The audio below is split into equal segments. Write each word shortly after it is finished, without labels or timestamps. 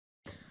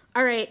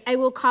All right, I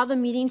will call the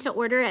meeting to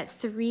order at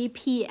 3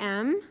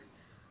 p.m.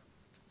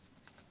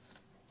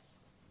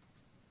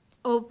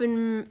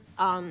 Open,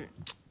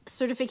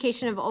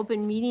 certification of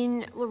open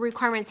meeting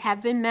requirements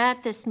have been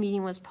met. This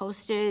meeting was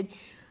posted,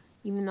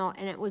 even though,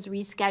 and it was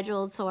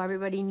rescheduled, so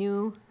everybody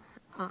knew.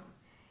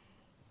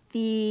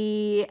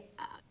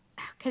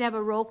 Could have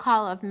a roll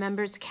call of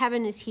members.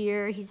 Kevin is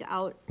here, he's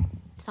out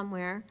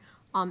somewhere.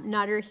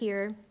 Nutter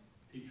here.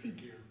 Peterson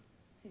here.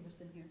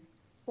 Severson here.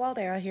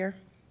 Waldera here.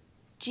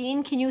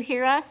 Jean, can you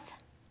hear us?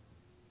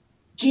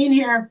 Jean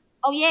here.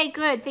 Oh, yay,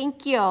 good,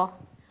 thank you.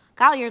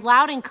 Golly, you're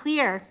loud and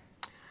clear.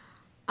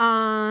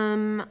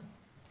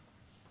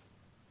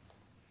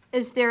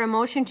 Is there a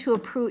motion to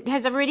approve?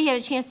 Has everybody had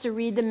a chance to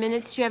read the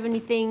minutes? Do you have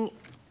anything?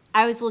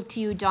 I always look to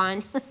you,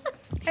 Dawn.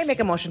 I make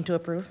a motion to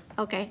approve.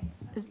 Okay.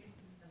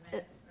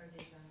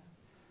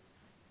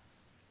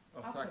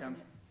 Second.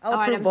 I'll All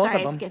right, approve I'm both sorry, I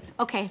of them. skipped.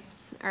 Okay,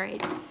 all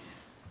right.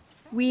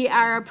 We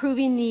are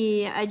approving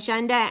the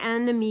agenda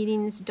and the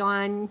meetings.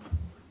 Dawn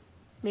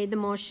made the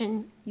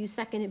motion. You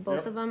seconded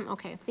both of them?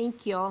 Okay,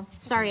 thank you.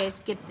 Sorry, I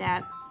skipped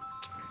that.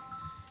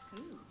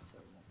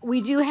 We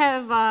do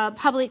have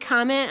public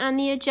comment on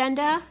the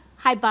agenda.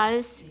 Hi,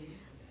 Buzz.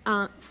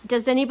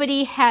 Does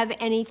anybody have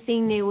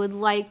anything they would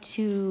like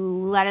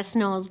to let us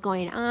know is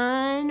going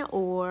on,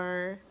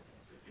 or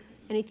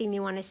anything they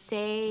want to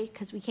say?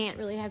 Because we can't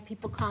really have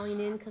people calling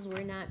in because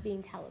we're not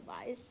being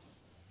televised.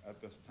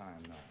 At this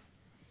time, no.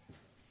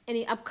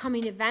 Any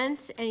upcoming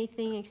events,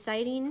 anything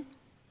exciting?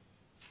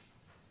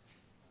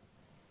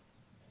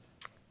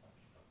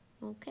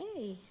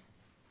 Okay.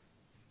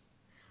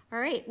 All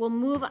right, we'll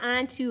move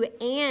on to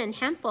Ann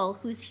Hempel,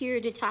 who's here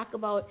to talk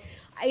about,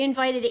 I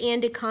invited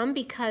Ann to come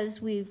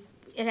because it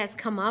has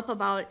come up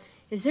about,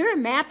 is there a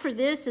map for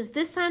this? Is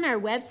this on our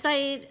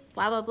website?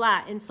 Blah, blah,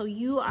 blah. And so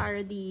you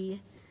are the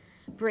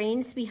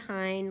brains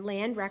behind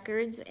land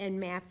records and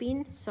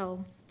mapping,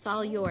 so it's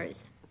all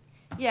yours.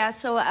 Yeah,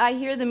 so I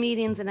hear the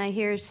meetings and I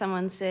hear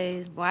someone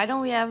say, why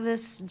don't we have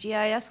this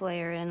GIS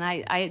layer? And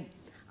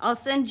I'll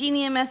send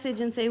Jeannie a message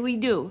and say, we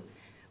do.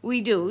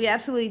 We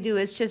absolutely do.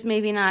 It's just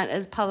maybe not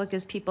as public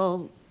as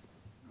people,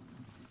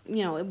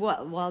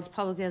 well, as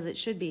public as it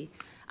should be.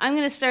 I'm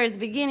gonna start at the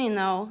beginning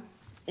though.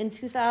 In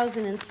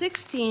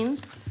 2016,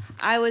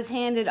 I was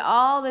handed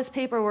all this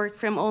paperwork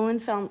from Olin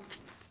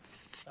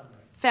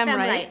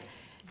Femrite.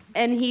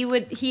 And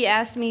he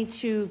asked me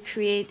to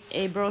create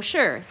a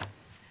brochure.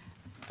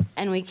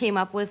 And we came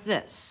up with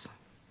this.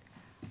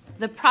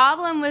 The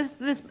problem with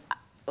this,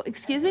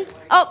 excuse me?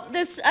 Oh,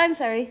 I'm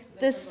sorry,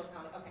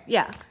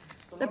 yeah.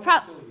 The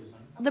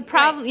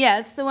problem, yeah,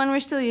 it's the one we're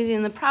still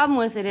using. The problem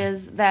with it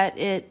is that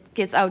it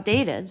gets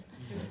outdated.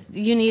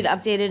 You need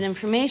updated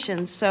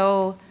information.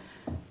 So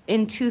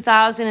in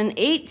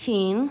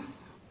 2018,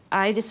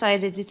 I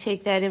decided to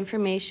take that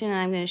information, and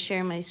I'm going to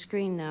share my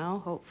screen now,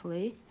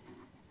 hopefully.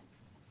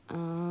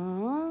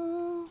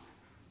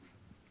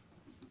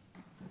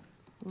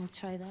 We'll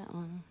try that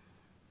one.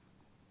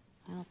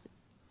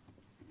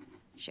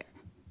 Sure.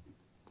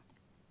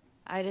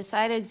 I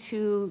decided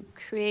to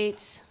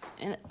create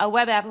a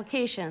web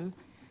application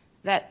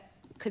that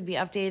could be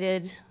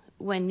updated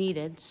when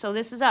needed. So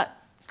this is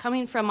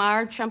coming from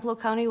our Trempealeau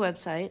County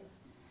website.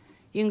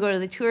 You can go to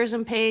the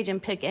tourism page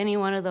and pick any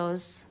one of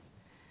those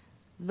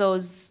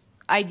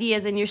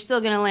ideas, and you're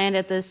still going to land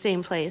at the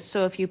same place.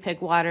 So if you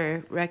pick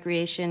water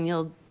recreation,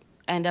 you'll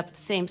end up at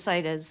the same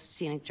site as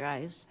scenic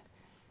drives.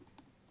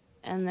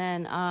 And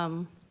then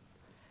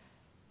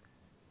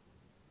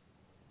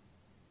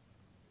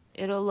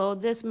it'll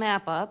load this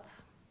map up.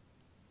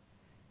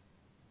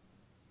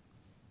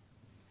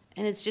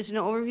 And it's just an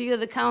overview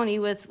of the county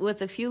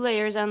with a few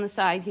layers on the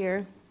side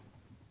here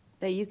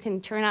that you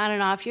can turn on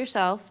and off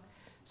yourself.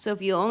 So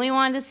if you only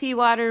want to see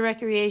water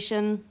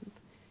recreation,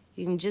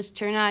 you can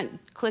just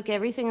click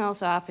everything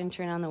else off and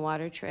turn on the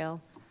water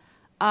trail.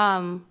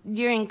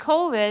 During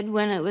COVID,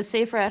 when it was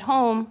safer at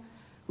home,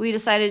 we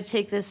decided to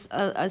take this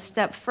a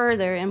step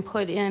further and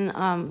put in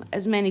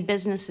as many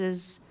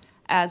businesses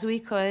as we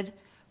could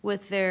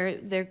with their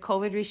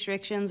COVID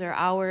restrictions or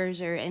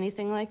hours or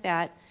anything like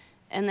that.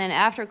 And then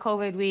after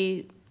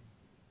COVID,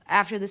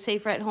 after the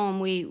safer at home,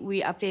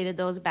 we updated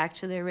those back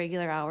to their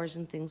regular hours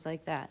and things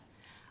like that.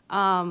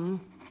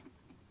 I'll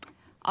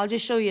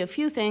just show you a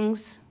few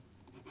things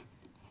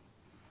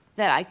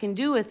that I can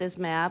do with this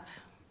map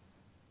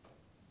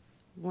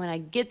when I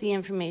get the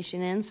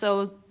information in.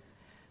 So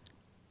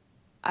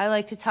I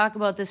like to talk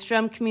about the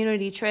Strum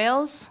Community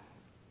Trails.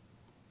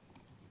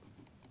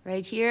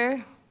 Right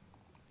here,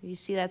 you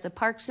see that's a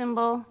park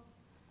symbol.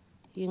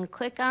 You can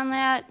click on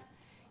that.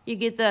 You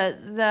get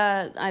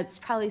it's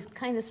probably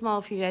kind of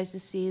small for you guys to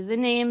see, the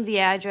name, the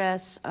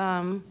address,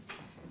 and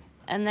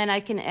then I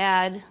can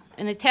add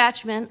an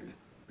attachment,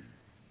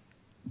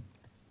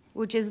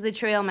 which is the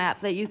trail map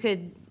that you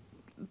could,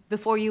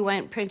 before you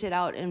went, print it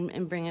out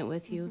and bring it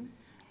with you.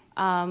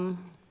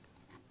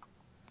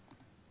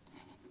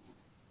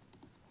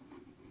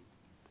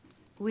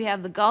 We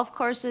have the golf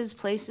courses,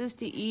 places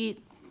to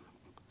eat,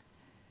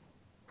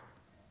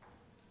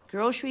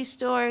 grocery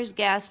stores,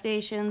 gas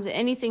stations,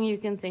 anything you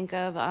can think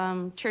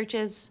of,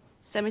 churches,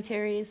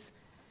 cemeteries.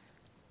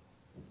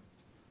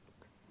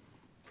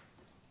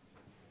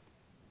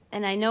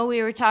 And I know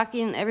we were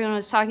talking, everyone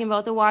was talking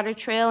about the water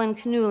trail and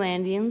canoe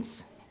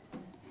landings.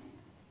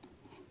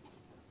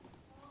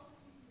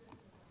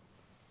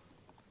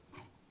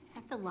 Is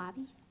that the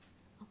lobby?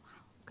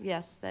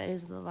 Yes, that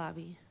is the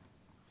lobby.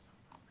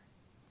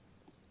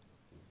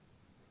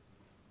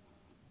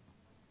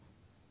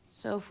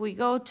 So if we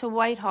go to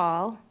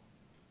Whitehall,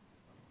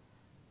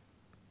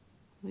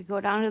 we go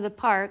down to the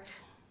park,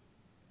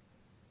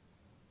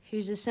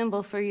 here's a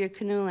symbol for your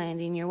canoe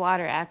landing, your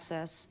water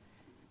access.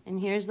 And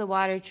here's the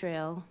water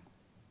trail.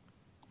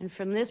 And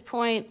from this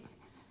point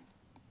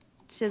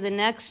to the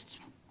next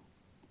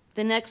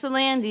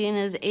landing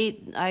is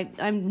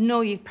I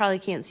know you probably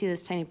can't see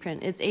this tiny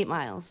print, it's 8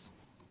 miles.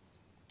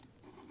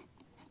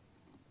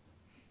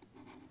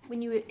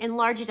 When you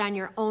enlarge it on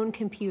your own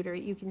computer,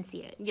 you can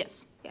see it.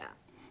 Yes. Yeah.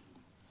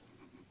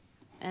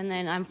 And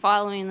then I'm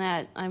following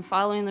that, I'm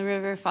following the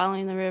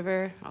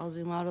river, I'll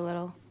zoom out a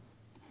little.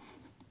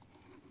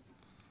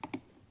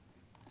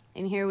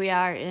 And here we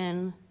are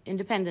in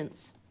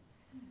Independence,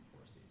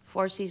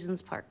 Four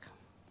Seasons Park.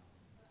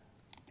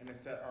 And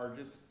it's that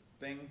Argus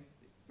thing,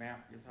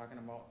 map you're talking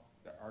about,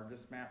 the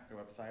Argus map, the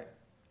website?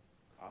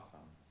 Awesome.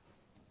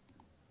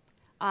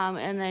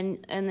 And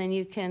then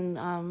you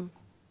can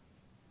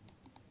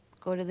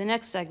go to the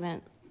next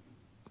segment.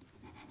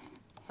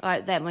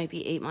 That might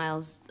be 8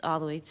 miles all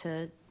the way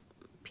to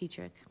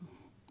Petrick.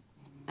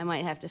 I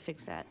might have to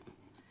fix that.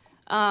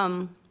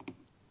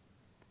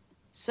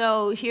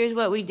 So here's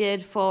what we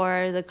did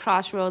for the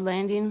Crossroad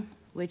Landing,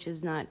 which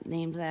is not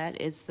named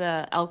that. It's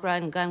the Elk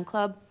Rod and Gun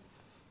Club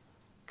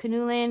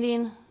canoe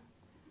landing.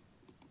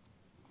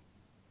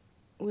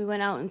 We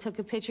went out and took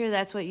a picture.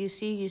 That's what you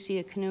see. You see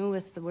a canoe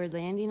with the word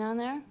landing on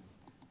there.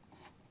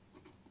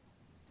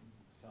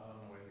 Saw it on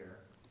the way here.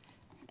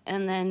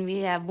 And then we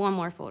have one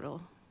more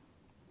photo,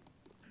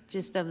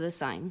 just of the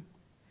sign.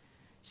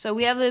 So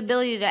we have the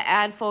ability to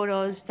add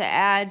photos, to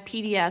add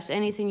PDFs,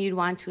 anything you'd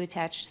want to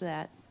attach to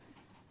that.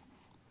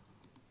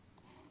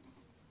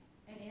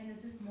 And Ann,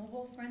 is this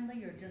mobile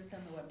friendly or just on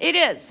the web? It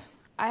is.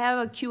 I have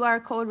a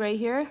QR code right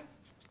here.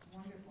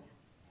 Wonderful.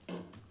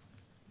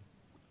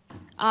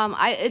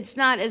 It's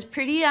not as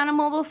pretty on a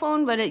mobile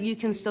phone, but you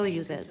can still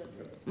use it.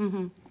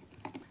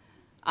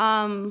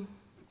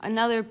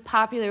 Another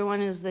popular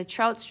one is the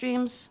trout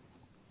streams.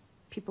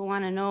 People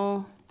want to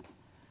know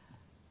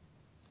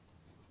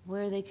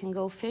where they can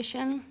go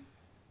fishing.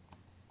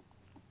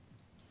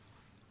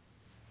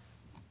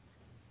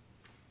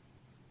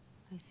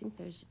 I think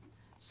there's,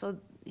 so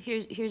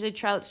here's a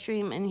trout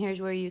stream, and here's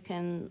where you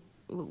can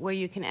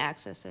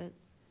access it. Is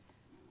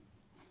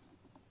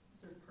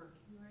there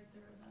parking right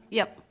there then?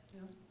 Yep.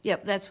 Yeah.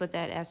 Yep, that's what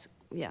that asks,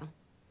 yeah.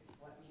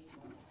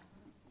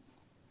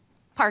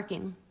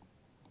 Parking.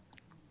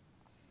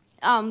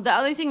 The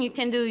other thing you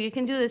can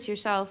do this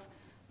yourself,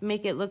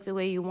 make it look the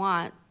way you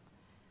want.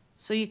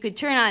 So you could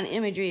turn on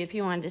imagery if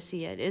you wanted to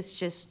see it. It's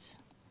just,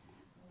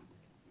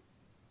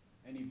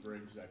 Any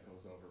bridge that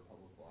goes over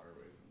public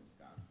waterways in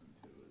Wisconsin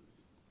too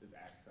is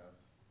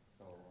access.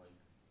 So like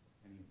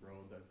any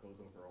road that goes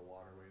over a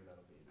waterway,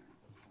 that'll be an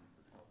access point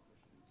for television.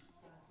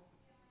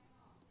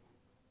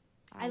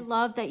 I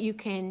love that you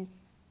can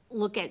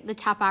look at the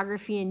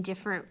topography in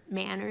different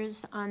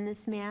manners on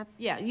this map.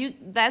 yeah,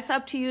 that's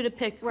up to you to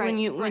pick when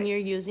Right, when right. you're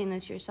using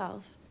this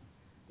yourself.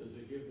 Does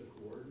it give the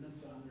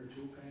coordinates on there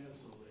too, kind of,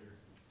 so they're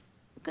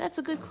That's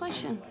a good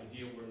question.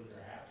 idea where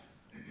they're at?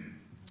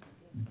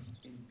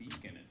 In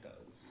Beacon it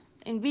does.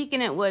 In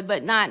Beacon it would,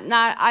 but not,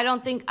 I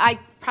don't think, I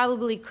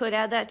probably could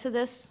add that to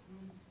this.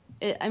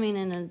 I mean,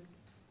 in a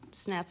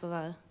snap of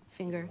a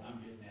finger. What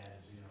I'm getting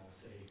at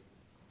is, say,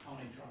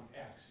 county trunk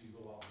X, you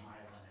go out a mile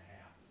and a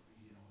half,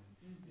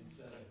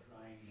 instead of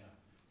trying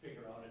to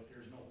figure out if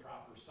there's no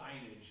proper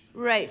signage.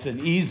 Right. It's an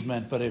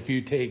easement, but if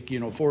you take,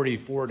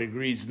 44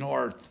 degrees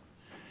north,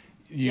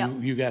 Yep.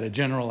 you got a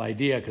general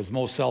idea, because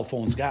most cell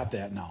phones got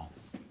that now.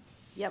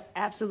 Yep,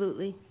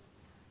 absolutely.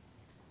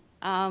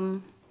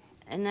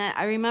 And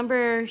I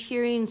remember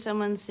hearing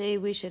someone say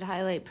we should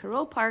highlight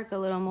Perot Park a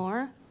little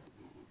more.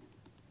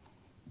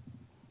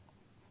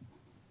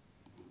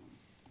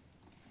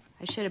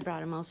 I should have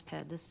brought a mouse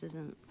pad. This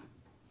isn't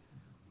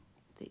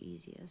the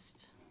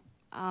easiest.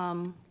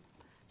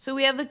 So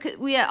we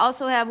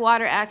also have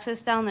water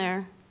access down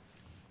there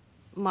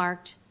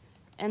marked.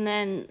 And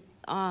then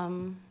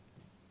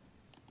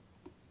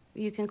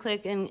you can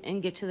click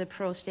and get to the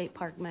Perot State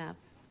Park map.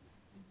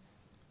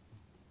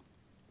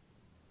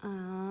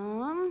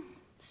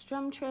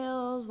 Strum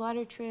trails,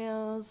 water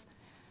trails.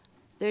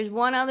 There's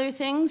one other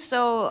thing,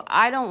 so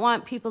I don't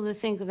want people to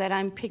think that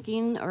I'm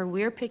picking or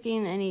we're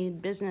picking any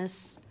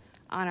business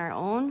on our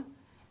own.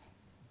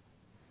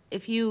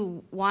 If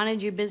you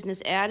wanted your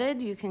business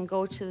added, you can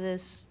go to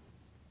this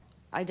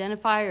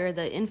identify or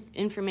the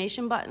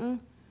information button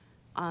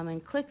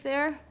and click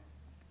there.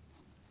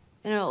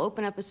 And it'll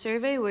open up a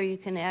survey where you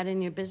can add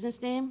in your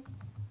business name.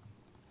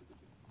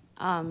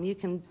 You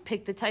can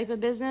pick the type of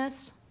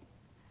business.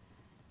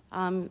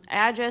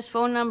 Address,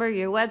 phone number,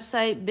 your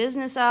website,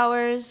 business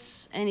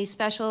hours, any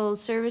special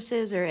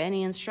services or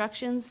any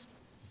instructions.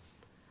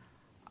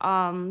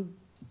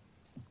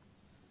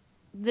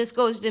 This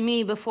goes to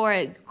me before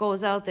it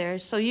goes out there,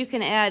 so you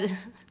can add,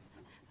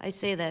 I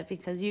say that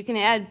because you can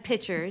add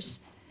pictures.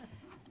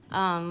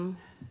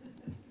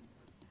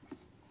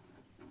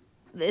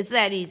 It's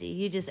that easy.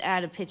 You just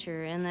add a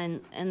picture and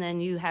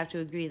then you have to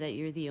agree that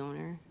you're the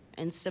owner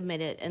and submit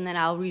it, and then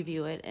I'll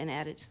review it and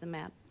add it to the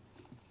map.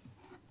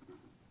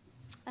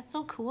 That's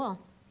so cool.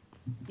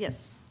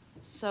 Yes,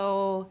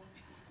 so,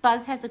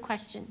 Buzz has a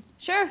question.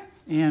 sure,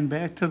 And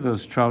back to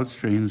those trout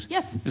streams.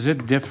 yes. Does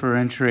it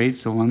differentiate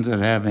the ones that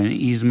have an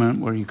easement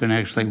where you can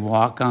actually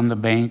walk on the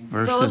bank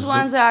versus Those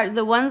ones are,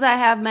 the ones I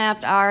have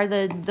mapped are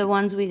the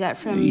ones we got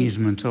the from,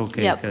 easements?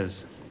 Okay, Yep.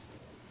 because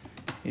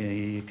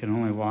you can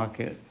only walk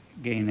it,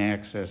 gain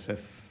access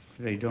if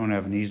they don't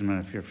have an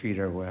easement if your feet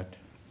are wet.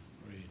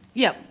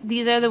 yep,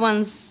 these are the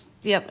ones,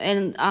 yep,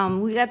 and,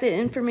 we got the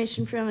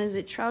information from, is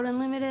it Trout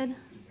Unlimited?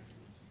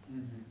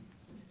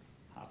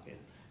 Hop in.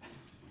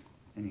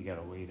 And you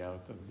gotta wait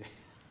out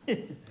the.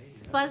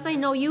 Buzz, I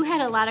know you had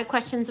a lot of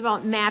questions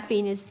about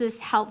mapping. Is this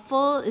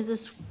helpful? Is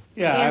this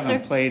Yeah, I haven't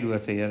answer? played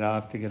with it yet. I'll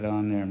have to get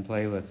on there and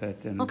play with it.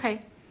 And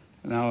Okay.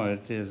 now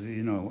it is,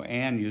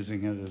 Ann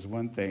using it is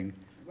one thing.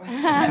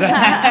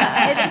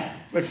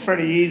 Looks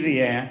pretty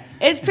easy, Ann.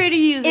 It's pretty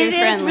user-friendly.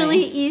 It is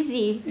really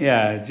easy.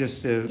 Yeah,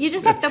 just You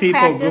just if have to people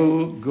practice.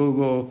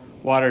 Google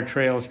Water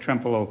Trails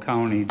Trempealeau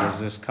County, does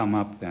this come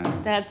up then?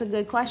 That's a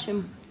good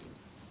question.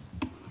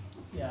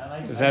 Yeah,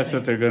 and Because that's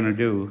what they're gonna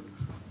do.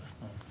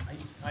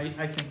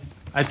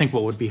 I think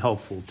what would be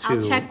helpful too.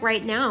 I'll check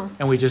right now.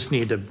 And we just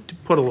need to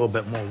put a little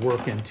bit more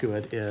work into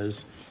it,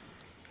 is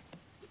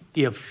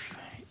if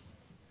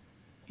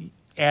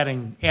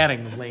adding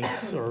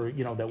links or,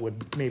 that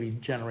would maybe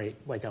generate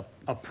like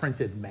a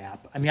printed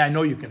map. I mean, I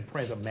know you can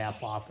print a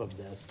map off of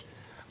this,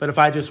 but if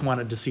I just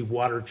wanted to see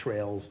water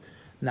trails,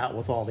 not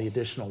with all the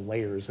additional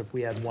layers, if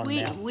we had one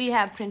map. We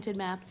have printed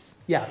maps.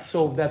 Yeah,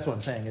 so that's what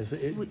I'm saying, is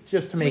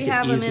just to make We it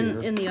have them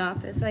easier. in the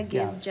office. I Yeah.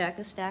 give Jack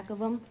a stack of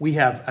them. We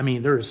have, I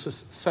mean, there's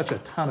such a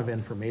ton of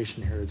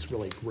information here, it's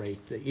really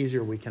great. The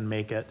easier we can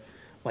make it,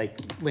 like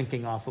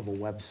linking off of a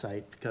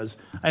website, because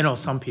I know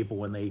some people,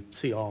 when they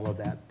see all of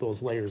that,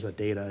 those layers of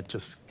data, it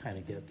just kind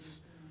of gets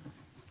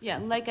Yeah,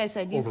 like I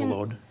said,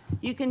 overload.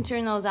 you can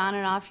turn those on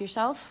and off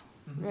yourself,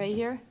 right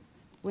here,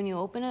 when you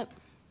open it.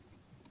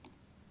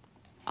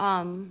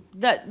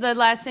 The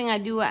last thing I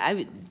do,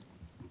 I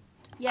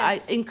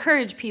Yes.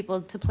 encourage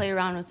people to play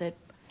around with it.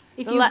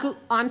 If the you, la-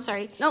 I'm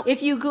sorry. Nope.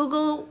 If you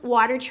Google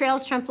Water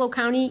Trails Trempealeau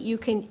County,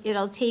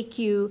 it'll take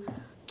you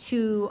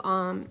to,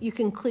 you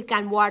can click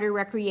on water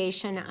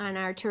recreation on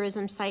our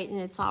tourism site and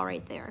it's all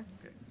right there.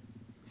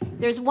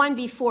 There's one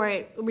before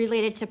it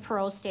related to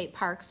Pearl State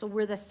Park, so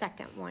we're the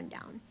second one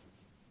down.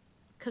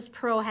 Because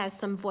Pearl has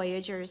some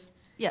Voyagers,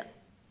 Yeah,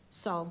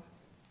 so.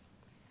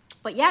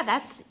 But yeah,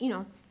 that's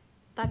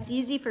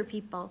easy for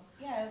people.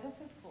 Yeah, this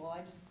is cool.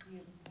 You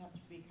have to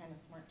be kind of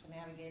smart to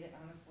navigate it,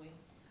 honestly.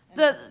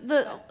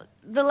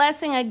 the last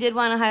thing I did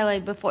want to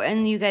highlight before,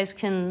 and you guys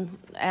can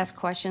ask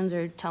questions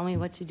or tell me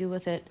what to do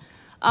with it.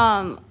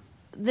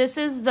 This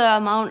is the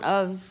amount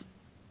of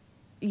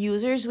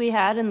users we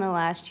had in the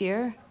last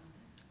year.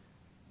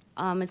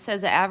 It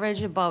says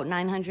average about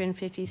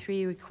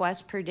 953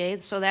 requests per day,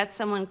 so that's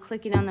someone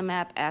clicking on the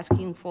map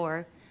asking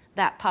for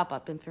that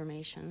pop-up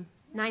information.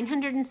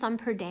 900 and some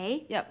per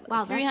day? Yep, Wow,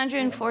 that's good.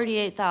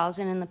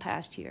 348,000 in the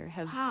past year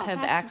have Wow, accessed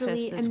that's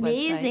really this website.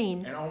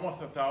 amazing. And almost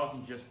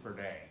 1,000 just per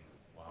day.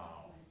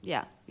 Wow,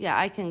 Yeah,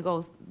 I can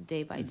go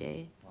day by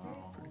day.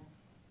 wow.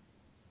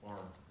 Or,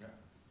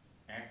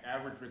 yeah,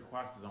 average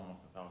request is almost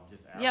 1,000,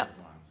 just average Yep,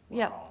 ones.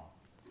 yep. Wow.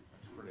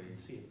 That's pretty.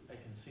 I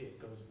can see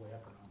it goes way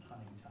up around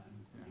hunting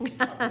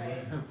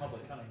time.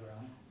 Public hunting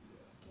ground.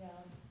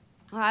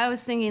 Well, I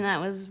was thinking that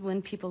was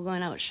when people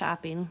going out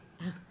shopping.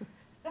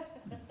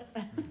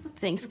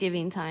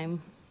 Thanksgiving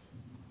time.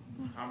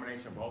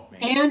 Combination of both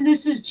maybe. And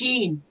this is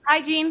Jean.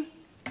 Hi, Jean.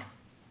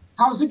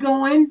 How's it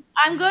going?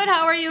 I'm good.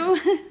 How are you?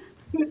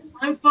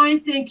 I'm fine,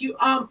 thank you.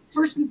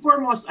 First and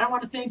foremost, I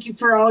want to thank you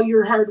for all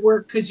your hard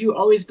work because you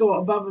always go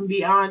above and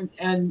beyond,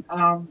 and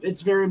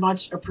it's very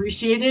much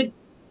appreciated.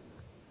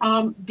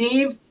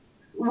 Dave,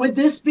 would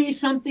this be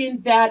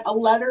something that a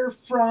letter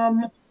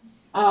from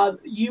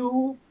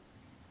you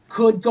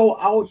could go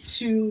out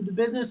to the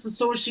business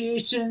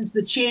associations,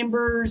 the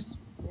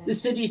chambers, the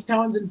cities,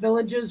 towns, and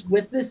villages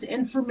with this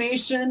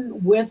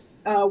information, with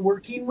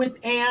working with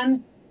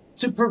Ann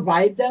to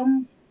provide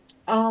them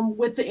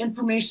with the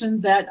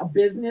information that a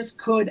business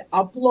could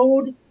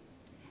upload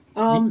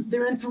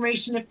their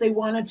information if they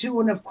wanted to,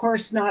 and of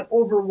course not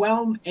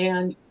overwhelm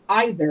Ann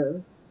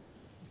either.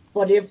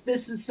 But if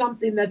this is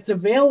something that's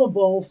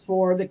available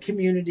for the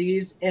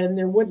communities and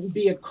there wouldn't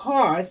be a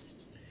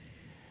cost,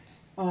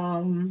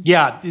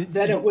 Yeah.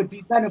 that it would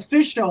be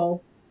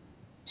beneficial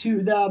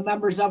to the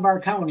members of our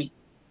county.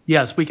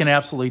 Yes, we can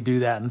absolutely do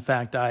that. In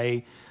fact,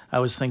 I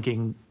was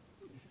thinking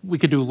we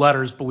could do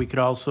letters, but we could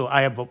also,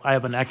 I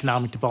have an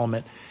economic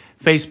development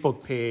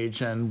Facebook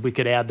page, and we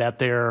could add that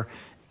there,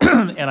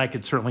 and I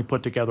could certainly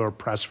put together a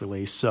press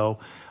release. So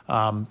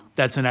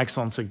that's an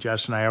excellent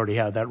suggestion. I already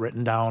have that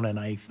written down, and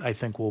I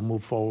think we'll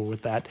move forward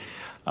with that.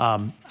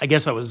 I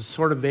guess I was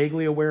sort of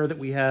vaguely aware that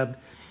we had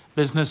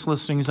business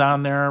listings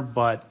on there,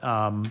 but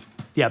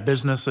yeah,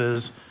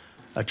 businesses,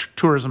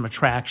 tourism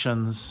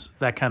attractions,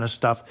 that kind of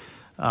stuff.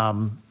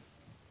 You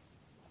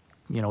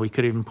know, we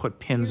could even put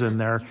pins in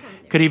there.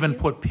 Could even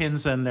put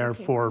pins in there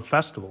for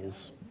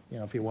festivals. You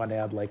know, if you want to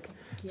add like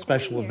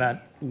special event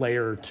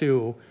layer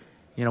too,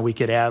 you know, we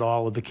could add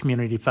all of the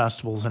community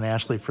festivals in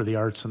Ashley for the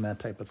arts and that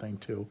type of thing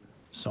too.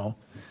 So,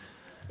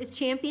 Is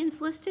Champions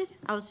listed?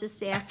 I was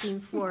just asking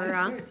for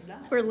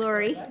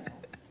Lori.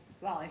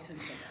 Well, I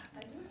shouldn't say that.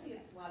 I do see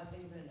a lot of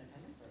things in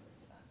independent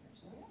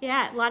service to that.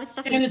 Yeah, a lot of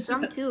stuff And in it's-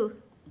 Scrum too.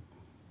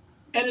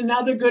 And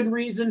another good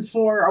reason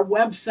for a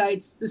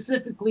website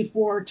specifically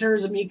for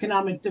tourism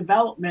economic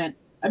development,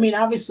 I mean,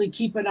 obviously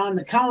keep it on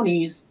the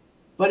counties,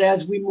 but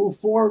as we move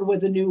forward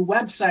with a new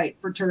website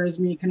for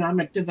tourism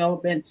economic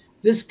development,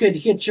 this could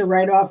hit you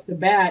right off the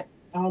bat,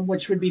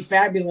 which would be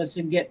fabulous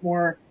and get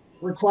more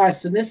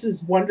requests. And this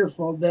is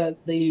wonderful. The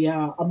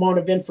amount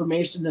of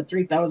information, the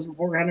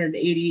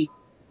 3,480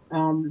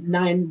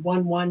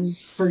 911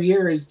 per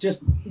year is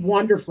just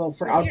wonderful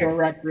for outdoor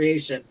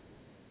recreation.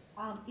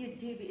 Yeah,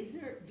 David,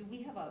 do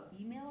we have an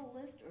email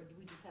list or do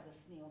we just have a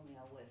snail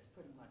mail list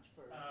pretty much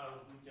for?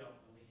 we don't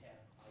really have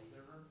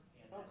either,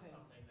 and that's Okay.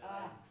 something that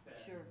I've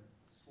Sure. been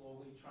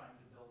slowly trying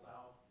to build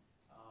out.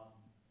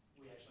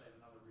 We actually have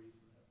another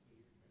reason that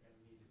we're gonna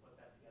need to put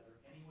that together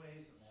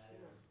anyways, and that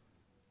is,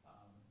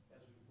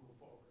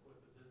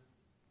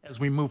 as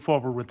we move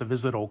forward with the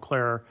Visit Eau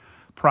Claire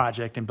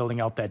project and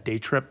building out that day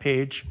trip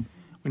page,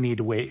 we need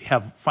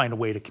to find a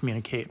way to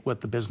communicate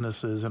with the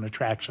businesses and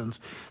attractions.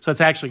 So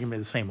it's actually gonna be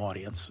the same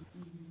audience,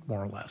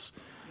 more or less.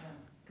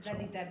 Because I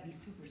think that'd be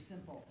super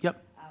simple.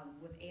 Yep.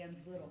 With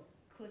Ann's little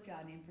click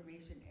on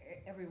information,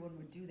 everyone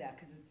would do that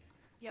because it's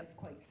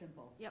quite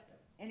simple. Yep.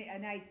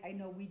 And I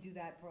know we do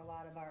that for a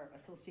lot of our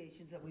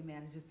associations that we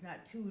manage. It's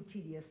not too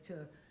tedious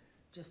to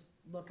just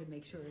look and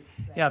make sure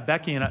that Yeah, it's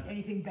Becky not and I-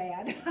 anything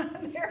bad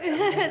on there.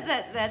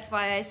 That's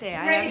why I say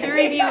I have to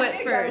review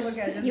it first.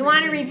 You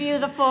want to review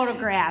the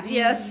photographs?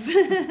 Yes.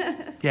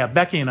 Yeah,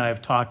 Becky and I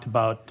have talked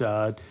about,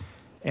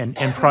 and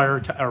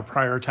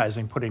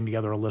prioritizing putting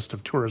together a list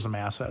of tourism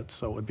assets.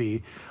 So it would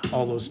be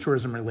all those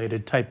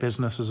tourism-related type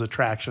businesses,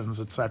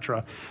 attractions, et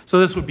cetera. So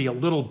this would be a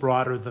little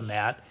broader than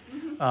that.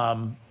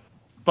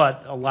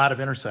 But a lot of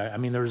I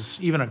mean, there's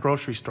even a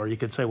grocery store, you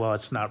could say, well,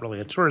 it's not really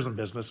a tourism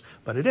business,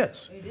 but it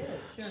is. It is,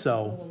 sure.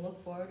 So- People will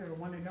look for it or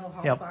want to know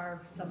how Yep.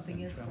 far something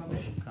is from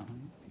it.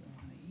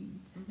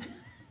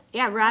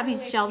 Yeah,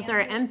 Robbie's shelves are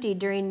empty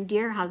during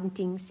deer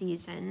hunting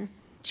season.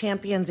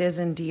 Champions is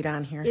indeed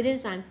on here. It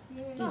is on.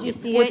 Did you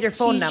see it? With your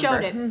phone She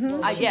showed it.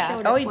 number. She Yeah.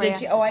 showed Oh, it for did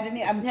you? Oh, I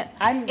didn't,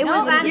 I'm. It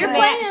was on you're her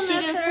playing,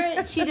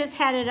 back. She just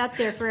had it up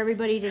there for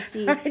everybody to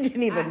see. I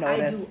didn't even I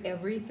notice. do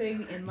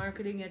everything in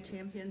marketing at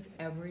Champions,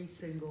 every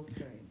single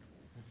thing.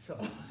 So,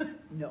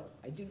 no,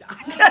 I do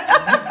not.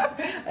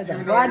 That's a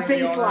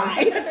broad-faced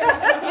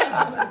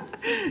lie.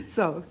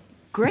 So,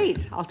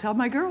 great, I'll tell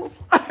my girls.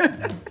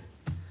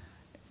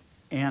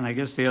 And I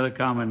guess the other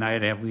comment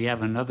I'd have, we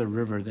have another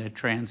river that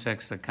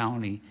transects the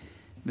county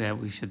that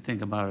we should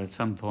think about at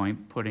some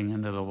point putting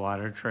into the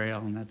water trail,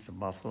 and that's the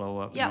Buffalo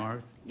up Yep.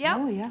 north. Yep,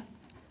 yeah.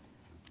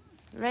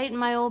 right in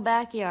my old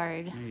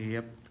backyard.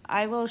 Yep,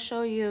 I will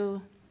show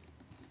you.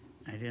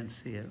 I didn't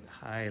see it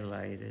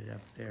highlighted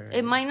up there.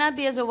 It might not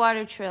be as a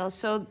water trail,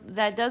 so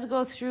that does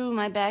go through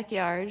my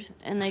backyard,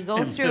 and they go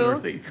It through.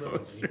 literally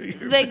goes through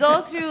your They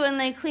go through and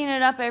they clean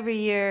it up every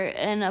year,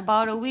 and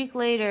about a week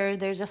later,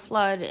 there's a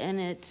flood,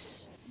 and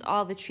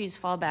all the trees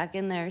fall back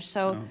in there.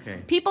 So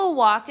Okay. people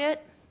walk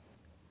it,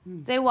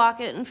 they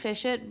walk it and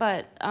fish it,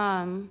 but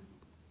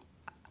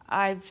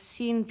I've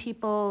seen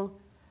people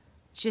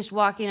just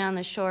walking on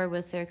the shore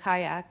with their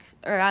kayak,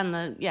 or on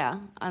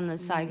the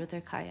side with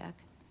their kayak.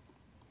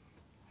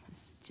 It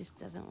just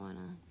doesn't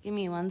wanna. Give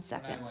me 1 When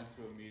second. I went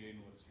to a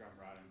meeting with Strum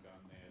Roddington,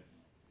 they had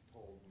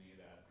told me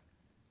that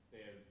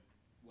they had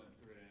went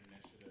through an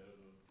initiative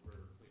of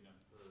river cleanup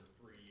for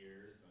 3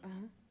 years.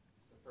 And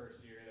the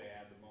first year they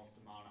had the most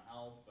amount of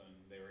help and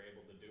they were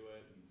able to do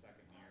it. And the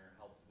second year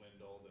help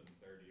dwindled and the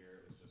third year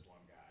it was just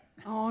one guy.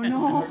 Oh,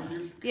 no.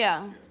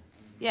 Yeah,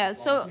 yeah,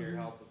 so. Volunteer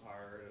help was hard.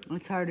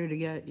 It's harder to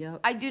get,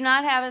 yep. I do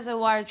not have as a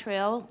water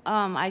trail.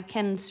 I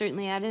can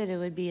certainly add it. It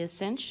would be a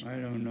cinch. I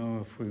don't know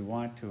if we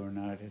want to or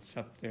not, it's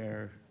up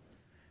there,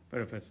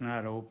 but if it's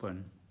not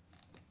open,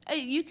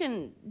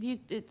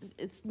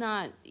 It's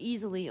not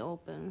easily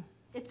open.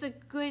 It's a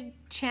good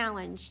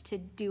challenge to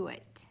do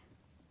it.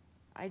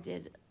 I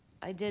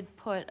did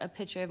put a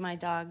picture of my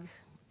dog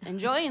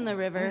enjoying the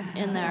river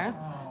in there.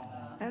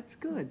 That's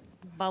good.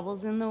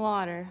 Bubbles in the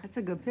water. That's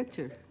a good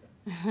picture.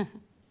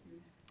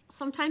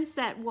 Sometimes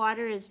that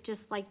water is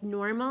just like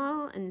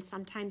normal, and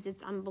sometimes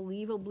it's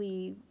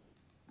unbelievably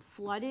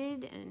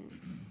flooded, and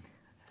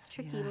it's a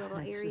tricky little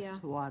It's area.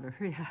 just water,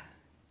 yeah.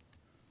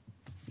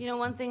 You know,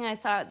 one thing I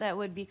thought that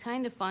would be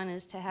kind of fun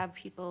is to have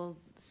people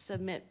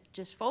submit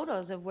just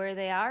photos of where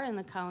they are in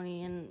the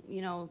county and,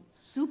 you know,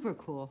 Super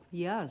cool,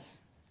 yes.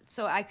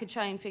 so I could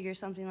try and figure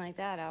something like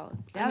that out.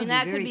 That I would mean, be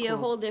that very could be a cool.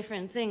 whole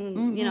different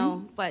thing, you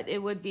know, but it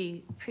would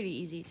be pretty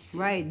easy to do.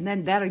 Right, and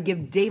then that'll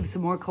give Dave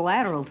some more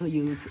collateral to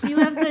use. Do you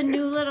have the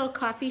new little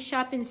coffee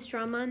shop in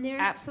Strum on there?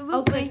 Absolutely.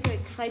 Okay,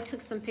 good, because I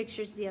took some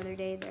pictures the other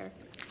day there.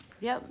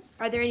 Yep,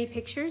 Are there any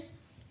pictures?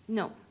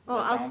 no. Oh,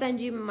 I'll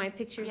send you my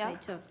pictures I Yeah.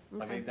 took.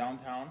 Are they Okay.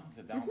 downtown? Is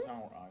it downtown?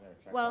 Oh, I gotta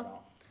check that Well-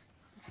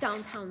 out.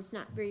 Downtown's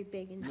not very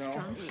big in No.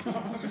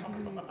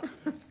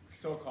 Strum.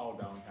 So-called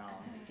downtown.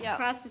 Yep.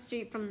 Across the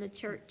street from the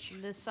church.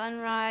 The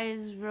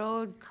Sunrise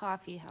Road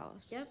Coffee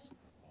House. Yep.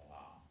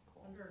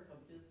 Wonder if a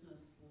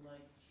business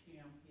like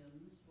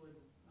Champions would,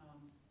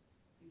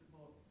 think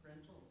about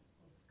rental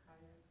of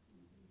kayaks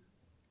and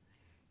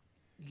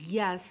things?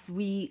 Yes,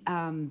 we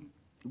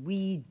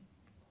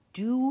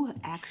do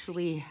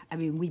actually, I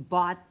mean, we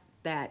bought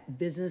that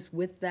business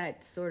with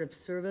that sort of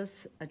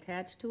service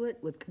attached to it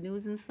with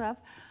canoes and stuff.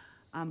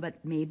 But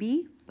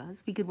maybe,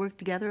 Buzz, we could work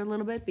together a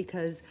little bit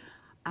because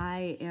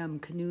I am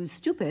canoe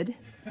stupid.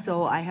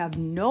 So I have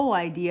no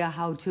idea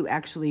how to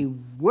actually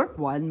work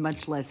one,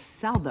 much less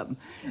sell them.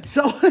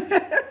 So,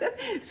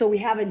 so we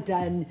haven't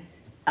done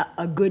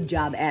a good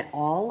job at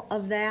all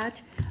of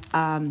that.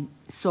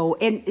 So,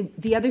 and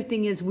the other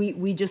thing is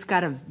we just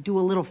gotta do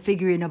a little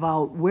figuring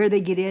about where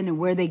they get in and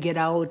where they get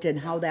out and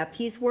how that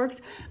piece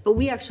works. But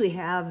we actually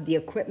have the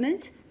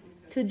equipment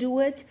to do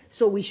it,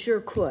 so we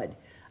sure could.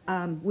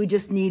 We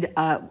just need,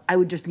 I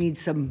would just need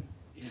some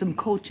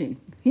coaching.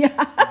 Yeah,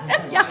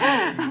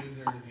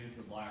 Users use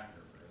the Black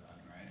River then,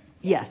 right?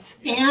 yes.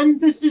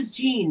 And this is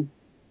Jean.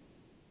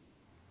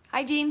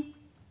 Hi, Jean.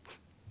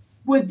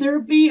 Would there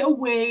be a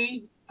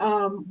way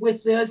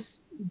with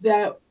this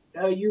that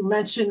you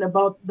mentioned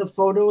about the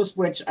photos,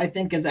 which I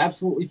think is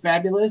absolutely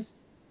fabulous,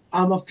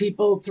 of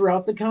people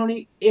throughout the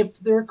county? If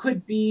there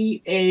could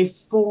be a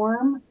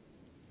form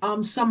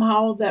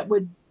somehow that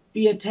would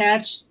be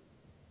attached,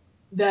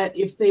 that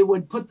if they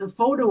would put the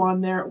photo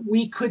on there,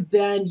 we could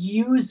then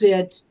use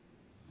it.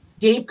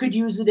 Dave could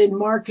use it in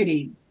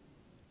marketing.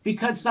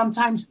 Because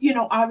sometimes, you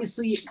know,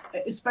 obviously,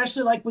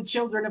 especially like with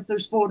children, if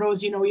there's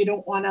photos, you know, you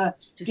don't want to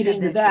Just get have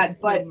into that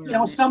that. But, disclaimer you know,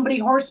 on it. somebody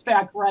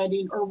horseback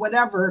riding or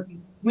whatever,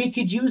 we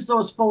could use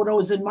those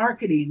photos in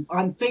marketing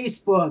on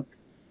Facebook,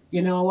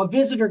 you know, a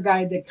visitor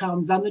guide that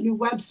comes on the new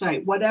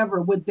website, whatever.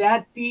 Would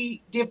that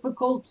be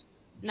difficult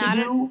to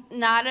do?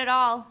 Not at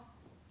all.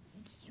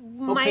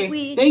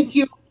 Okay, thank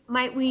you.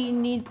 Might we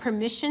need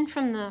permission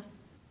from the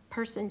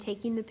person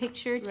taking the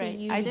picture to Right,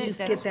 use I it? just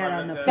that's get that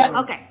on the That- phone.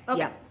 Okay, okay.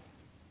 Yeah.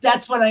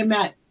 That's what I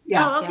meant.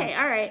 Yeah. Oh, okay,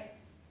 all right.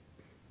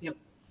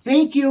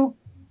 Thank you.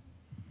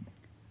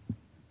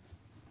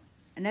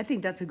 And I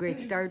think that's a great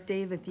start,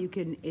 Dave, if you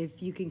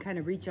can kind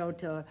of reach out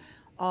to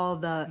all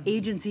the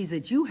agencies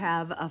that you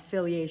have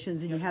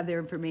affiliations and you have their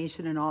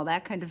information and all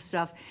that kind of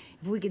stuff.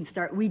 If we can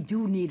start, we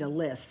do need a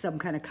list, some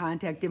kind of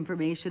contact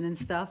information and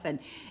stuff,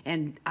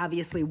 and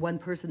obviously one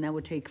person, that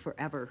would take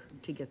forever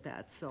to get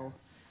that. So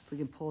if we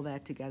can pull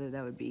that together,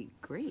 that would be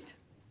great.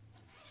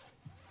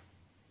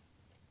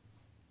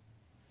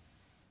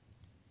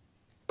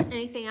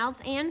 Anything else,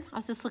 Ann? I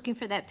was just looking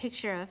for that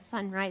picture of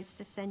sunrise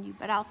to send you,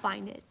 but I'll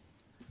find it.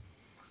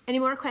 Any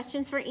more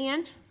questions for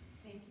Ann?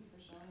 Thank you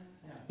for showing us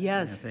that.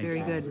 Yes, thanks,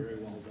 very Al.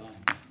 good.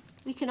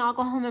 We can all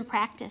go home and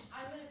practice.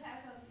 I'm gonna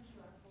pass out the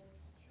QR codes.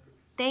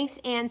 Thanks,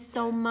 Ann,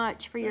 so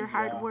much for your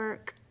hard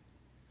work.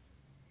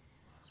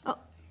 Oh,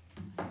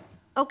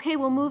 okay,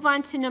 we'll move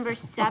on to number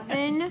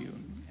 7.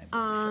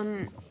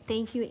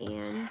 Thank you,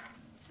 Ann.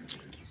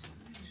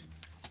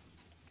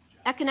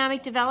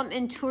 Economic Development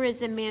and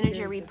Tourism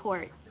Manager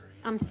Report.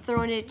 I'm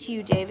throwing it to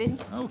you, David.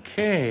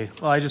 Okay,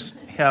 well, I just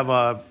have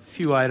a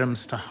few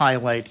items to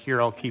highlight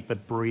here. I'll keep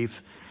it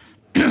brief.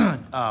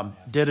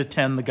 Did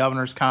attend the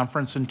Governor's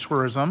Conference in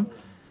Tourism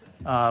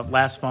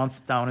last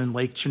month down in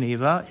Lake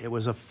Geneva. It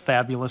was a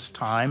fabulous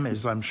time,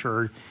 as I'm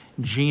sure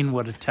Jean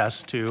would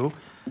attest to.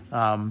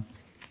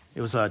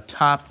 It was a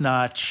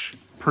top-notch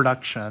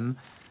production.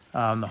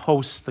 The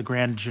hosts, the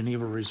Grand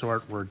Geneva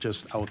Resort, were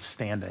just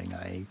outstanding.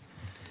 I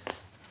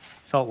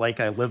felt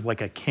like I lived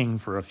like a king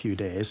for a few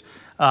days.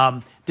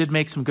 Did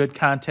make some good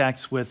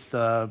contacts with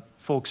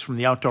folks from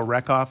the Outdoor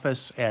Rec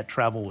Office at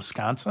Travel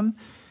Wisconsin,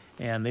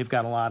 and they've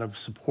got a lot of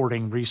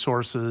supporting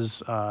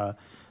resources that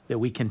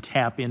we can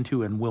tap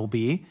into and will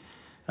be.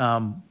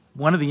 One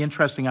of the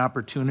interesting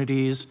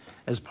opportunities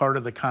as part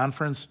of the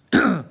conference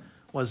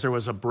was there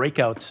was a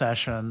breakout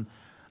session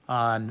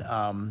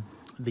on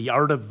the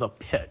art of the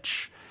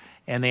pitch,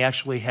 and they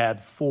actually had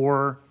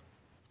 4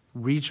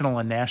 regional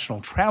and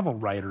national travel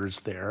writers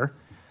there,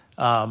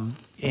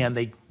 and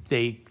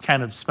they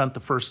kind of spent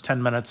the first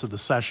 10 minutes of the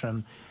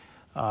session,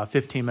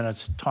 15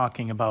 minutes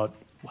talking about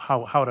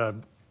how to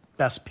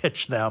best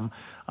pitch them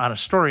on a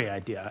story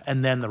idea.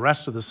 And then the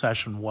rest of the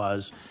session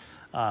was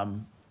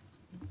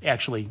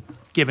actually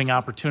giving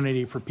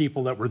opportunity for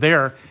people that were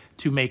there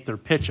to make their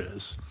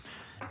pitches.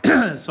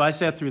 So I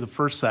sat through the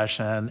first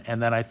session,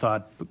 and then I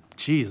thought,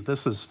 geez,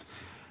 this is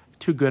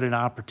too good an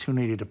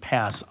opportunity to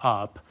pass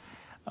up.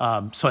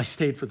 So I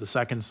stayed for the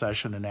second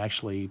session and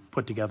actually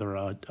put together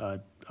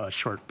a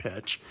short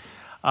pitch.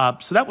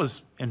 So that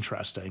was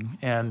interesting,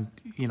 and,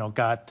 you know,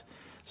 got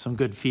some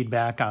good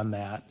feedback on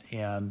that,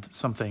 and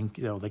something,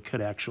 you know, that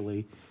could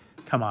actually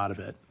come out of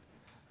it.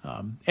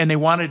 And they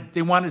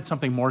wanted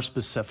something more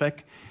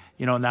specific,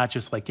 you know, not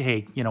just like,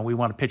 hey, you know, we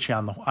want to pitch you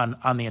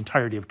on the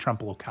entirety of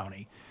Trempealeau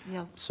County.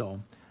 Yeah.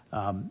 So,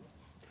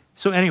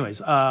 anyways,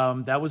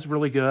 that was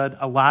really good.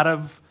 A lot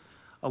of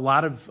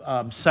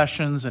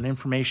sessions and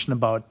information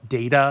about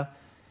data,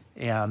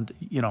 and,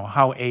 you know,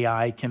 how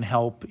AI can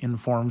help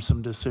inform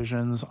some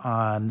decisions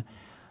on,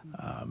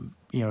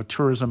 you know,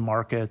 tourism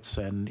markets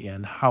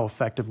and how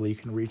effectively you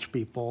can reach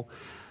people.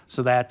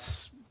 So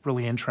that's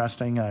really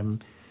interesting. I'm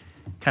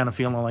kind of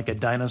feeling like a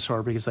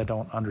dinosaur because I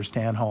don't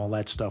understand how all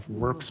that stuff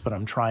works, but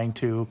I'm trying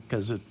to,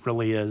 because it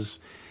really is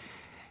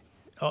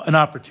an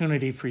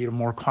opportunity for you to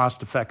more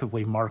cost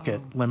effectively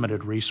market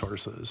limited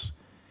resources.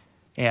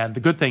 And the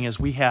good thing is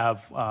we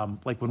have,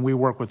 like when we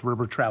work with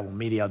River Travel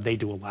Media, they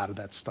do a lot of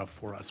that stuff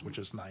for us, which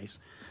is nice.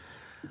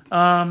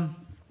 Let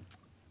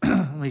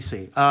me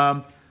see.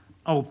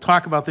 I'll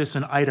talk about this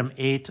in item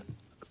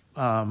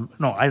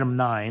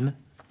 9.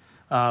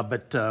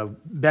 But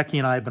Becky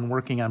and I have been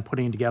working on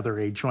putting together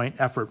a joint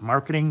effort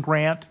marketing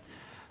grant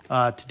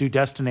to do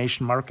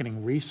destination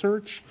marketing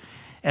research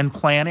and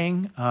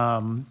planning,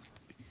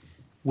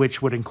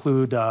 which would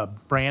include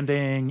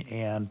branding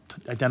and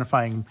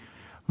identifying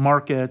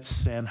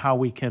markets and how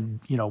we can,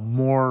 you know,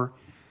 more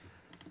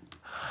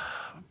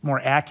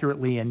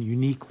accurately and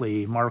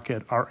uniquely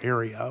market our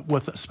area,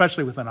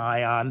 especially with an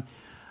eye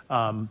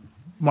on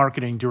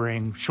marketing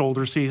during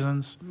shoulder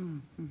seasons.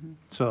 Mm-hmm.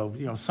 So,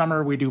 you know,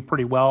 summer we do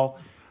pretty well,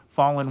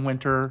 fall and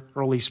winter,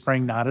 early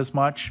spring not as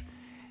much.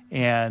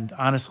 And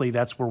honestly,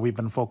 that's where we've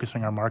been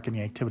focusing our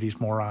marketing activities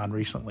more on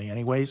recently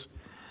anyways.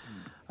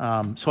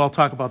 So I'll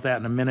talk about that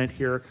in a minute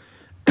here.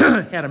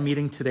 Had a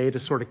meeting today to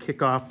sort of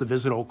kick off the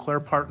Visit Eau Claire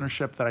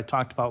partnership that I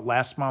talked about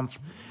last month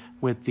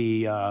with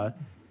the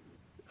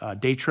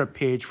day trip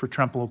page for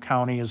Trempealeau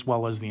County, as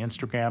well as the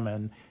Instagram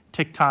and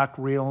TikTok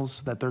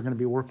reels that they're going to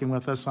be working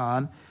with us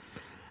on.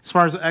 As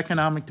far as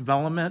economic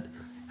development,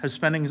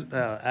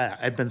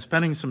 I've been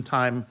spending some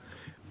time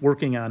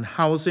working on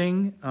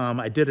housing.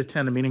 I did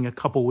attend a meeting a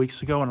couple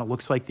weeks ago, and it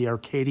looks like the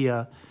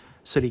Arcadia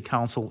City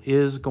Council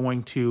is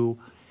going to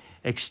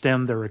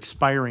extend their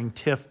expiring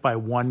TIF by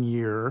 1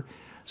 year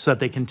so that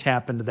they can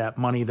tap into that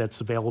money that's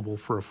available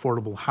for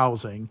affordable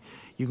housing.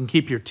 You can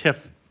keep your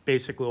TIF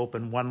basically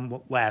open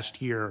one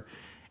last year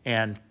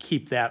and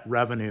keep that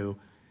revenue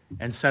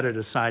and set it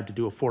aside to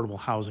do affordable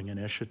housing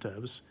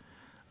initiatives.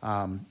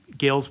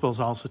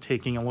 Galesville's also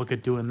taking a look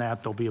at doing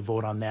that. There'll be a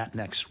vote on that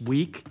next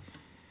week.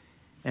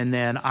 And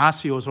then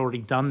Osceo's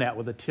already done that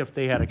with a TIF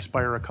they had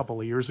expire a couple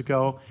of years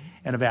ago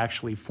and have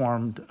actually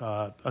formed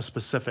a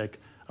specific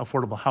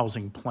affordable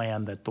housing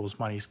plan that those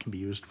monies can be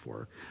used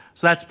for.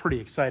 So that's pretty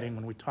exciting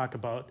when we talk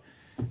about,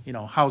 you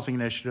know, housing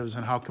initiatives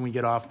and how can we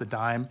get off the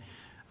dime.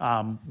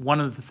 One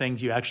of the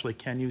things you actually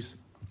can use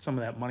some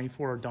of that money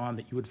for, Dawn,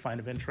 that you would find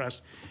of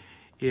interest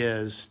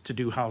is to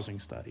do housing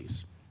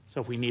studies. So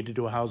if we need to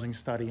do a housing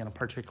study in a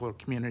particular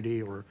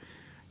community or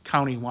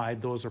countywide,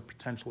 those are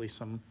potentially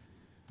some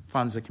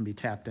funds that can be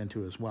tapped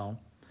into as well.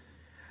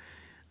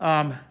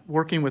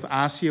 Working with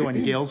Osseo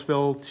and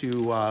Galesville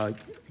to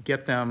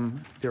get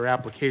them their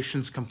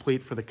applications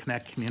complete for the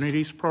Connect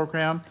Communities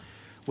program,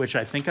 which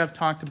I think I've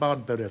talked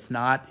about, but if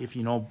not, if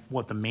you know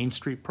what the Main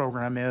Street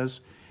program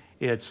is,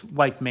 it's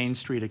like Main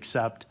Street,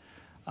 except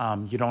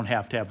you don't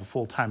have to have a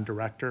full-time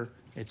director.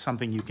 It's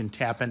something you can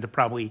tap into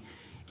probably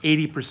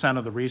 80%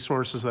 of the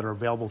resources that are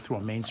available through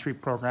a Main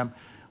Street program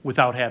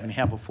without having to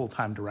have a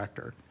full-time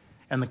director.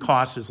 And the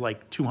cost is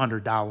like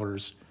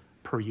 $200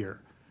 per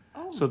year.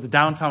 So the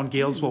Downtown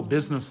Galesville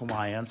Business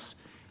Alliance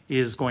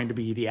is going to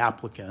be the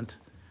applicant.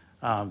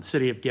 The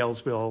City of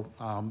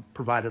Galesville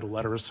provided a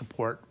letter of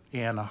support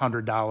and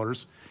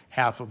 $100,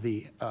 half of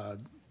the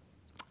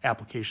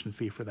application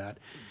fee for that.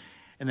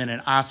 And then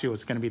in Osseo,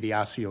 it's going to be the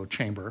Osseo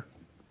Chamber.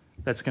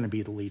 That's going to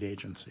be the lead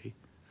agency.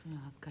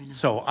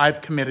 So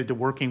I've committed to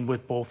working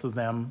with both of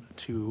them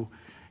to, you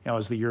know,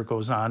 as the year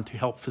goes on, to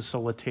help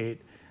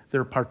facilitate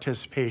their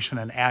participation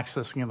and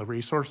accessing of the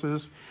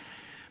resources.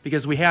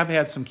 Because we have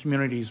had some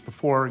communities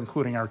before,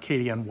 including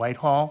Arcadia and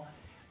Whitehall,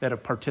 that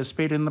have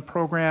participated in the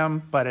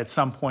program, but at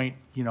some point,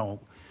 you know,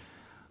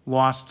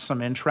 lost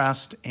some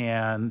interest.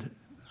 And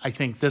I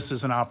think this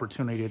is an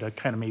opportunity to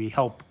kind of maybe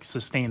help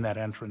sustain that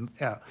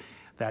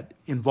that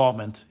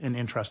involvement and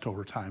interest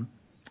over time.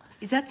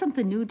 Is that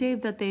something new,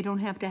 Dave, that they don't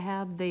have to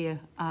have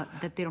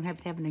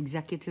an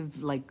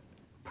executive, like,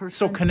 person?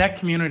 So Connect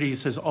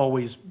Communities has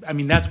always, I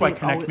mean, that's why They've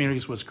Connect always-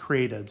 Communities was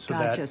created, so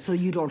that. Gotcha, so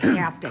you don't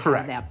have to have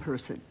Correct. that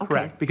person. Okay.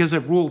 Correct, because it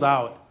ruled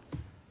out,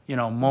 you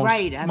know,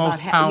 Right.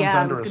 most towns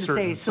yeah, under I a was certain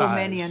gonna say, size. so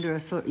many under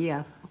a,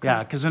 yeah. Okay.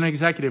 Yeah, because an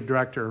executive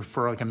director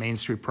for like a Main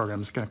Street program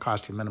is going to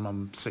cost you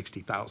minimum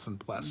 60,000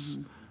 plus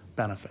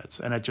benefits,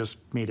 and it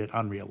just made it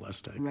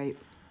unrealistic. Right.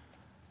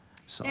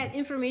 So, That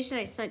information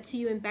I sent to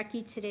you and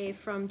Becky today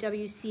from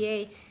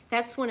WCA,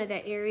 that's one of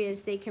the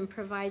areas they can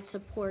provide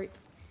support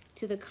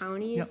to the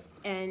counties.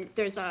 And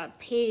there's a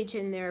page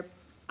in there,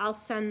 I'll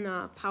send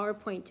the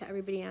PowerPoint to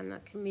everybody on the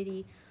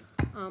committee,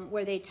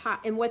 where they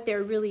talk, and what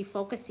they're really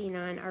focusing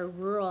on are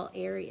rural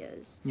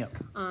areas. yep,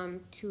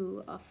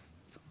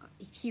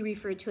 He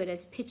referred to it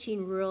as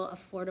pitching rural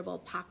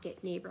affordable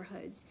pocket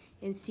neighborhoods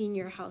and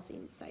senior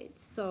housing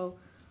sites. So,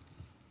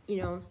 you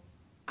know,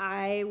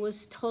 I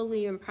was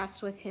totally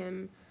impressed with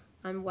him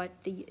on what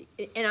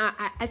and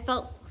I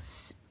felt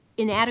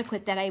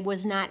inadequate that I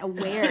was not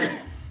aware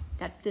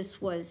that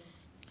this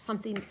was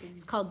something,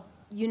 it's called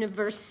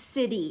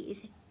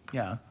University.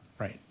 yeah,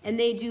 right. And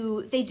they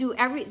do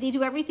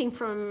everything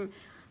from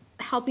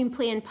helping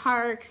plan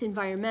parks,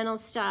 environmental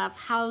stuff,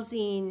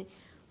 housing.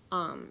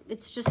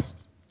 It's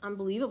just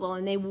unbelievable,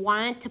 and they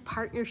want to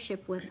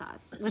partnership with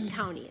us, with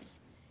counties.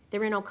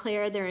 They're in Eau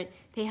Claire,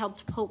 they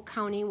helped Polk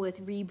County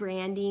with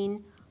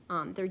rebranding.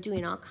 They're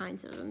doing all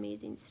kinds of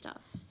amazing stuff,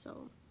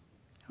 so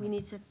we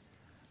need to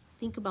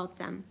think about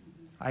them.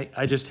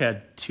 I just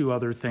had two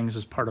other things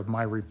as part of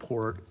my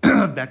report.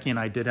 Becky and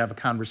I did have a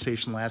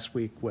conversation last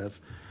week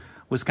with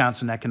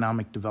Wisconsin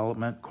Economic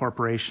Development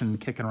Corporation,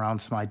 kicking around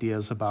some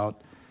ideas about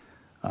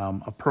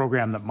a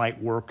program that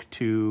might work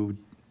to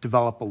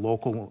develop a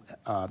local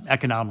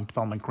economic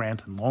development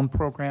grant and loan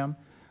program.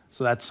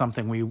 So that's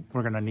something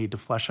we're gonna need to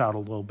flesh out a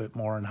little bit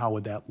more, and how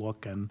would that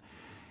look, and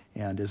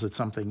is it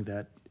something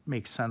that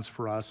makes sense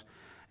for us?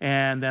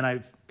 And then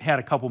I've had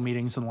a couple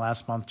meetings in the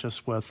last month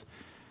just with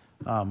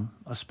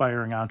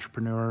aspiring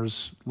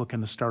entrepreneurs looking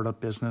to start up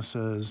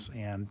businesses,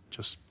 and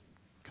just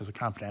because of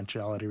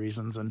confidentiality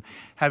reasons and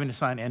having to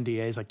sign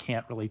NDAs, I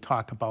can't really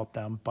talk about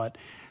them, but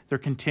there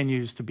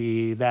continues to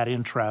be that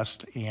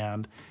interest,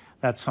 and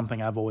that's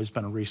something I've always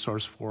been a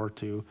resource for,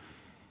 to,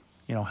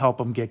 you know, help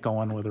them get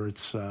going, whether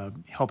it's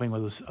helping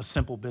with a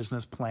simple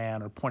business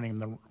plan or pointing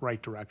them in the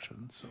right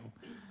direction, so.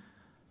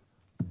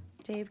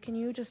 Dave, can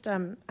you just,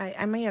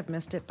 I may have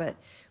missed it, but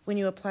when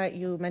you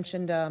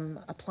mentioned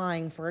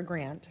applying for a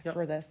grant Yep.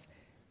 for this.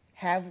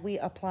 Have we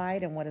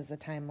applied, and what is the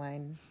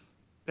timeline?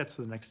 That's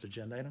the next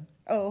agenda item.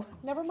 Oh,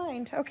 never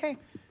mind, okay.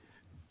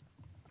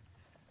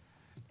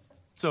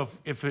 So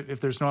if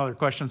there's no other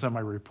questions on my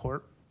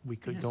report, we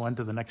could go Yes.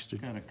 into the next.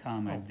 Got a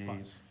comment, Oh,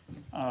 Dave.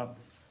 fine.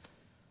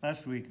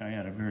 Last week, I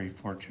had a very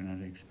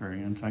fortunate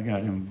experience. I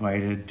got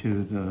invited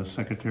to the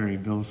Secretary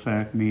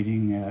Vilsack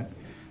meeting at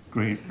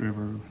Great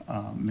River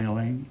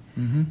Milling.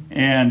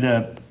 And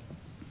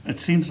it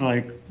seems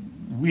like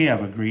we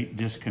have a great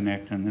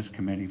disconnect in this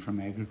committee from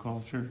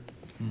agriculture.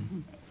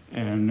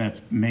 And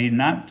that's made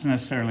not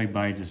necessarily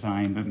by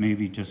design, but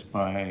maybe just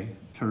by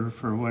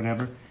turf or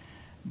whatever.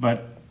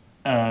 But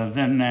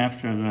then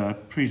after the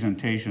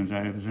presentations,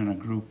 I was in a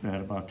group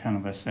that about 10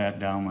 of us sat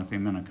down with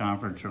him in a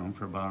conference room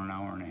for about an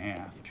hour and a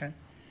half. Okay.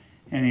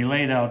 And he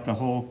laid out the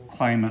whole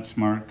climate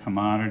smart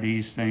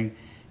commodities thing.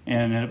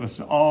 And it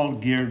was all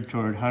geared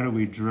toward how do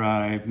we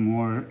drive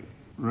more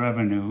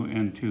revenue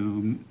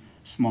into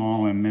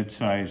small and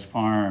mid-sized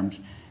farms.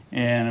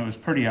 And it was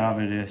pretty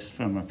obvious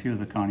from a few of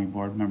the county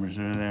board members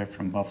that are there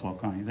from Buffalo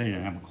County, they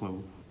didn't have a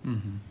clue.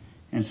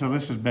 And so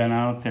this has been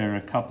out there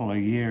a couple of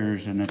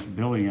years, and it's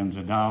billions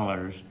of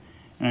dollars.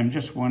 And I'm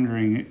just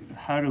wondering,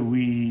 how do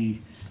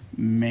we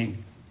make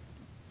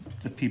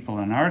the people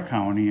in our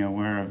county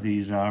aware of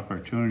these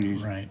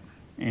opportunities? Right.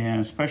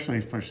 And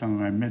especially for some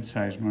of our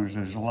mid-sized mowers,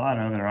 there's a lot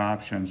of other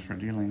options for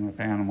dealing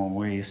with animal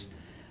waste,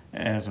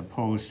 as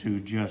opposed to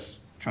just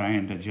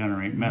trying to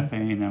generate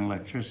methane and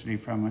electricity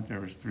from it.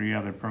 There was 3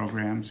 other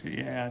programs he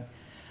had.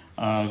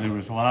 There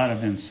was a lot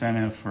of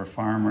incentive for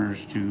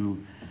farmers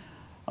to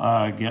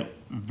get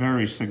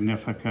very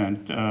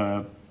significant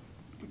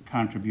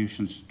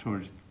contributions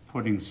towards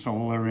putting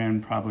solar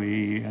in.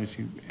 Probably, as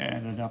you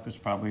added up, it's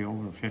probably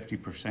over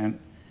 50%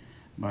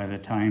 by the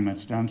time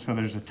it's done. So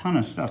there's a ton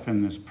of stuff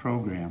in this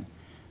program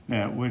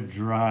that would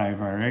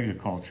drive our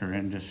agriculture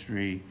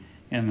industry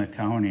in the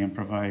county and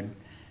provide,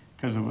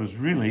 because it was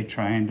really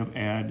trying to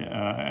add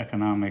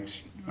economic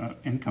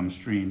income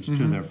streams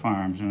to their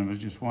farms, and it was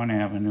just one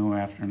avenue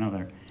after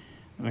another.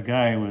 The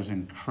guy was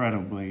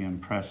incredibly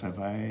impressive.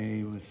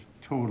 I was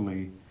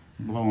totally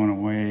blown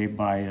away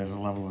by his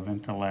level of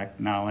intellect,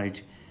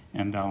 knowledge,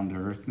 and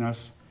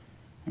down-to-earthness.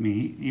 I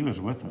mean, he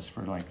was with us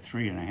for like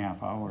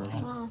 3.5 hours.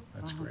 Wow.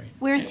 That's great.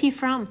 Where's he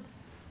from?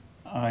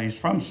 He's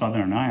from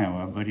southern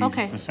Iowa, but he's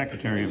Okay. the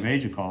Secretary of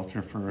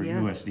Agriculture for Yeah.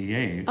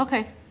 USDA.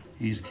 Okay.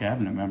 He's a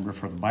cabinet member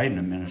for the Biden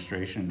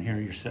administration. Here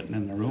you're sitting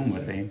in the room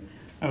with him.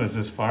 I was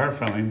this far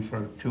from him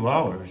for 2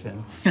 hours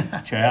and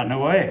chatting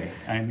away.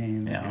 I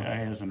mean, the Yeah.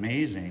 guy is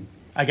amazing.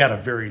 I got a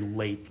very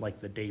late, like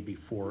the day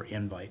before,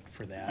 invite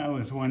for I that.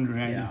 was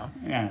wondering,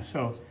 Yeah.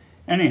 so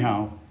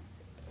anyhow,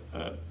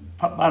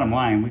 bottom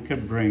line, we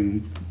could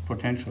bring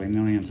potentially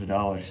millions of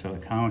dollars to the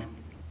county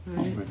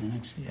over the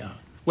next Yeah.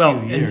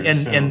 Well, few years,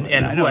 and so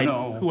I don't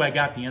know. who I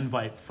got the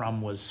invite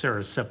from was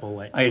Sarah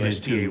Sipple at I did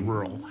USDA too.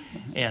 Rural.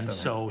 And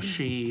So- so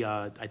she,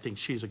 I think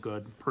she's a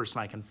good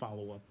person I can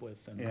follow up with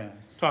Yeah. and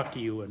talk to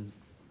you and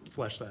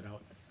flesh that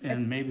out.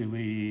 And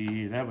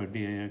maybe that would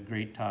be a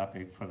great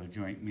topic for the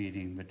joint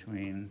meeting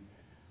between,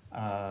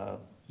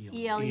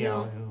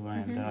 ELU.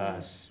 and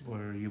us,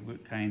 where you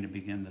would kind of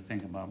begin to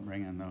think about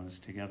bringing those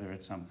together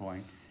at some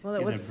point. Well, it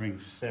Either was- bring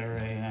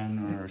Sarah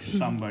in or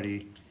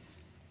somebody.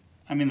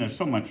 I mean, there's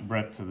so much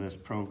breadth to this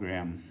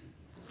program.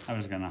 I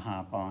was gonna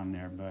hop on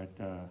there, but,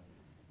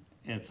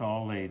 it's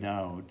all laid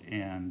out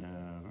and,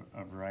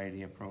 a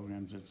variety of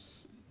programs.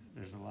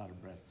 There's a lot of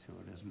breadth to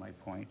it, is my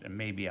point, and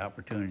maybe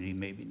opportunity,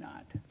 maybe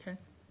not. Okay.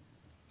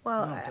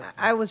 Well,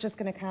 I was just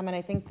gonna comment,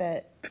 I think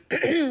that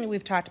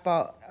we've talked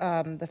about,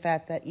 the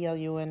fact that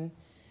ELU and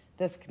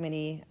this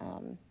committee,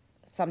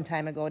 some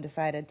time ago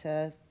decided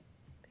to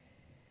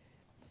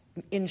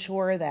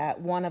ensure that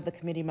one of the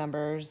committee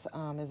members,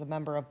 is a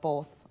member of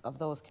both of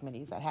those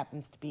committees. That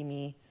happens to be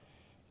me.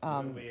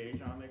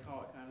 Liaison, they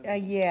call it kind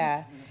of.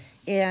 Yeah,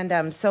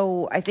 and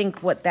so I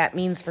think what that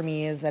means for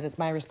me is that it's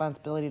my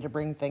responsibility to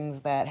bring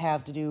things that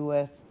have to do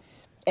with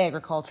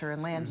agriculture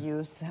and land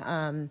use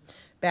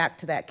back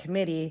to that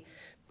committee.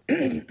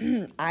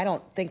 I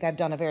don't think I've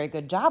done a very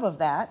good job of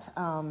that,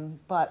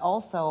 but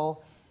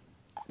also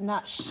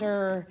not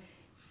sure.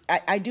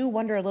 I do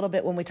wonder a little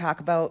bit when we talk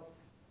about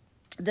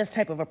this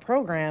type of a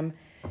program,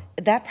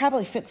 that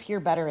probably fits here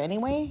better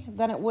anyway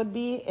than it would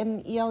be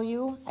in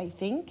ELU, I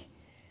think,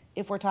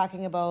 if we're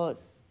talking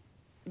about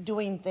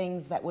doing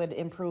things that would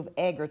improve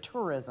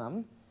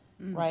agritourism,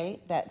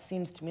 right? That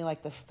seems to me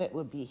like the fit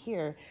would be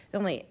here.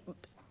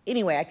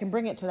 Anyway, I can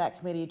bring it to that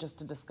committee just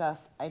to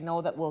discuss. I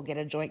know that we'll get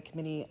a joint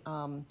committee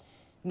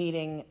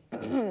meeting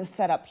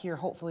set up here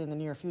hopefully in the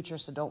near future,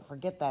 so don't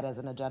forget that as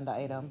an agenda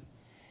item.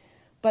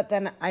 But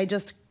then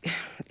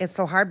it's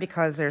so hard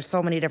because there's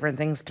so many different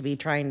things to be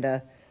trying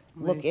to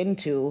look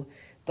into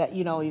that,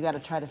 you gotta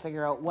try to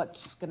figure out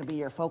what's gonna be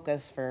your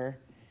focus for,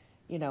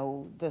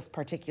 this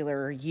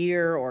particular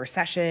year or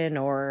session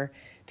or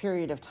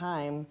period of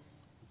time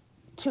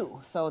too.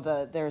 So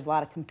there's a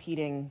lot of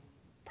competing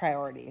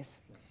priorities.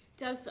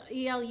 Does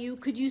ELU,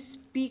 could you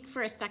speak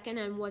for a second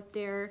on what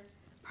their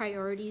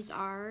priorities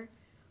are?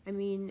 I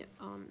mean,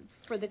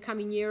 for the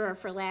coming year or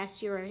for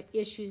last year, or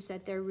issues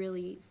that they're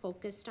really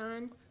focused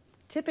on?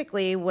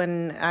 Typically,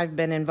 when I've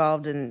been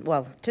involved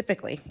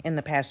typically in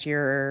the past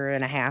year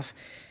and a half,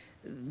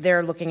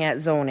 they're looking at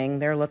zoning,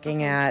 they're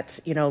looking at,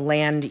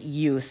 land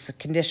use,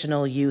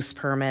 conditional use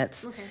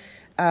permits. Okay.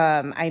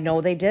 I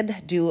know they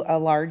did do a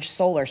large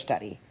solar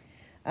study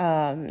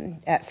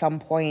at some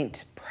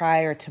point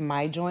prior to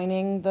my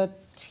joining the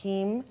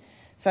team.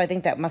 So I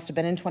think that must have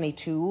been in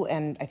 '22,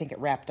 and I think it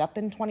wrapped up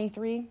in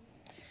 '23.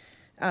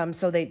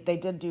 So they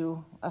did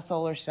do a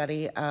solar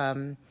study.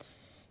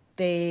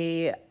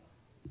 They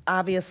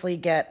obviously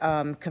get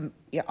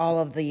all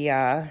of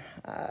the,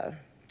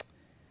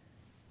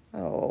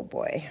 oh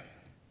boy.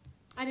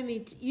 I didn't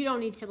mean, you don't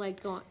need to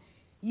go,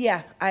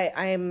 Yeah,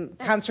 I'm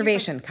That's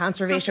conservation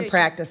Conservation,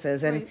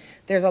 practices, and right.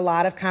 there's a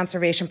lot of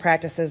conservation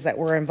practices that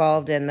we're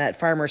involved in that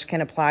farmers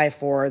can apply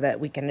for, that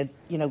we can,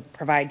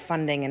 provide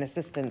funding and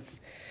assistance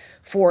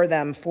for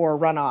them for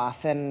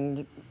runoff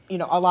and,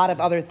 a lot of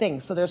other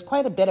things. So there's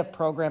quite a bit of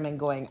programming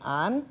going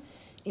on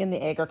in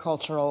the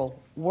agricultural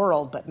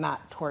world, but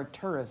not toward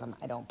tourism,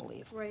 I don't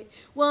believe. right.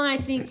 Well, and I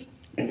think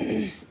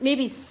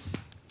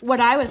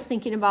what I was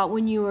thinking about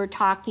when you were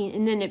talking,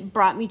 and then it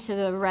brought me to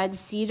the Red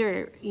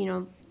Cedar,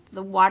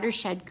 the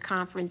watershed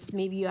conference.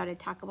 Maybe you ought to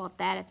talk about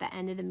that at the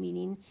end of the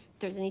meeting, if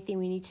there's anything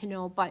we need to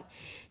know. But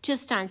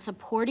just on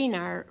supporting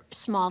our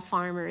small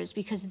farmers,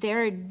 because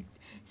they're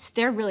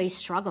really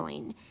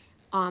struggling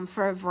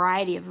for a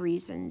variety of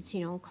reasons,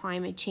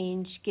 climate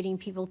change, getting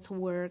people to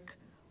work,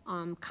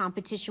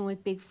 competition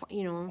with big,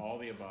 All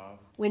the above.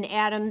 when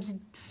Adams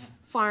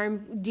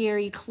Farm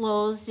Dairy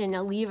closed in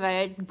Oliva,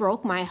 it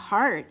broke my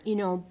heart,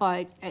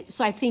 but,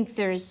 so I think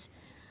there's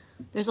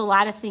a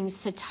lot of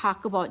things to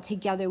talk about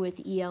together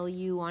with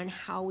ELU on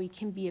how we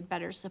can be a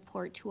better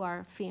support to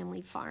our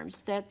family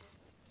farms. That's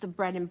the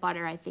bread and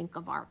butter, I think,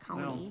 of our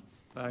county.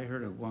 Well, I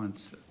heard it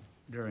once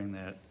during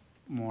that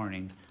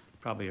morning,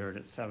 probably heard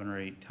it 7 or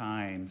 8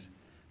 times.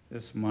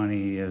 This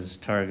money is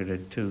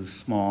targeted to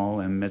small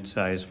and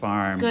mid-sized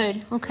farms.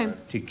 Good, okay.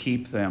 To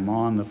keep them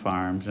on the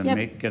farms and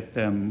Yep. get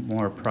them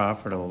more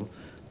profitable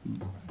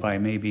by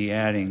maybe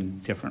adding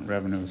different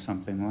revenue,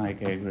 something like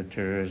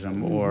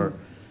agritourism or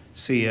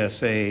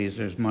CSAs.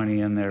 There's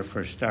money in there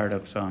for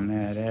startups on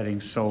that,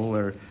 adding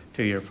solar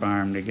to your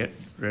farm to get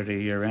rid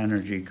of your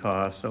energy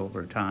costs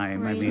over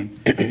time. I Right.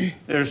 mean,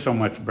 there's so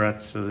much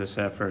breadth to this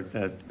effort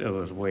that it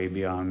was way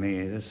beyond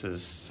me. This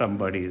is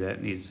somebody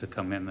that needs to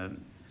come in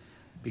and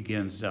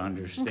begins to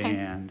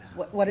understand.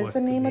 What is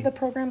the name of the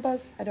program,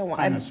 Buzz? I don't want,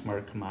 Climate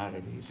smart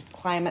commodities.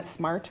 Climate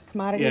smart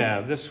commodities?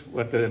 Yeah,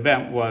 what the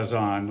event was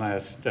on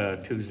last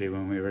Tuesday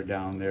when we were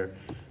down there.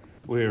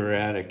 We were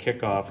at a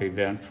kickoff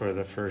event for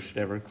the first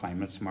ever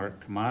climate smart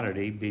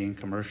commodity being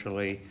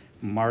commercially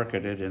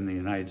marketed in the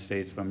United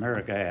States of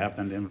America. It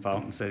happened in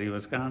Fountain City,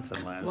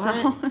 Wisconsin last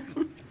night. Wow.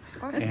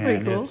 That's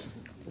pretty cool. It's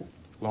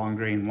long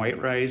grain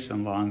white rice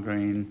and long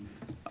grain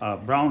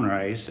brown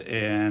rice,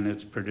 and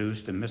it's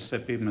produced in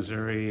Mississippi,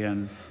 Missouri,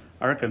 and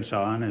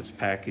Arkansas, and it's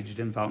packaged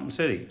in Fountain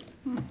City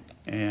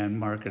and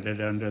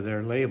marketed under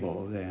their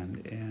label.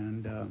 And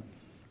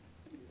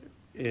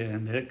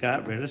it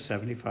got rid of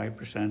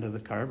 75% of the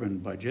carbon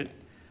budget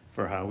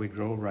for how we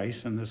grow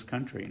rice in this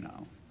country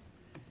now.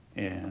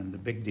 And the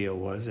big deal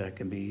was that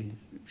can be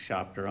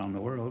shopped around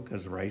the world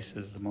because rice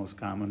is the most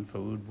common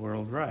food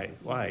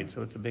worldwide,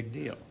 so it's a big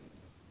deal.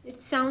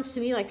 It sounds to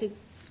me like a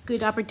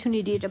good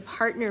opportunity to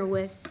partner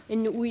with,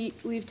 and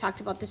we've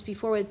talked about this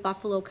before with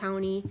Buffalo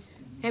County.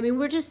 I mean,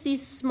 we're just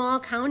these small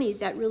counties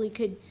that really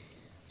could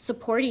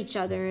support each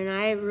other, and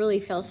I really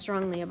feel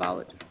strongly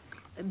about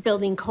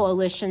building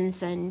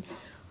coalitions and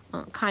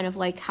kind of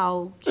like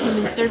how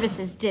Human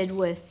Services did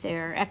with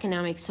their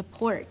economic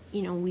support.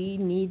 You know, we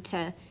need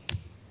to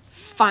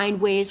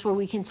find ways where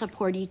we can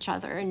support each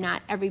other and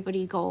not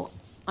everybody go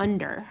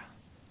under.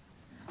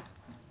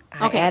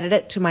 I Okay. added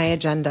it to my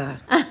agenda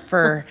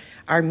for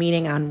our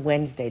meeting on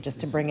Wednesday, just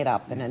to bring it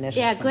up and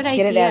initially. Yeah, good Get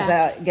it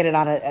idea. get it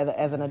on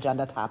as an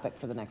agenda topic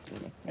for the next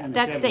meeting.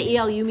 That's the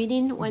ALU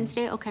meeting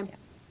Wednesday? Okay.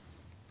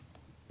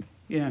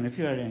 Yeah, and if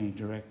you had any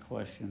direct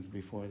questions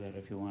before that,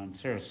 if you want,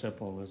 Sarah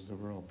Sipple is the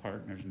Rural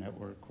Partners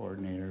Network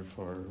Coordinator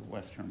for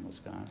Western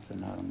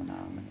Wisconsin out of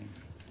Menominee.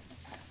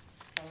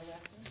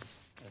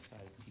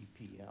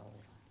 SIPPL.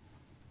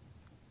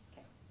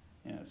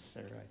 Yeah, it's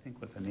Sarah, I think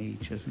with an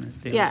H, isn't it?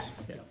 Yeah. Yes.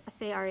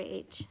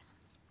 SARAH.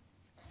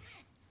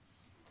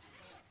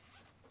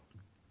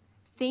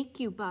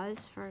 Thank you,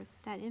 Buzz, for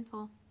that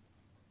info.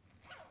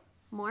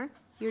 More?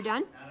 You're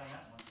done?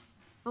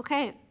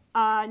 Okay,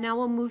 now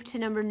we'll move to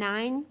number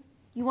 9.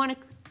 You want to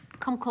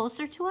come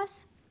closer to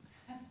us?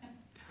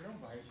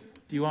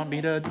 Do you want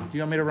me to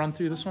run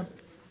through this one?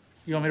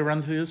 You want me to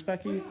run through this,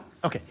 Becky?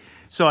 Okay,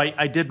 so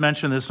I did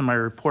mention this in my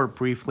report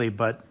briefly,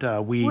 but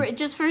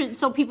Just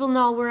so people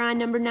know, we're on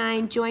number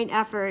 9, joint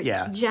effort.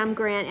 Yeah. GEM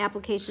grant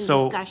application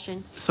So-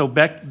 discussion. So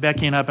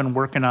Becky and I have been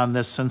working on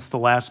this since the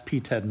last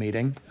PTED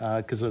meeting,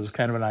 because it was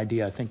kind of an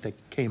idea, I think, that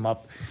came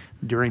up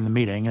during the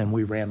meeting, and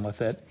we ran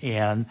with it.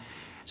 And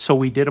so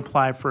we did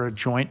apply for a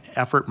joint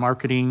effort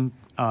marketing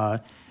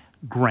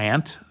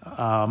grant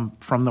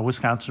from the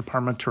Wisconsin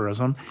Department of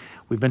Tourism.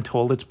 We've been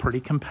told it's pretty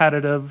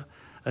competitive,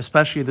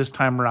 especially this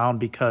time around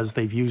because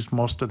they've used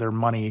most of their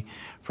money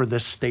for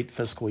this state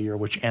fiscal year,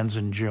 which ends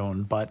in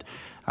June. But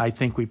I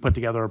think we put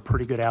together a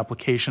pretty good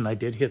application. I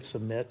did hit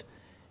submit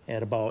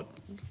at about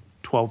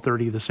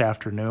 12:30 this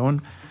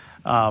afternoon.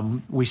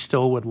 We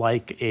still would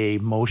like a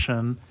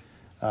motion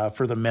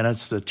for the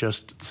minutes that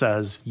just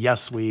says,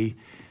 yes, we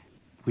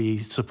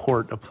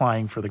support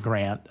applying for the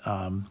grant.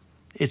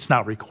 It's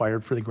not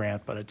required for the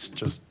grant, but it's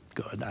just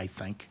good, I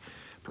think,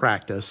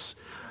 practice.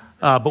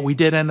 But we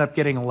did end up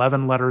getting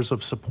 11 letters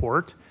of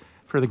support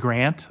for the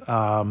grant.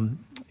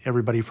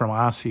 Everybody from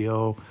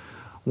Osseo,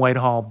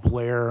 Whitehall,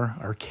 Blair,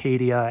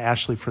 Arcadia,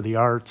 Ashley for the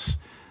Arts,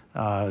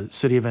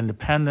 City of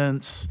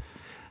Independence,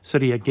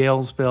 City of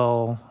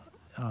Galesville,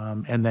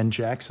 and then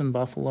Jackson,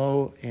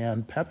 Buffalo,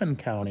 and Pepin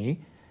County.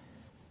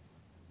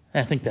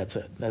 I think that's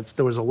it.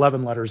 There was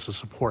 11 letters of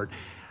support.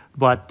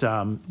 But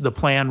the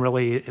plan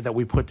really that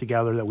we put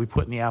together, that we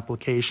put in the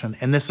application,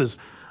 and this is,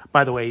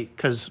 by the way,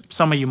 because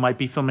some of you might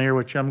be familiar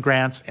with GEM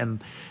grants,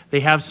 and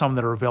they have some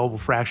that are available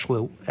for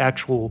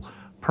actual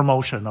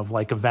promotion of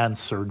like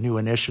events or new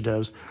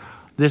initiatives.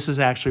 This is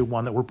actually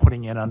one that we're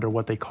putting in under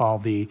what they call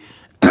the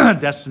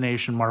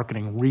destination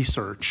marketing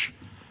research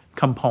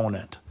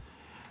component.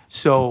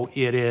 So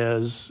it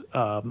is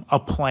a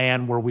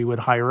plan where we would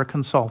hire a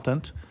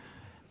consultant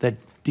that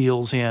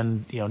deals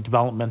in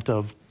development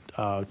of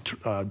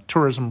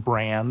tourism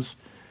brands,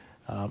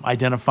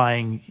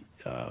 identifying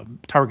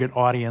target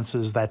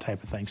audiences, that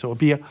type of thing. So it would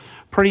be a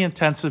pretty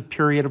intensive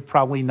period of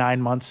probably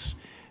 9 months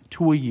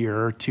to a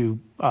year to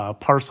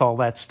parse all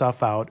that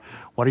stuff out.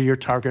 What are your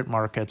target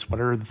markets? What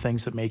are the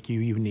things that make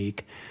you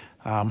unique?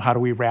 How do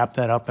we wrap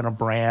that up in a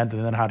brand,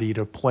 and then how do you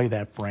deploy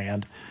that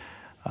brand,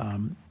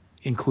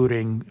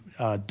 including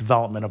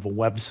development of a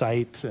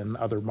website and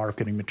other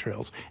marketing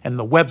materials. And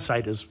the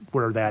website is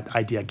where that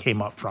idea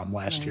came up from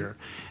last year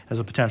as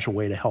a potential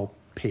way to help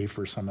pay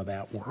for some of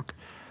that work.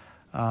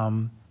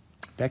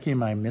 Becky,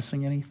 am I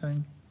missing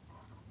anything?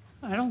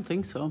 I don't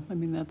think so. I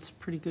mean, that's a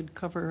pretty good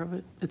cover of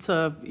it.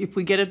 If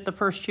we get it the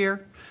first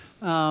year,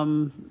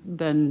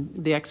 then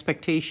the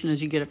expectation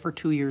is you get it for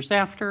 2 years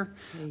after.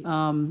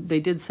 They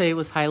did say it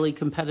was highly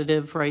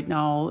competitive right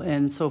now,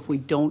 and so if we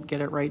don't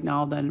get it right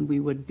now, then we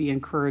would be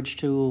encouraged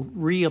to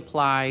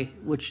reapply,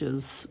 which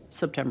is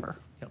September.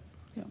 Yep.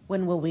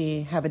 When will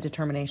we have a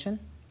determination?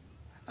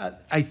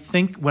 I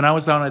think when I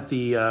was down at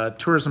the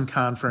tourism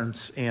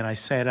conference and I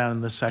sat down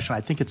in this session,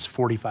 I think it's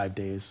 45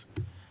 days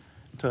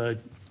to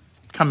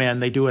come in.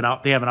 They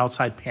have an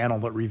outside panel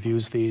that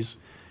reviews these,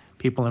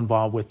 people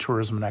involved with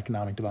tourism and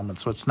economic development.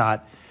 So it's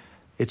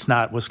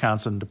not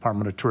Wisconsin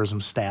Department of Tourism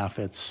staff,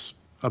 it's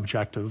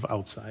objective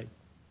outside.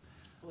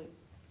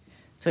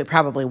 So we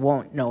probably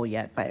won't know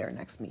yet by our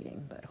next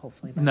meeting, but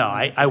hopefully. No,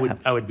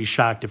 I would be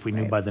shocked if we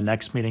knew by the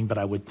next meeting, but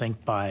I would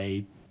think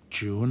by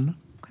June.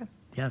 Okay.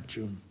 Yeah,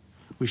 June.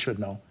 We should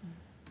know.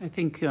 I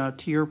think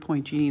to your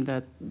point, Jeannie,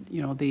 that,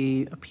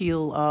 the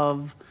appeal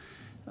of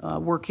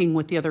working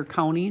with the other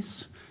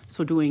counties,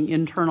 so doing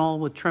internal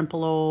with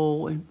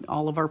Trempealeau and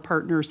all of our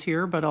partners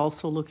here, but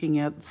also looking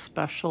at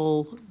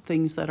special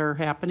things that are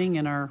happening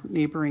in our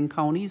neighboring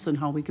counties and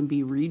how we can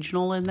be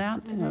regional in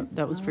that.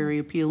 That was very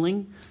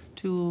appealing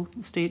to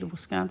the state of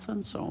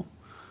Wisconsin, so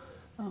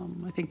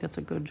I think that's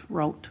a good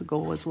route to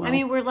go as well. I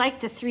mean, we're like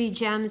the three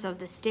gems of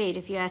the state,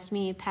 if you ask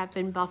me,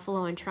 Pepin,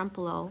 Buffalo, and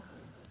Trempealeau.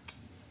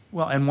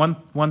 Well, and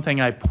one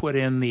thing I put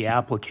in the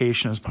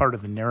application as part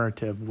of the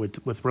narrative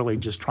with really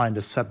just trying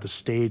to set the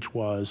stage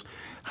was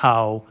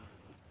how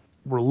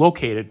we're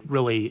located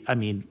really, I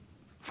mean,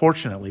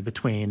 fortunately,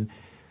 between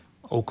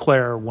Eau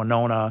Claire,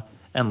 Winona,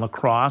 and La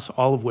Crosse,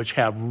 all of which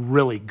have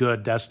really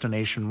good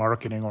destination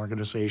marketing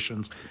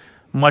organizations,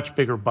 much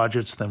bigger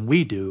budgets than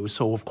we do.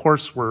 So of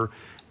course, we're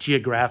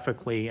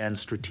geographically and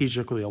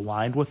strategically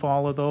aligned with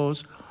all of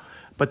those.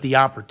 But the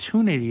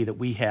opportunity that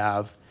we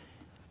have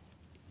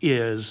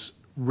is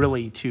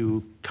really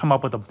to come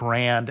up with a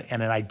brand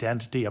and an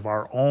identity of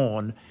our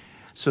own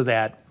so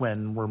that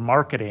when we're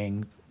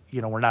marketing,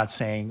 we're not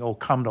saying, oh,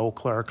 come to Eau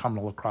Claire, come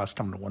to La Crosse,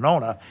 come to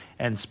Winona,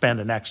 and spend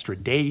an extra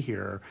day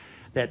here,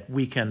 that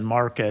we can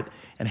market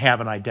and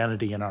have an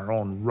identity in our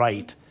own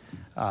right.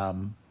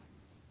 And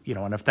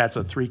if that's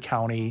a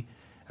three-county,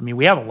 I mean,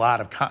 we have a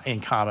lot in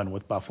common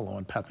with Buffalo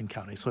and Pepin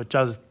County, so it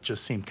does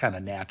just seem kind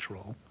of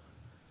natural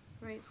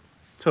Right.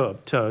 to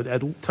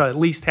at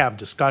least have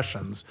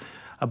discussions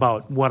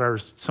about what are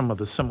some of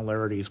the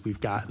similarities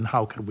we've got and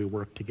how could we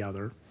work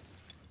together.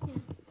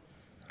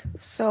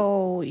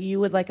 So you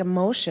would like a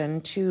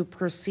motion to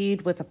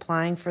proceed with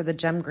applying for the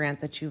GEM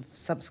grant that you've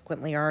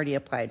subsequently already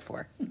applied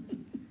for?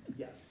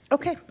 Yes.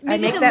 Okay, I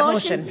Maybe make the that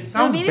motion- motion. It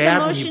sounds maybe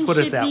bad the when you motion put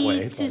it should that be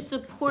way, to but-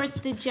 support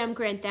the GEM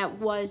grant that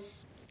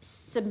was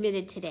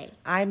submitted today.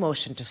 I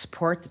motion to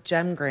support the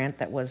GEM grant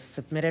that was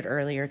submitted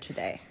earlier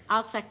today.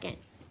 I'll second.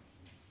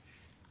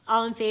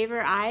 All in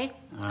favor, aye?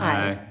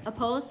 Aye.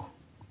 Opposed?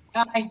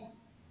 Aye.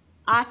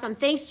 Awesome.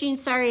 Thanks, Jean.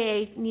 Sorry,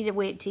 I need to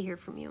wait to hear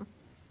from you.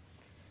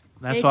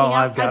 That's Anything all else?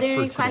 I've got Are there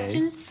for any today.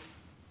 questions?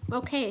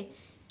 Okay.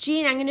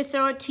 Jean, I'm going to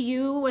throw it to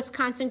you.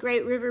 Wisconsin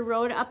Great River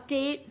Road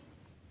update.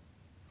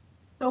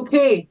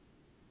 Okay.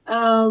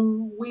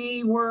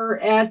 We were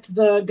at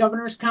the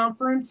governor's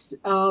conference,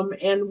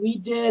 and we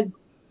did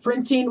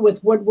printing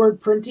with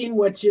Woodward Printing,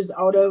 which is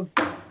out of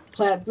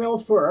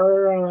Platteville, for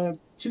our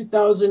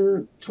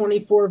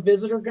 2024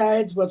 visitor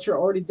guides, which are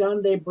already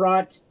done. They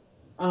brought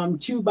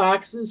 2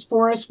 boxes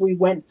for us. We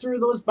went through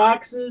those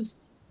boxes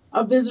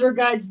of visitor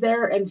guides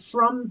there, and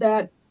from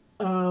that,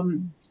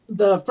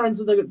 the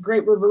Friends of the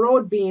Great River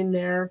Road being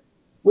there,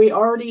 we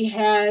already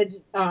had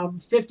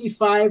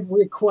 55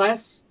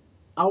 requests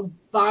of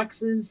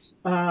boxes,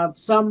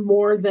 some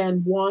more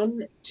than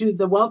one, to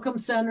the welcome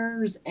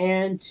centers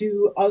and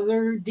to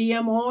other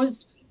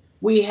DMOs.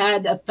 We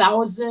had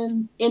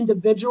 1,000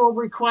 individual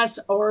requests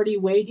already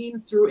waiting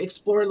through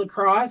Explore La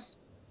Crosse.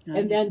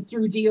 And then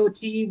through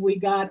DOT, we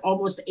got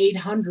almost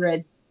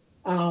 800.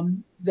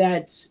 And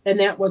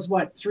that was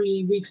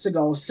 3 weeks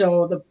ago.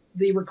 So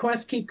the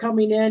requests keep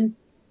coming in.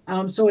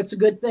 So it's a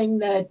good thing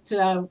that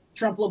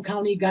Trempealeau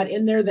County got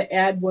in there. The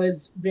ad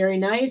was very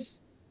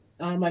nice.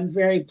 I'm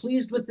very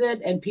pleased with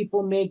it, and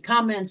people made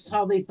comments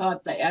how they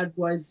thought the ad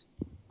was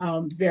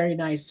very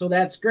nice. So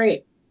that's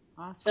great.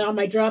 Awesome.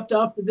 I dropped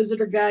off the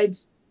visitor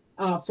guides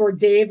for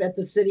Dave at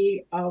the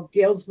city of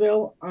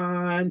Galesville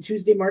on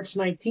Tuesday, March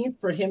 19th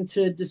for him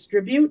to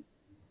distribute.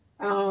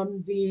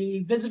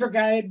 The visitor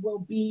guide will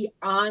be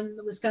on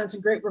the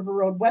Wisconsin Great River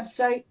Road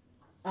website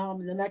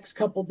in the next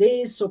couple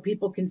days, so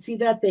people can see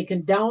that. They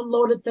can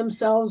download it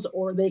themselves,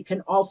 or they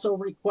can also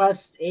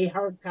request a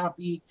hard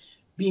copy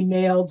be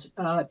mailed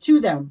to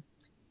them.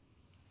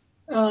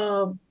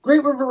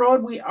 Great River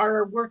Road, we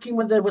are working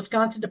with the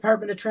Wisconsin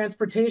Department of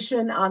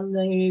Transportation on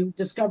the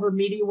Discover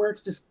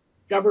MediaWorks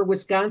Discover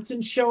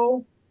Wisconsin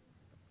show.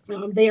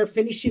 They are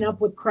finishing up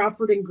with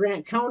Crawford and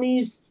Grant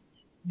counties.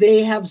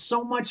 They have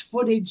so much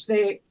footage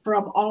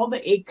from all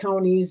the 8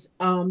 counties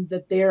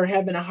that they're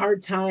having a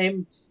hard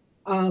time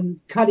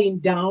cutting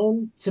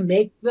down to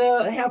make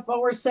the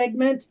half-hour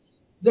segment.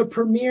 The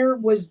premiere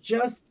was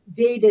just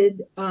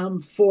dated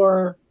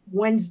for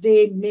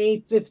Wednesday,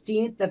 May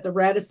 15th, at the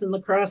Radisson La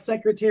Crosse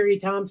Secretary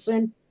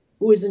Thompson,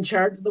 who is in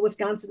charge of the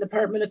Wisconsin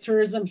Department of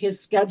Tourism.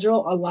 His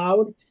schedule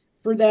allowed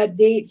for that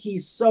date.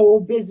 He's so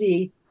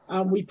busy.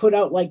 We put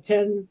out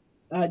 10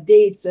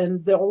 dates,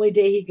 and the only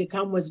day he could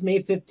come was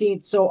May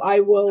 15th. So I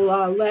will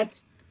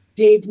let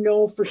Dave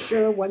know for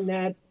sure when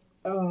that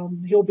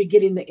he'll be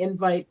getting the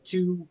invite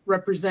to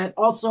represent.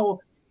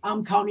 Also,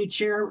 County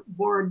Chair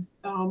Board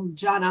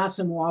John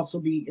Ossen will also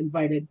be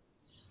invited.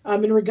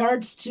 In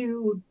regards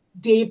to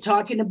Dave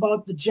talking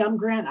about the GEM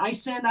grant, I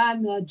sat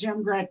on the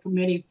GEM grant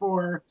committee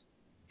for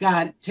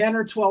 10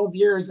 or 12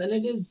 years, and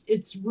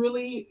it's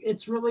really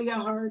a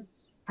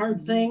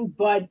hard thing.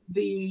 But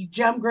the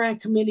GEM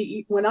grant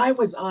committee, when I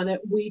was on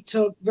it, we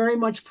took very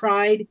much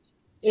pride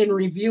in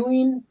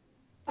reviewing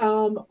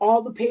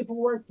all the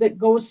paperwork that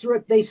goes through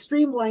it. They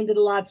streamlined it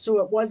a lot so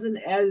it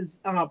wasn't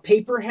as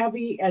paper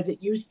heavy as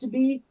it used to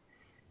be.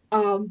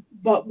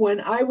 But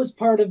when I was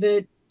part of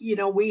it, you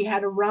know, we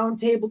had a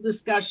roundtable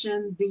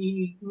discussion.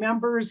 The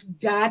members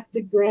got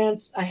the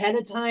grants ahead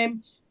of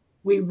time.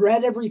 We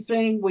read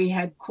everything. We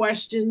had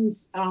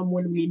questions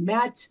when we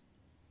met.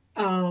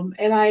 And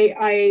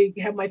I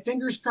have my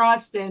fingers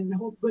crossed and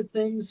hope good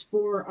things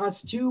for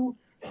us too,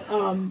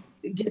 to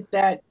get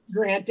that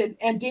grant.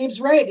 And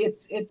Dave's right.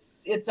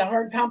 It's a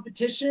hard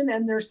competition,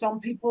 and there's some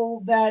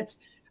people that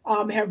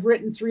have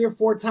written 3 or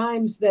 4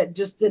 times that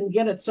just didn't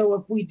get it. So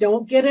if we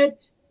don't get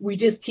it, we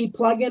just keep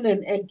plugging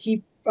and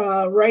keep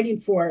writing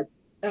for it.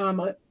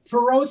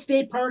 Perot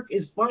State Park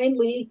is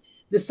finally,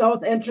 the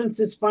south entrance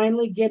is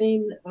finally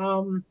getting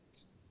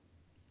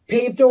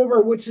paved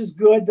over, which is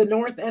good. The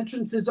north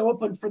entrance is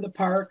open for the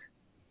park.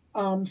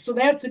 So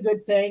that's a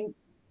good thing.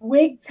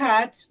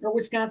 WGCOT, or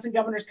Wisconsin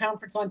Governor's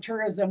Conference on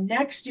Tourism,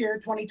 next year,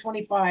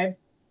 2025,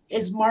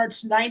 is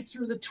March 9th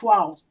through the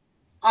 12th.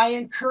 I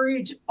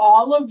encourage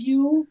all of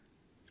you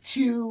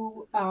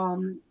to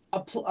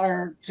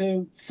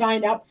to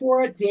sign up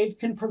for it. Dave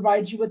can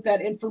provide you with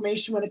that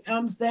information when it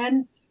comes.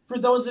 Then, for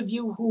those of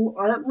you who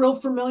aren't real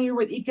familiar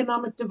with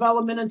economic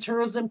development and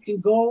tourism, can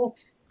go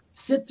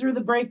sit through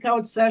the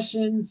breakout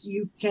sessions.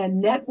 You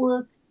can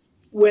network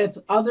with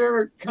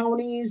other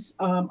counties,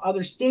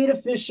 other state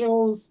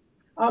officials.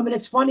 And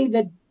it's funny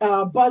that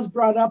Buzz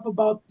brought up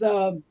about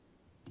the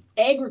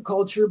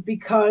agriculture,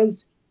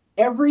 because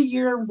every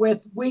year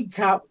with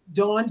WGCOT,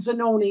 Dawn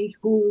Zanoni,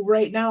 who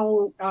right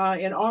now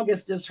in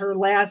August is her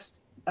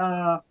last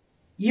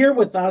year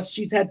with us.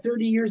 She's had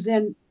 30 years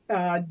in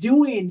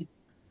doing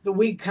the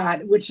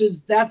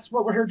WGCOT, that's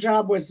what her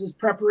job was, is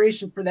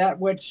preparation for that,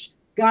 which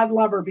God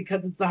love her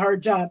because it's a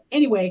hard job.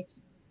 Anyway,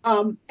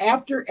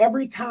 after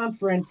every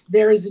conference,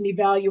 there is an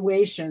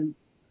evaluation.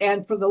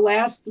 And for the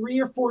last 3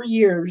 or 4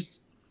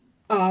 years,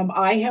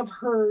 I have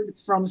heard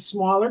from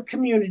smaller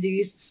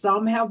communities.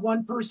 Some have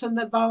one person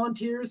that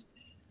volunteers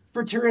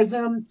for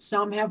tourism.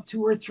 Some have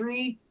 2 or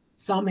 3.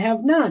 Some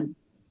have none.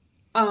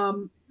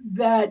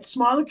 That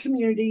smaller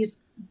communities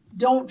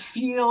don't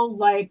feel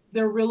like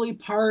they're really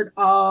part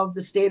of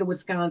the state of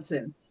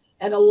Wisconsin.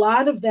 And a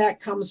lot of that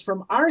comes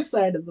from our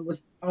side of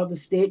the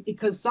state,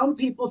 because some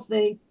people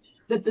think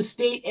that the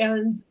state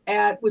ends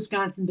at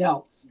Wisconsin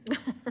Dells.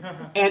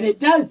 And it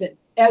doesn't,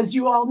 as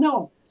you all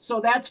know. So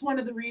that's one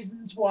of the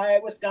reasons why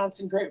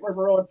Wisconsin Great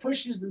River Road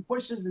pushes and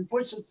pushes and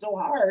pushes so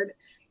hard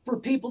for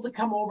people to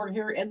come over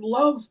here and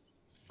love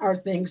our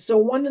things. So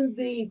one of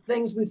the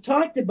things we've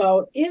talked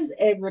about is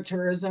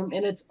agritourism,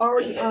 and it's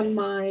already on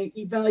my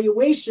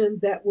evaluation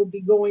that will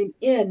be going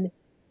in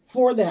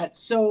for that.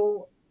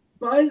 So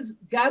Buzz,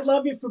 God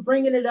love you for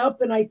bringing it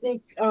up. And I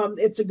think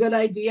it's a good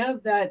idea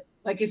that,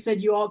 like I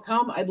said, you all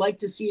come. I'd like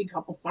to see a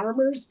couple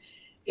farmers.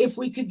 If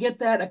we could get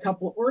that, a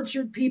couple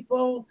orchard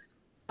people,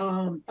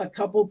 a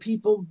couple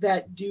people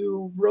that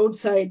do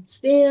roadside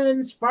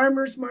stands,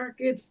 farmers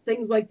markets,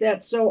 things like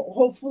that. So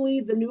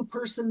hopefully the new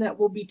person that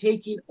will be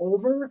taking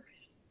over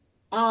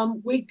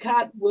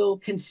WGCOT will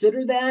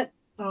consider that,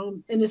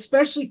 and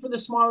especially for the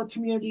smaller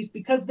communities,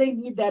 because they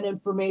need that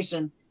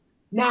information.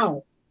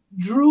 Now,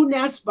 Drew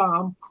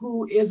Nussbaum,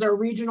 who is our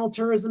regional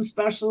tourism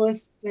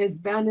specialist, has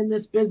been in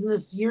this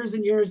business years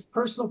and years,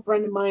 personal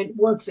friend of mine,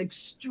 works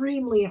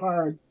extremely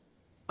hard.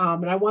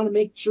 And I want to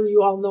make sure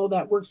you all know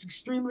that, works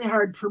extremely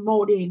hard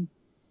promoting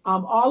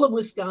all of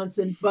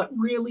Wisconsin, but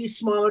really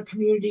smaller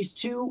communities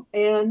too,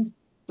 and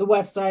the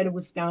west side of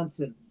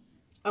Wisconsin.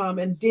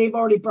 And Dave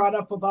already brought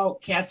up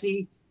about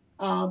Cassie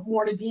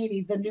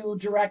Mortadini, the new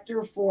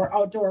director for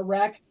Outdoor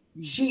Rec.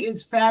 She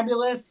is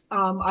fabulous.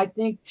 I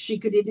think she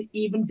could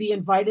even be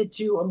invited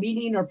to a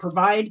meeting or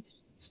provide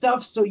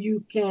stuff so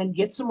you can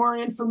get some more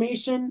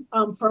information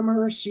from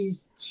her.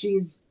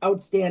 She's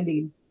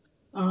outstanding.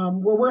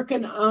 We're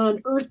working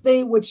on Earth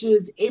Day, which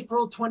is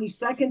April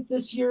 22nd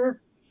this year.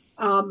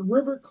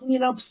 River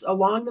cleanups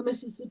along the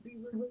Mississippi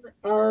River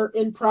are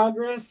in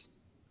progress.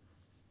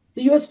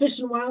 The U.S. Fish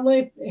and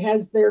Wildlife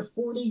has their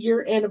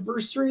 40-year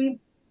anniversary.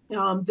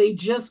 They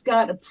just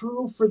got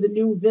approved for the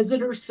new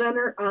visitor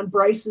center on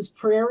Bryce's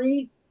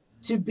Prairie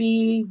to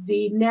be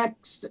the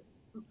next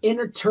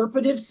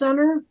interpretive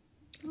center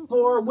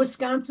for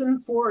Wisconsin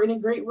for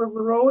in Great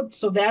River Road.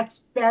 So that's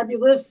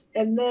fabulous.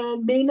 And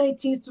then May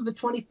 19th to the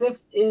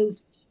 25th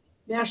is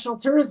National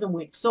Tourism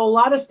Week. So a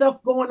lot of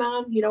stuff going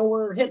on. You know,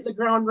 we're hitting the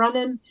ground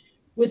running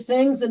with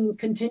things and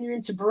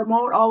continuing to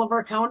promote all of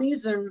our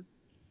counties and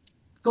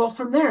go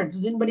from there.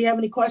 Does anybody have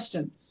any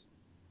questions?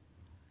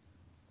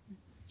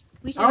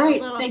 All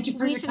right, thank you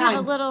for your time. We should have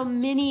a little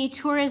mini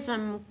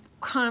tourism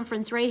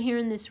conference right here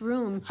in this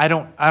room. I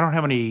don't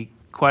have any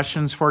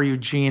questions for you,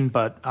 Jean,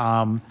 but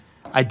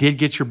I did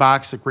get your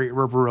box of Great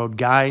River Road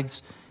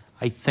guides.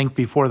 I think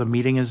before the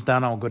meeting is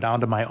done, I'll go down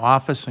to my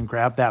office and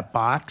grab that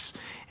box.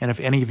 And if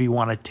any of you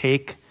want to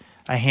take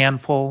a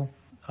handful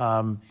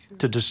to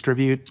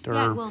distribute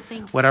or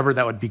whatever,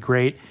 that would be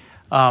great.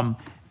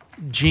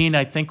 Jean,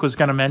 I think, was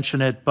going to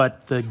mention it,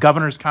 but the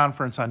Governor's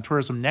Conference on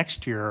Tourism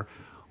next year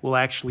will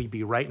actually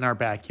be right in our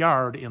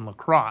backyard in La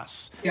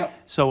Crosse. Yep.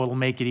 So it'll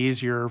make it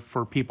easier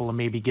for people to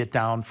maybe get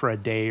down for a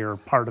day or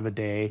part of a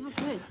day. Oh,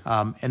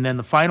 good. And then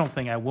the final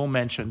thing I will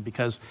mention,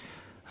 because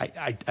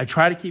I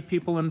try to keep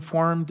people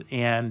informed,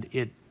 and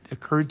it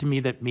occurred to me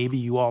that maybe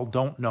you all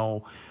don't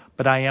know,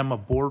 but I am a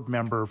board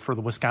member for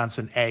the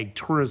Wisconsin Ag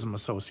Tourism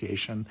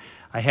Association.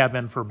 I have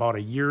been for about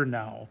a year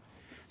now.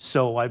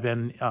 So I've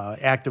been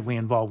actively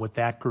involved with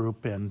that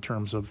group in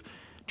terms of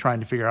trying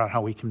to figure out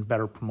how we can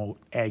better promote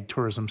ag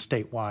tourism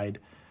statewide,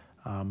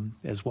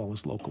 as well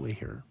as locally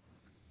here.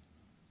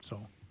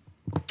 So.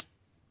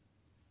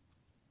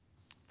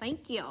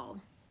 Thank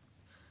you.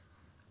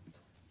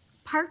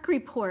 Park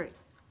report.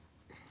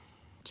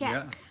 Jack.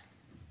 Yeah.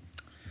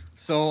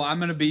 So I'm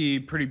gonna be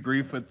pretty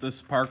brief with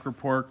this park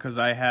report because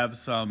I have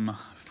some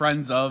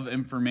friends of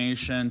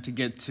information to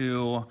get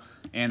to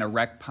and a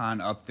rec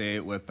pond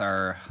update with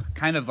our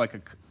kind of like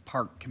a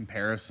park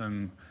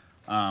comparison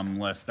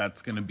list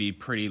that's gonna be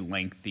pretty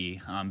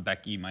lengthy.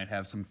 Becky might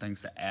have some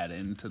things to add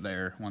into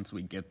there once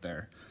we get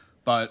there.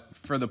 But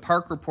for the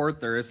park report,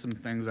 there is some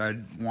things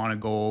I'd wanna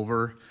go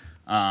over.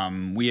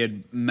 We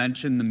had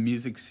mentioned the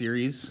music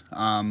series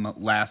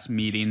last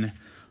meeting.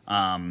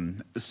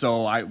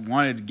 So I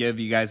wanted to give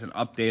you guys an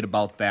update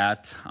about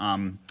that.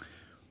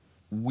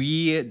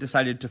 We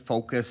decided to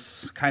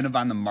focus kind of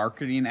on the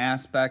marketing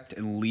aspect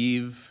and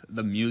leave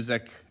the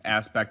music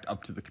aspect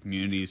up to the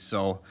communities.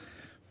 So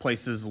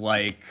places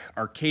like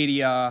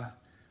Arcadia,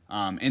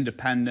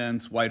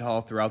 Independence,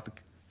 Whitehall throughout the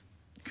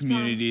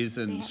communities,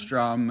 and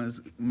Strum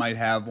might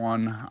have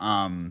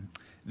one.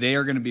 They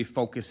are going to be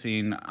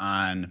focusing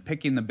on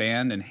picking the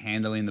band and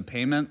handling the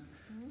payment.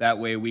 That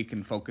way we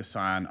can focus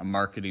on a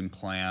marketing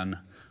plan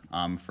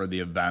for the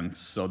events.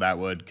 So that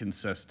would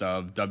consist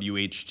of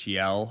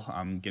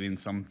WHTL, getting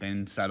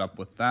something set up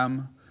with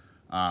them,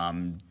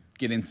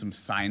 getting some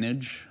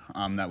signage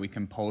that we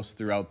can post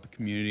throughout the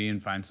community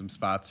and find some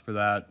spots for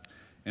that,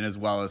 and as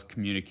well as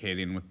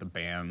communicating with the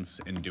bands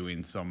and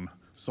doing some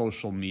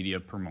social media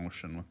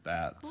promotion with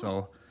that.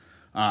 Cool.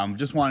 So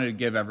just wanted to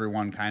give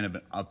everyone kind of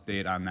an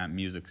update on that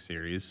music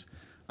series.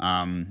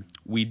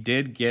 We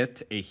did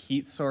get a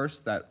heat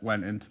source that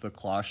went into the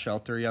claw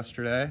shelter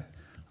yesterday.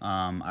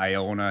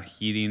 Iona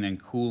Heating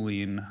and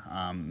Cooling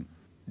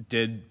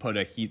did put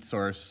a heat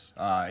source,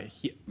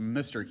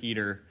 Mr.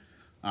 Heater,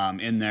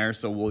 in there.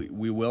 So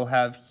we will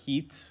have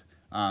heat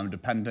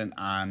dependent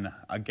on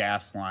a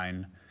gas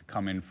line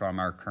coming from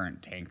our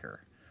current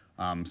tanker.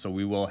 So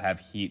we will have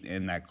heat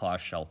in that claw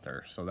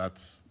shelter. So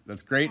that's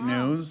great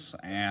news.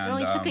 And It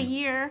only took a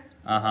year.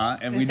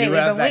 And we We've do been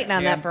have that waiting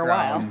on that for a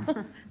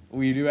while.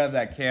 We do have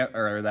that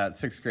that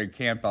 6th grade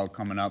camp out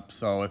coming up.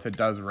 So if it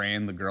does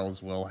rain, the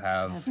girls will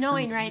have It's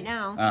snowing right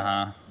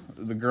now.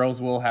 the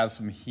girls will have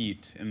some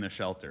heat in the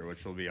shelter,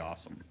 which will be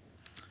awesome.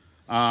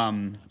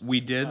 We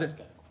did.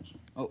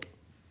 Oh.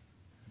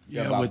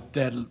 Yeah, Bob. with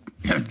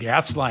that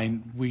gas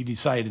line, we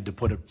decided to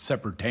put a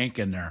separate tank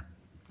in there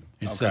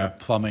instead Okay. of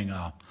plumbing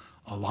a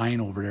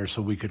line over there,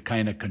 so we could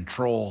kind of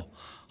control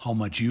how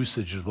much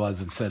usage it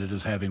was instead of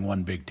just having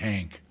one big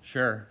tank.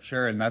 Sure,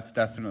 and that's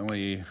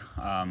definitely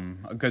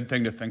a good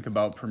thing to think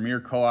about. Premier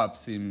Co-op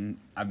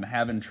I'm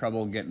having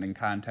trouble getting in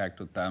contact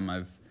with them.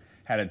 I've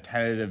had a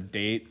tentative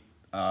date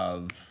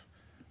of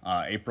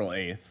April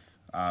 8th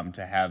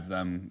to have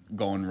them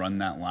go and run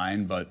that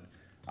line, but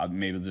I'll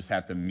maybe just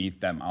have to meet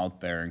them out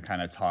there and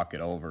kind of talk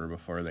it over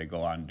before they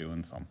go on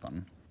doing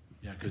something.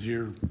 Yeah, because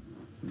you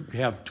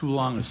have too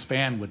long a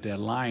span with that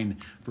line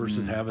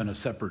versus having a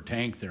separate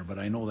tank there, but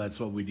I know that's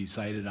what we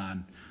decided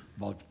on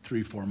about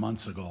 3-4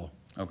 months ago.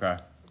 Okay.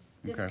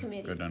 This Okay,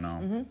 committee. good to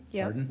know.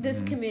 Yeah.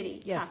 This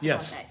committee Yes. talked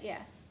Yes. about that,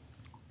 yeah.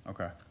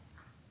 Okay.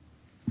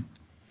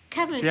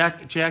 Kevin,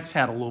 Jack's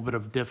had a little bit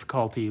of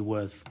difficulty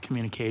with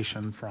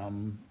communication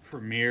from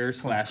Premier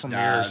slash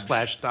Premier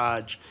Dodge.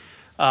 Dodge.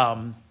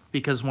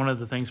 Because one of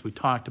the things we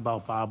talked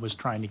about, Bob, was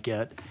trying to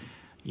get,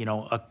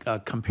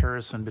 a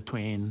comparison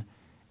between,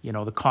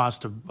 the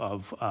cost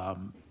of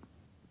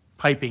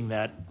piping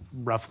that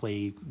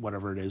roughly,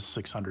 whatever it is,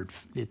 600,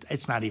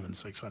 it's not even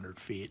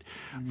 600 feet,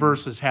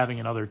 versus having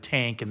another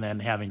tank and then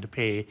having to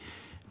pay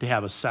to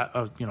have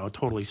a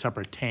totally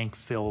separate tank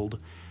filled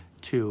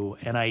too.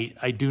 And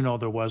I do know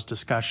there was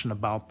discussion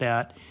about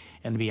that.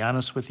 And to be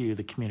honest with you,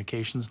 the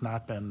communication's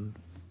not been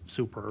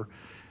super.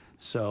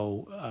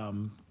 So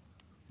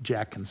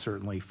Jack can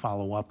certainly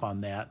follow up on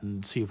that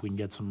and see if we can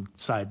get some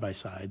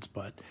side-by-sides,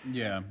 but.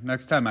 Yeah,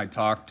 next time I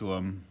talk to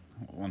them,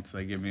 once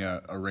they give me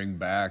a ring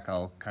back,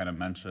 I'll kind of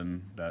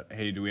mention that,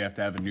 hey, do we have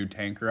to have a new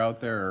tanker out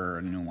there or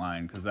a new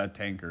line? Because that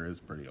tanker is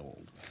pretty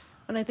old.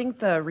 And I think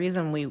the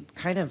reason we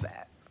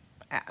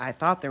I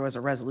thought there was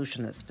a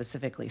resolution that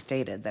specifically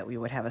stated that we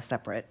would have a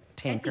separate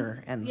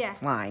tanker and yeah.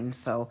 line,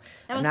 so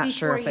that I'm was not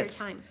sure before if your it's,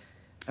 time.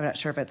 I'm not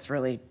sure if it's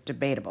really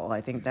debatable.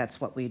 I think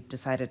that's what we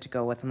decided to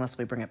go with unless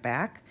we bring it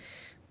back.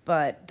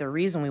 But the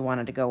reason we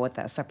wanted to go with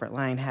that separate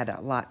line had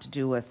a lot to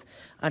do with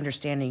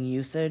understanding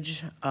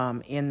usage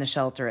in the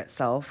shelter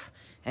itself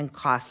and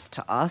costs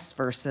to us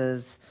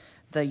versus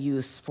the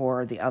use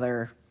for the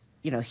other,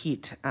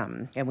 heat.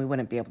 And we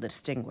wouldn't be able to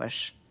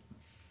distinguish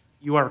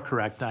You are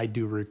correct. I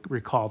do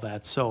recall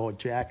that. So,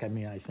 Jack, I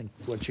mean, I think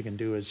what you can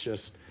do is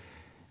just,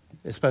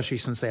 especially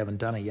since they haven't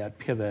done it yet,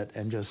 pivot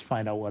and just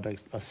find out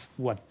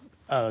what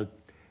a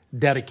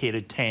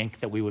dedicated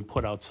tank that we would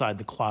put outside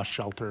the claw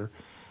shelter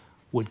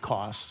would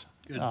cost.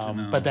 Good to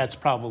know. But that's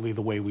probably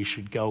the way we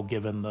should go,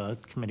 given the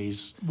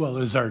committee's. Well,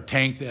 is our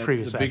tank, that, the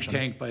Previous big action.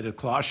 tank by the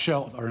claw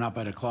shelter, or not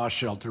by the claw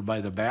shelter,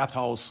 by the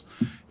bathhouse,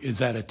 is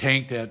that a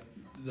tank that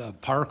the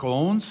park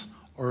owns?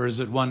 Or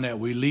is it one that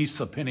we lease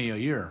a penny a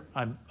year?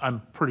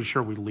 I'm pretty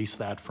sure we leased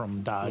that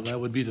from Well, Dodge. that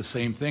would be the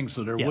same thing,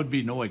 so there Yeah. would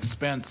be no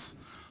expense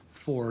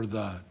for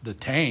the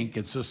tank.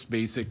 It's just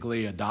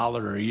basically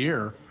 $1 a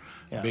year,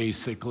 Yeah.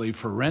 basically,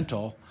 for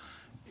rental.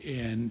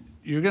 And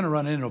you're gonna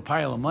run into a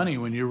pile of money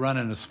when you're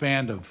running a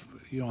span of,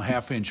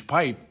 half-inch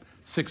pipe,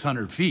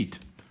 600 feet,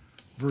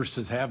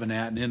 versus having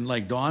that. And then,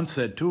 like Dawn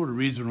said too, the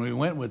reason we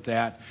went with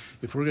that,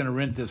 if we're gonna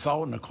rent this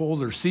out in the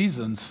colder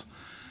seasons,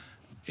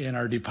 and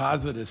our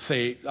deposit is,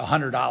 say,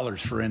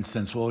 $100, for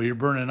instance, well, you're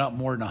burning up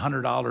more than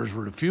 $100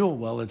 worth of fuel,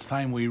 well, it's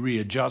time we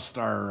readjust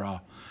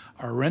our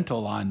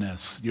rental on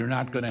this. You're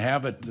not gonna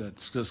have it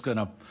that's just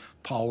gonna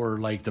power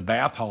like the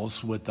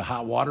bathhouse with the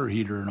hot water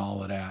heater and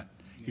all of that.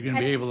 You're gonna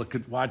be able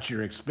to watch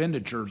your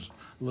expenditures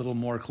a little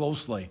more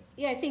closely.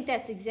 Yeah, I think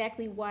that's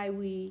exactly why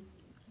we.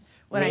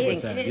 What I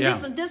think, that,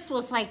 This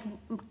was like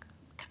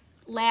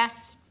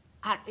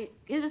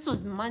this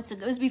was months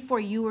ago, it was before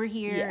you were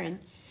here, Yeah.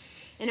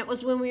 and it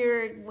was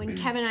when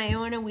Kevin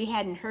Iona, we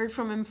hadn't heard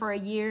from him for a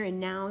year, and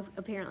now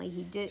apparently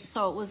he did,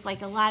 so it was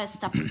like a lot of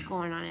stuff was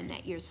going on in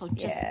that year, so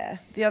just. yeah.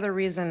 The other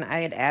reason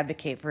I'd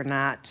advocate for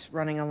not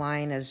running a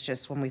line is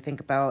just when we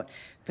think about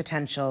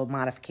potential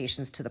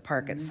modifications to the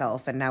park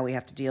itself, and now we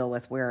have to deal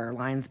with where our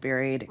line's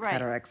buried, et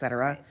cetera, et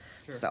cetera.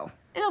 So,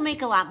 It'll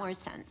make a lot more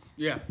sense.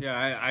 Yeah,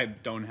 I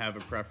don't have a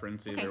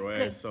preference either Okay, way,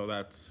 good. so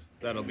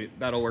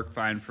that'll work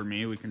fine for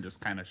me. We can just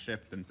kind of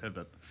shift and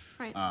pivot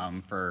Right.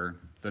 for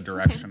the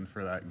direction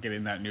for that,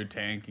 getting that new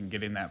tank and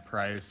getting that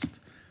priced.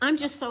 I'm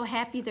just so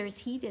happy there's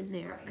heat in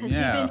there, because we've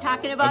Yeah, been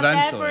talking about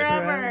that eventually.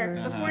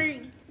 forever, before,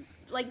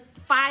 like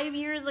 5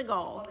 years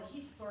ago. the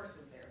heat source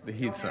is there. The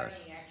heat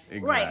source.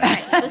 Right,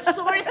 Exactly. right, the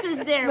source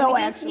is there, No we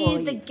just actual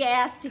need the heat.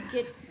 gas to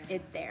get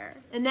it there,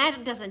 and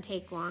that doesn't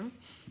take long.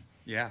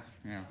 Yeah,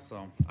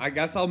 so I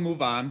guess I'll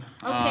move on.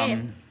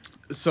 Okay.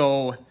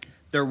 So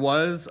there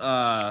was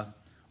a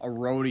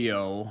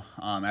rodeo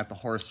at the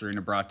horse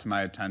arena brought to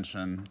my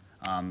attention.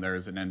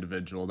 There's an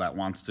individual that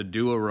wants to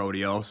do a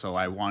rodeo, so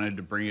I wanted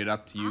to bring it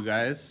up to you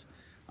guys.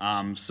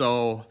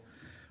 So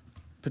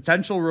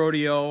potential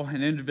rodeo,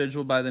 an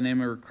individual by the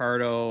name of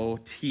Ricardo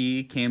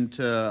T came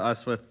to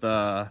us with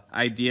the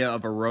idea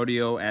of a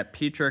rodeo at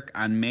Petrick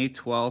on May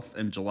 12th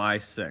and July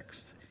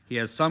 6th. He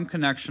has some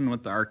connection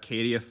with the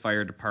Arcadia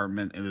Fire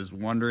Department and is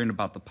wondering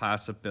about the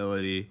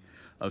possibility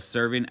of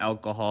serving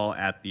alcohol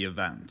at the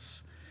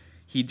events.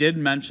 He did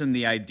mention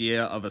the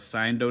idea of a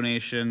sign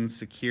donation,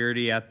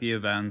 security at the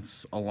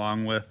events,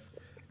 along with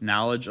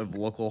knowledge of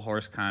local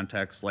horse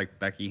contacts like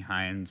Becky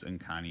Hines and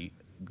Connie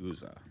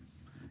Guza.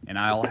 And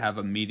I'll have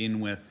a meeting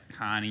with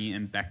Connie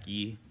and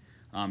Becky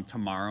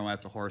tomorrow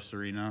at the horse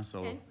arena, so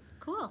Okay,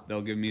 cool.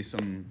 they'll give me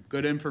some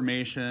good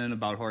information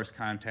about horse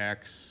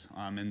contacts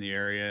in the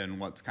area and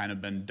what's kind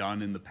of been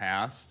done in the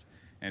past,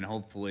 and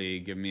hopefully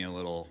give me a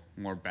little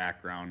more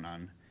background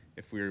on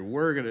if we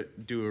were gonna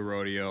do a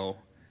rodeo,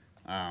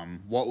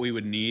 what we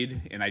would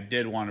need. And I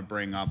did want to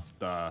bring up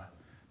the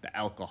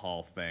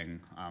alcohol thing.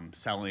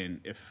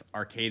 Selling, if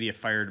Arcadia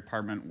Fire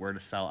Department were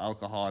to sell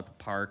alcohol at the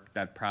park,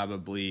 that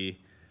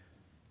probably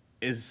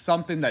is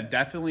something that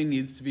definitely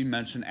needs to be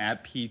mentioned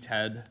at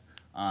PTED,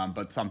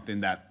 but something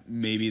that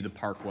maybe the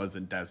park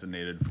wasn't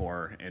designated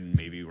for, and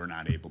maybe we're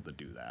not able to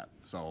do that.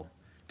 So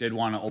did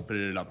want to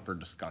open it up for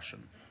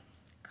discussion.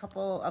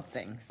 Couple of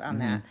things on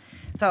that.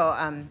 So,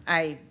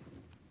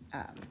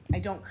 I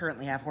don't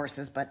currently have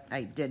horses, but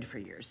I did for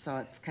years. So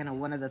it's kind of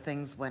one of the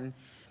things when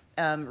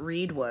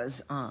Reed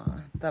was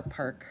the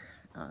park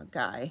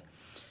guy.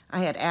 I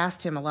had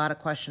asked him a lot of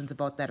questions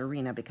about that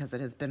arena because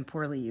it has been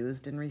poorly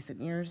used in recent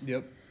years.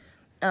 Yep.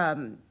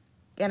 And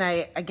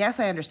I guess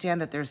I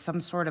understand that there's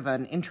some sort of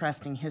an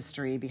interesting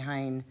history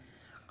behind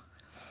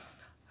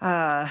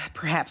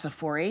perhaps a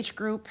 4-H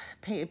group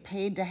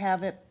paid to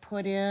have it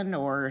put in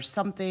or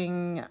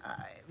something,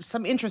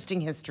 some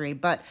interesting history.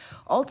 But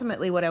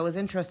ultimately, what I was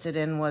interested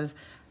in was,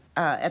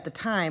 at the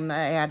time, I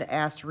had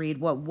asked Reed,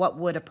 what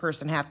would a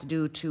person have to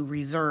do to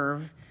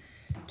reserve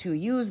to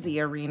use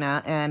the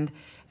arena? And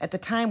at the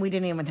time, we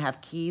didn't even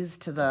have keys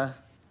to the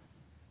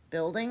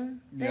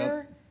building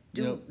there.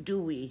 Yep.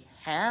 Do we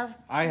have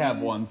I have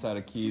keys one set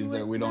of keys to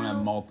there. it We don't have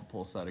now?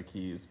 multiple set of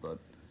keys, but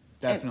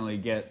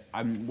definitely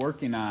I'm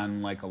working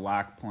on like a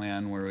lock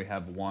plan where we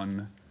have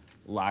one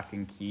lock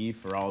and key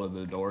for all of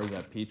the doors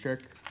at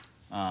Petrick.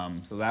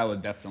 So that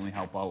would definitely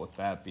help out with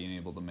that, being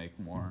able to make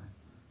more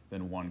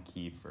than one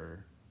key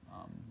for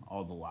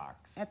all the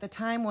locks. At the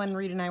time when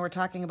Reed and I were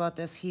talking about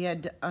this, he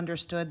had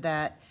understood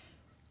that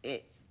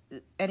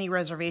any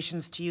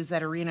reservations to use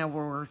that arena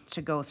were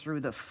to go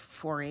through the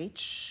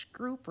 4-H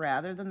group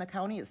rather than the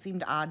county. It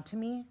seemed odd to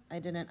me. I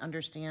didn't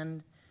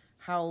understand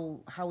how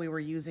we were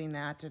using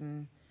that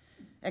and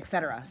et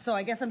cetera. So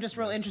I guess I'm just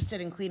real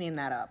interested in cleaning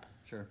that up.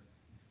 Sure.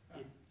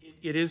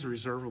 It is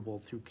reservable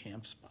through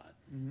Camp Spot.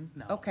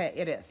 now. Okay,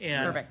 it is,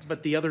 And- perfect.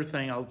 But the other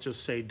thing I'll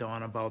just say,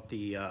 Dawn, about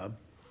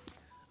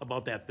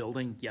about that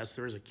building, yes,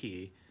 there is a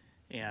key.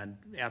 And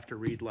after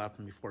Reed left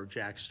and before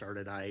Jack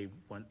started, I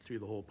went through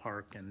the whole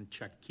park and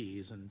checked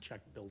keys and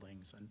checked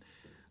buildings. And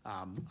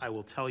I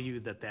will tell you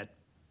that that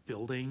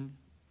building,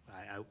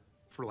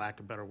 for lack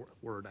of a better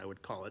word, I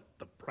would call it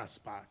the press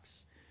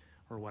box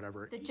or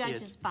whatever. The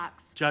judge's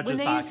box. Judge's When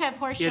they used box. to have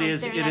horse It shows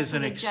is- there, it that's is what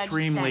an the judge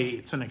extremely- said.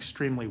 It's an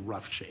extremely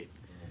rough shape.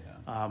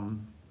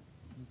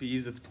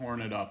 Bees have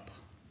torn it up.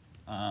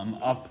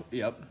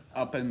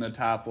 Up in the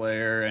top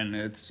layer, and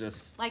it's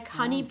just Like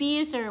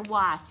honeybees or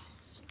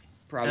wasps?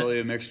 probably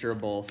a mixture of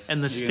both.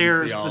 And the You can see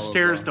stairs, all the of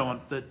stairs them.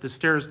 don't, the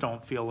stairs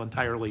don't feel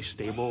entirely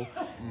stable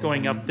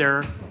going up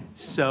there.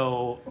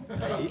 So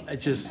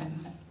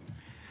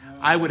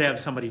I would have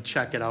somebody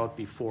check it out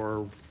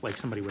before, like,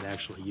 somebody would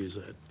actually use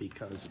it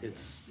because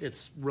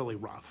it's really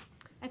rough.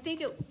 I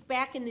think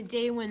back in the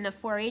day when the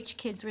 4-H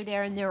kids were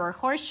there and there were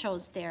horse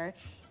shows there,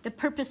 the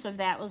purpose of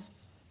that was,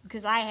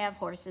 because I have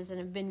horses and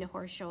have been to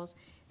horse shows,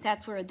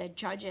 that's where the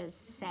judges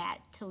sat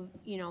to,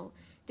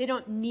 they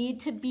don't need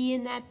to be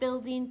in that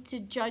building to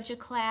judge a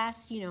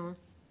class,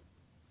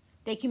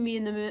 They can be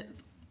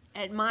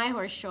at my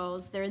horse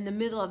shows, they're in the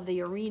middle of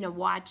the arena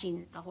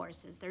watching the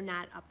horses. They're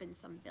not up in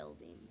some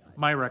building.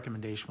 My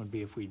recommendation would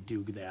be if we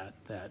do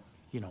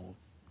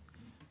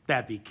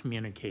that be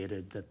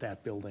communicated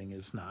that building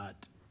is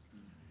not,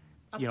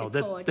 Up to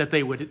code. that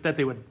they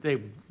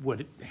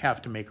would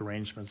have to make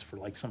arrangements for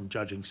like some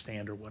judging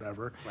stand or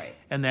whatever. Right.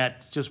 And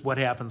that just what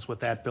happens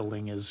with that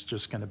building is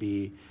just gonna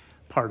be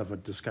part of a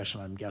discussion,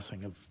 I'm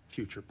guessing, of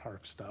future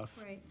park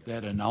stuff. Right.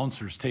 That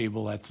announcer's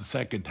table, that's the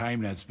second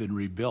time that's been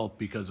rebuilt,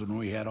 because when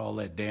we had all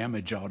that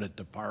damage out at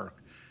the park,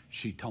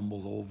 she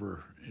tumbled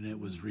over and it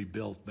was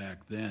rebuilt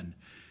back then.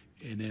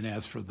 And then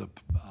as for the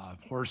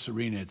horse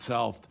arena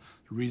itself,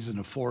 the reason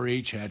the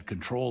 4-H had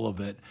control of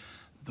it,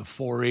 the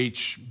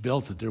 4-H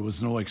built it, there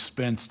was no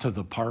expense to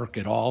the park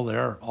at all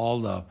there. All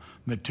the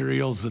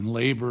materials and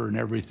labor and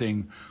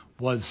everything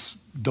was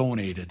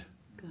donated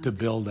to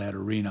build that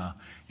arena.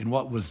 And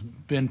what was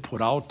been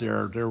put out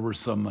there were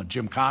some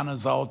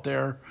gymkhanas out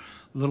there,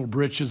 little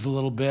britches a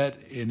little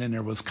bit, and then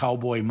there was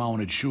cowboy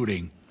mounted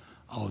shooting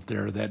out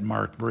there that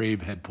Mark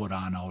Brave had put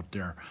on out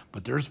there.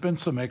 But there's been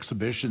some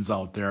exhibitions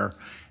out there,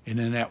 and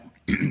then at,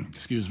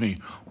 excuse me,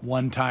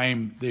 one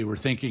time they were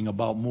thinking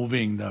about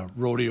moving the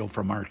rodeo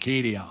from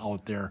Arcadia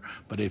out there,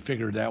 but they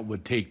figured that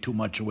would take too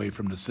much away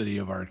from the city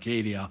of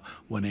Arcadia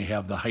when they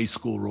have the high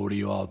school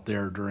rodeo out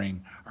there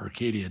during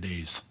Arcadia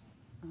days.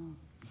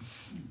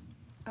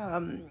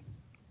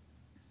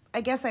 I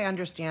guess I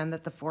understand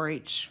that the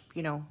 4-H,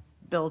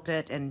 built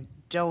it and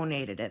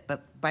donated it,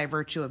 but by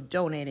virtue of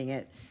donating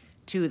it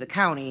to the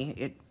county,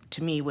 it,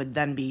 to me, would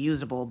then be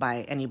usable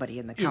by anybody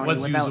in the It county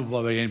was without.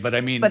 usable, but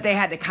I mean. But they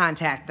had to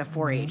contact the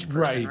 4-H person,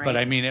 Right, right? but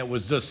I mean, it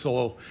was just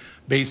so,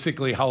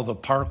 basically how the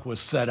park was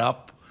set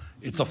up,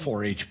 it's a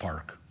 4-H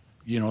park.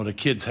 The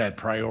kids had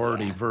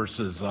priority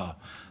versus a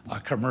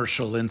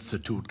commercial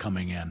institute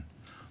coming in.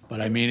 But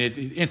I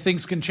mean,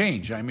 things can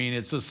change. I mean,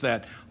 it's just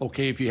that,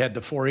 okay, if you had the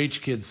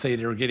 4-H kids say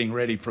they were getting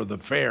ready for the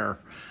fair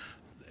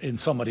and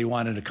somebody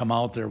wanted to come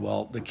out there,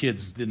 well, the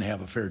kids didn't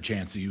have a fair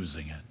chance of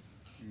using it.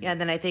 Yeah,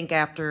 and then I think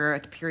after a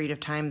period of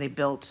time, they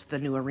built the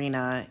new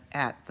arena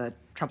at the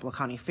Trempealeau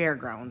County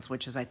Fairgrounds,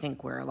 which is, I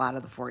think, where a lot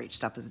of the 4-H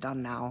stuff is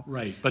done now.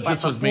 Right, but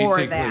this was before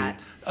basically,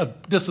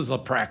 that- this is a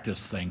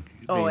practice thing,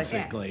 Oh, okay.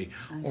 basically.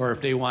 Or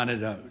if they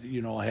wanted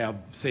to,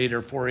 have, say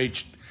their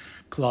 4-H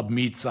club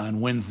meets on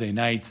Wednesday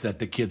nights, that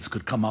the kids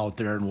could come out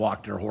there and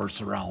walk their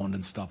horse around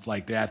and stuff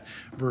like that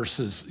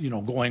versus,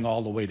 going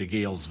all the way to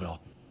Galesville.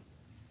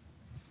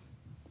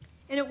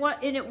 And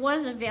it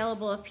was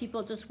available if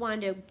people just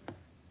wanted to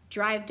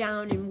drive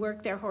down and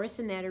work their horse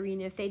in that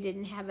arena if they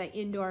didn't have an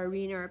indoor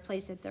arena or a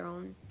place at their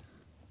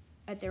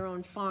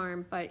own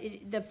farm. But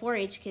the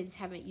 4-H kids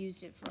haven't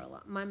used it for a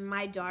lot.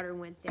 My daughter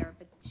went there,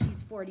 but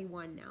she's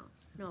 41 now.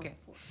 No, Okay.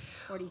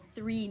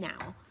 43 now.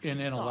 And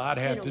then a So lot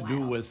it's been had a to do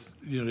while. with,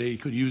 they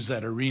could use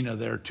that arena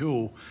there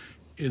too,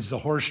 is the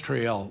horse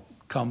trail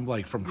come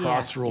like from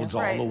Crossroads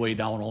all the Right. way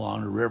down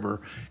along the river.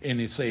 And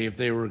they say if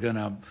they were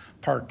gonna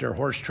park their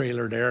horse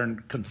trailer there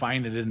and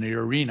confine it in the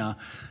arena,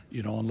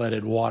 and let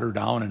it water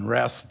down and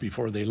rest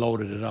before they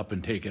loaded it up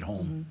and take it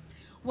home.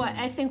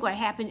 I think what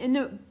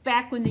happened,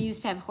 back when they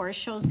used to have horse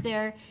shows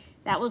there,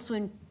 that was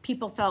when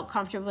people felt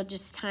comfortable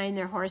just tying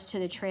their horse to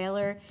the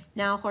trailer.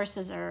 Now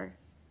horses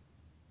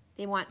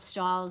they want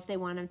stalls, they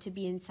want them to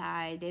be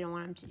inside, they don't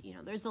want them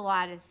to, there's a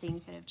lot of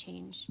things that have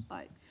changed.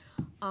 But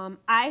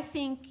I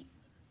think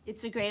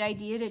it's a great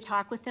idea to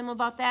talk with them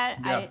about that.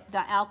 Yeah.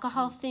 The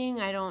alcohol thing,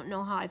 I don't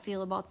know how I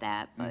feel about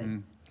that, but.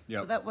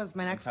 So that was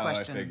my next That's how I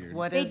question. figured.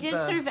 What They is did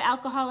the, serve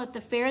alcohol at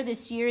the fair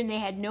this year and they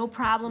had no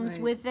problems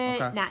Right. with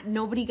it. Okay.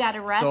 Nobody got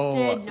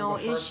arrested, no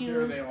So the first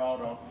year issues. they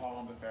allowed alcohol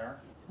in the fair?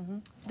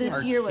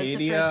 This year was the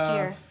first Arcadia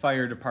year.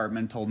 Fire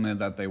Department told me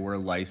that they were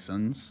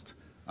licensed,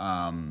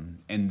 and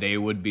they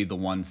would be the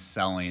ones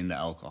selling the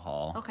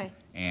alcohol. Okay.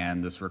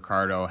 And this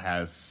Ricardo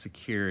has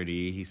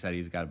security. He said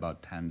he's got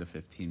about 10 to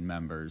 15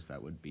 members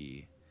that would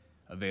be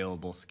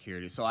available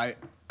security. So I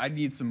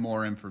need some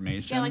more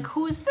information. Yeah, like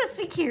who's the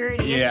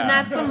security? It's Yeah.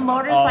 not some All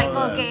motorcycle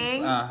of this.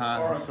 gang.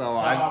 Uh-huh. So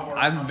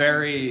I'm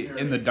very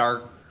in the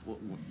dark,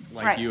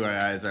 like Right. you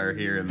guys are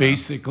here. in this.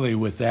 Basically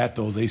with that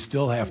though, they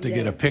still have to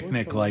get a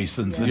picnic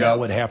license and that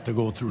would have to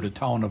go through the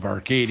town of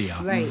Arcadia.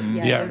 Right,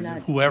 yeah, Yeah, they're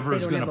not- whoever's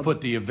they don't gonna have a-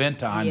 put the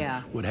event on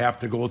Yeah. would have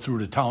to go through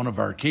the town of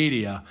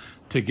Arcadia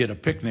to get a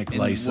picnic And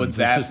license. would It's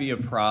that just- be a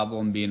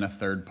problem being a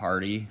third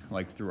party,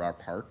 like through our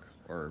park,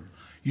 or?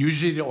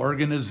 Usually the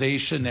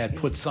organization that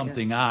puts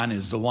something on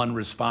is the one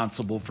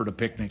responsible for the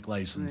picnic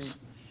license.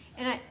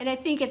 And I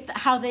think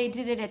how they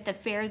did it at the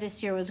fair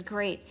this year was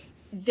great.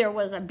 There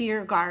was a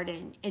beer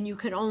garden and you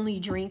could only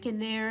drink in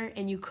there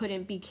and you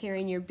couldn't be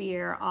carrying your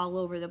beer all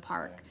over the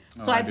park.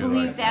 So I I do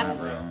believe like that's,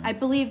 that. I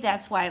believe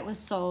that's why it was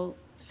so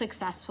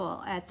successfed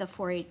at the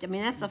 4-H. I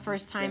mean, that's the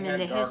first time in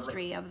the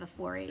history of the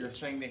 4-H. You're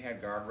saying they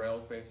had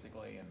guardrails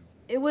basically and?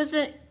 It was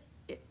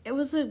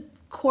a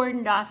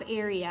cordoned off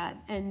area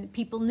and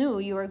people knew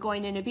you were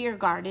going in a beer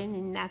garden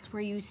and that's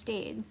where you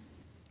stayed.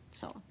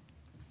 So,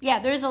 yeah,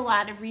 there's a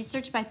lot of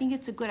research, but I think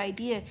it's a good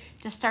idea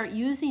to start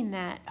using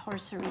that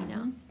horse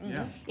arena.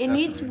 Yeah. It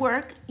needs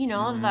work, you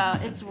know,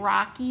 it's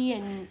rocky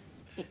and,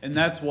 And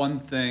that's one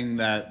thing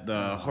that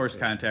the horse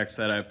contacts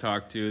that I've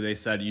talked to, they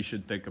said you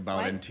should think about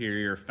What?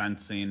 interior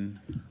fencing,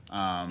 You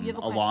have a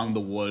along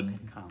the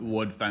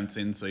wood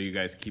fencing, so you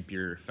guys keep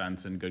your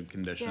fence in good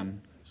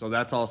condition. So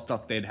that's all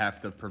stuff they'd have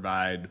to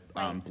provide,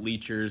 Right.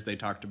 bleachers they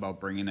talked about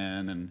bringing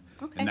in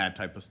Okay. and that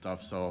type of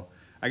stuff, so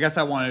I guess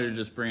I wanted to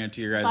just bring it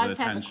to your guys' Buzz has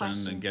a attention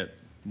question. and get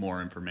more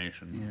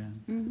information.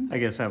 Yeah, I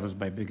guess that was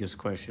my biggest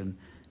question.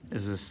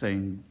 Is this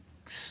thing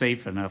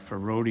safe enough for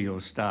rodeo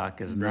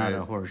stock is not a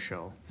Right. horse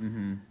show?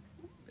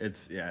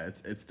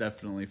 It's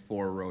definitely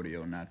for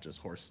rodeo, not just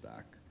horse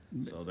stock.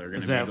 So they're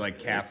Is gonna that- be like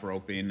calf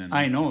roping and.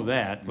 I know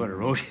that, what a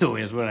rodeo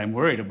is, what I'm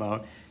worried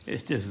about,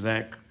 is just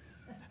that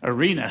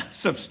arena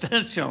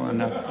substantial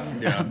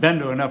enough, been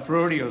to enough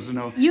rodeos to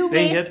know. You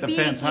may They hit the speak,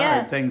 fence hard,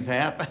 yes. things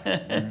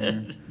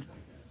happen.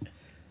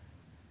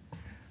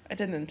 I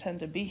didn't intend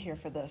to be here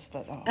for this,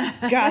 but oh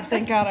God,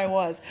 thank God I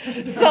was.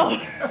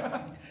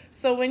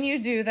 So when you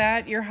do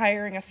that, you're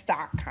hiring a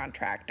stock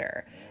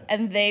contractor,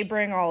 and they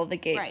bring all of the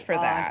gates Right. for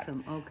that.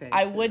 Awesome, okay,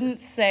 I sure. wouldn't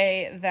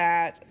say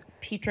that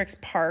Petrix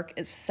Park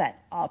is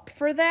set up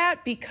for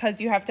that because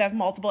you have to have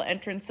multiple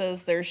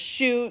entrances. There's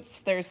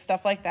chutes, there's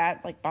stuff like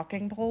that, like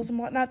bucking poles and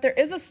whatnot. There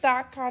is a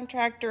stock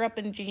contractor up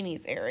in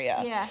Jeannie's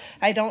area. Yeah.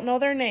 I don't know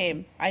their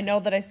name. I know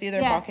that I see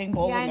their yeah, bucking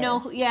poles. yeah, I in know,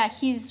 there. yeah,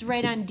 he's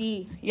right on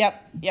D.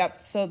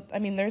 Yep. So, I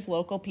mean, there's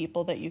local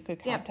people that you could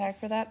Yep. contact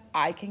for that.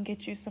 I can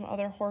get you some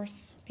other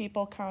horse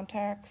people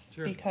contacts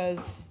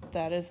because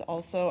that is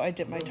also, I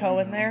dip my toe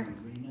in there.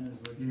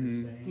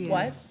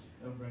 What?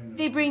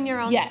 They bring their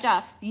own Yes,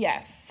 stuff.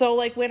 yes. So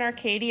like when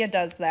Arcadia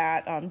does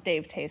that,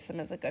 Dave Taysom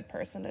is a good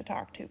person to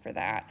talk to for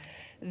that.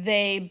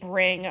 They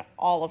bring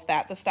all of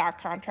that. The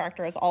stock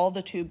contractor has all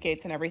the tube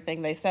gates and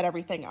everything. They set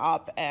everything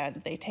up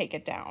and they take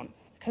it down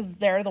because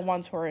they're the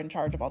ones who are in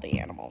charge of all the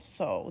animals.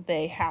 So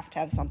they have to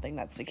have something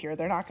that's secure.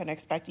 They're not going to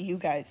expect you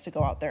guys to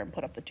go out there and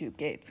put up the tube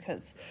gates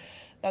because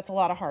that's a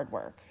lot of hard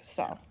work.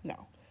 So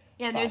no.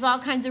 Yeah, and there's all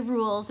kinds of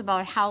rules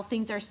about how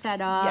things are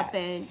set up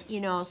Yes. and,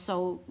 you know,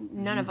 so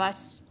none of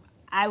us,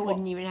 I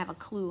wouldn't even have a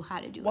clue how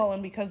to do it. Well,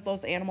 and because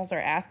those animals are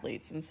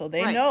athletes, and so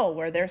they Right. know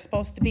where they're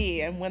supposed to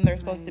be and when they're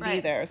supposed to be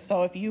Right. there.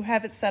 So if you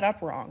have it set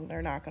up wrong,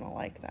 they're not gonna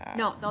like that.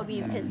 No, they'll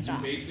be pissed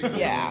off. Basically,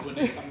 Yeah. when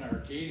they come to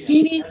Arcadia.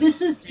 Jeannie,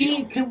 this is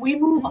Jeannie. Can we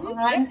move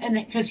on? And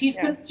because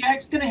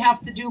Jack's gonna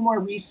have to do more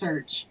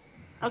research.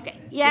 Okay,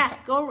 yeah,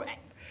 go,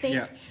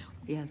 Yeah.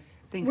 Yes,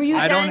 thanks. were you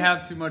I don't done?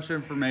 have too much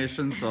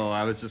information, so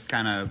I was just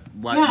kind of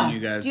letting Yeah. you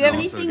guys Do you have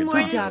know so we anything could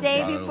more talk to about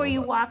say it a before you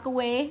little walk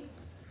away?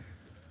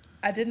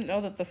 I didn't know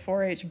that the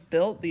 4-H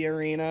built the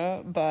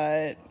arena,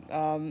 but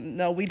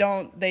no, we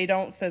don't. They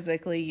don't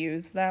physically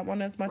use that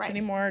one as much Right.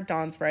 anymore.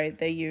 Dawn's right.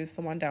 They use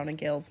the one down in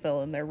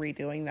Galesville, and they're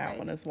redoing that Right.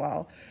 one as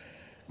well.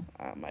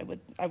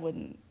 I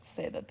wouldn't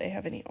say that they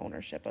have any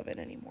ownership of it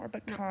anymore,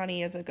 but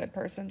Connie is a good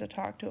person to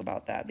talk to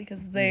about that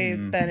because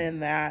they've been in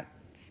that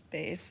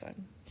space.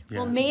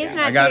 Well, May is bit.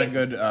 not. I got a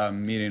very- good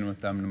meeting with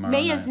them tomorrow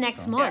May night, is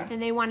next so. month, Yeah.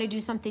 and they want to do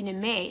something in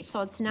May,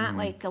 so it's not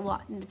like a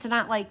lot, it's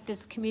not like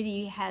this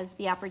committee has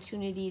the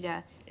opportunity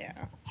to Yeah.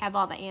 have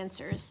all the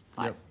answers,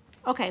 but, Yep.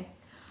 okay.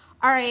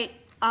 All right,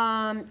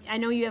 I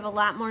know you have a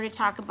lot more to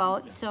talk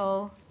about,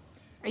 so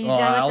are you Well,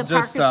 done I'll with the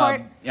park just,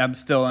 report? I'm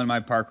still in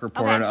my park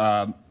report.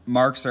 Okay.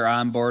 Marks are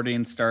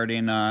onboarding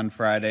starting on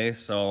Friday,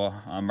 so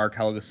Mark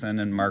Helgeson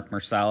and Mark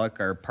Mersalik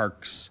are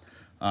parks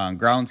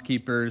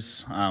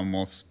groundskeepers.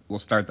 We'll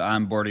start the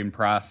onboarding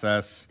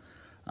process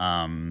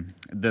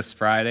this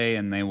Friday,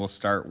 and they will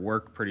start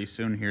work pretty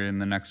soon here in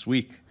the next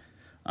week.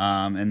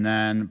 And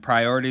then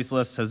priorities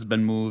list has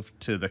been moved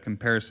to the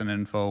comparison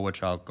info,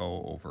 which I'll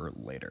go over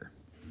later.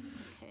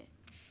 Okay.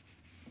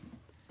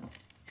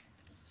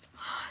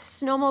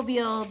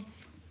 Snowmobile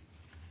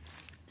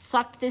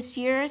sucked this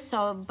year,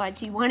 but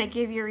do you want to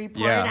give your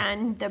report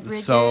on the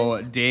bridges?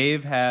 So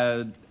Dave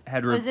had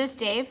Was this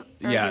Dave?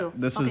 Or yeah, you?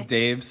 this is Okay.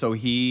 Dave. So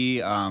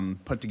he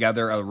put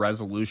together a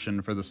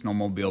resolution for the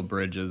snowmobile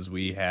bridges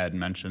we had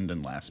mentioned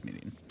in last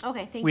meeting.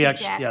 Okay, thank We you,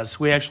 actually, Jack. yes,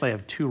 we actually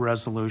have two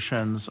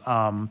resolutions.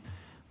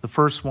 The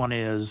first one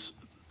is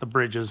the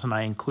bridges, and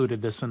I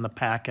included this in the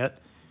packet.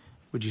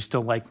 Would you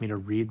still like me to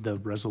read the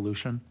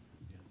resolution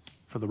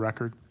for the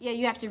record? Yeah,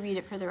 you have to read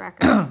it for the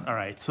record. All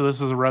right, so this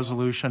is a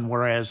resolution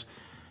whereas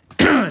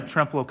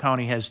Trempealeau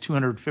County has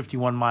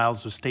 251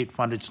 miles of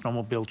state-funded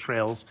snowmobile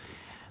trails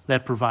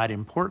that provide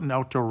important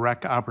outdoor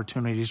rec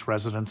opportunities to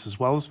residents as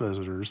well as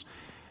visitors.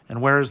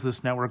 And whereas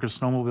this network of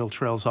snowmobile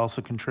trails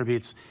also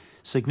contributes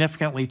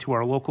significantly to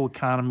our local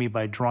economy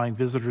by drawing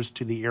visitors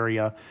to the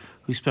area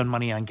who spend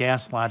money on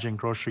gas, lodging,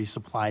 grocery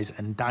supplies,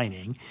 and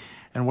dining.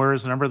 And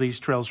whereas a number of these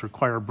trails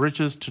require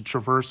bridges to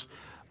traverse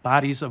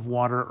bodies of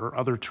water or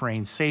other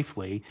terrain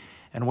safely,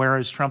 and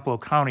whereas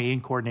Trempealeau County,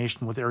 in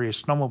coordination with area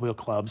snowmobile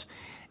clubs,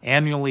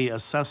 annually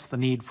assess the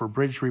need for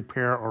bridge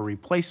repair or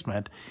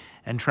replacement,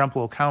 and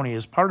Trempealeau County,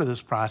 as part of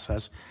this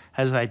process,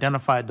 has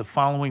identified the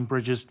following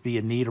bridges to be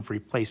in need of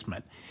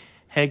replacement: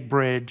 Hague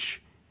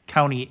Bridge,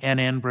 County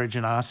NN Bridge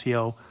in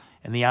Osseo,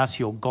 and the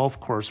Osseo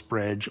Golf Course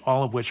Bridge,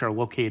 all of which are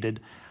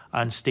located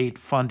on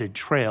state-funded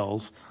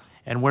trails.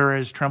 And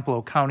whereas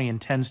Trempealeau County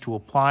intends to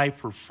apply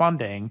for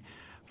funding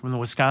from the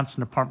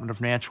Wisconsin Department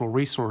of Natural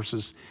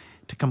Resources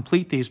to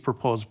complete these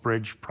proposed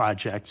bridge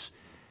projects,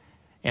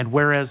 and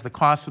whereas the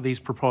cost of these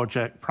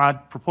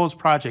proposed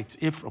projects,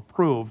 if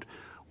approved,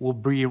 will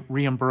be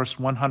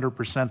reimbursed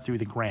 100% through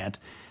the grant.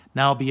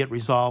 Now be it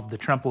resolved, the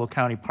Trempealeau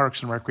County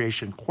Parks and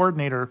Recreation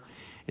Coordinator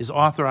is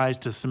authorized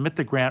to submit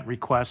the grant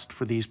request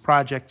for these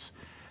projects,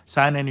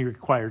 sign any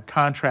required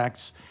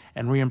contracts,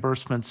 and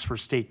reimbursements for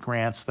state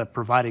grants that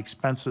provide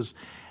expenses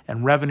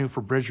and revenue for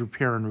bridge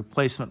repair and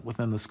replacement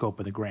within the scope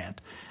of the grant.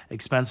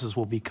 Expenses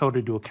will be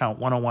coded to account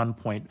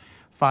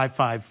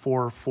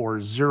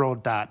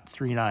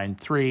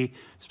 101.554440.393,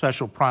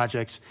 special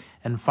projects,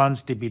 and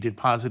funds to be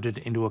deposited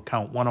into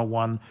account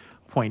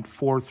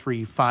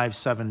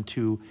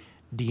 101.43572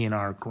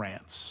 DNR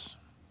grants.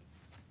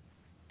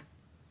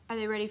 Are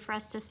they ready for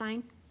us to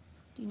sign?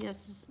 Do you need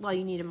us to, well,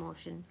 you need a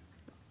motion.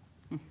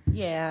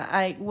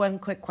 Yeah, one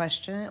quick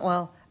question.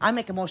 Well, I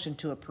make a motion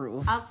to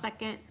approve, I'll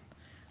second.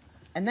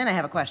 and then I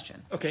have a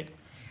question. Okay.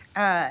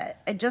 I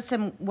just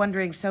am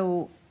wondering,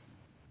 so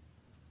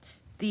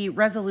the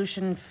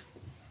resolution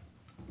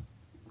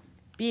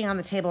being on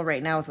the table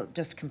right now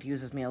just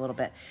confuses me a little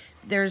bit.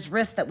 There's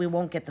risk that we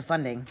won't get the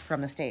funding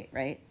from the state,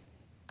 right?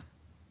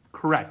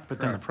 Correct, but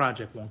then the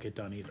project won't get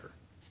done either.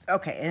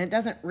 Okay, and it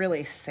doesn't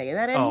really say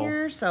that in Oh.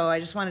 here, so I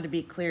just wanted to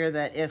be clear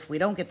that if we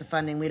don't get the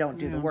funding, we don't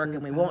do the work,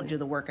 and we won't do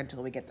the work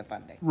until we get the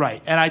funding.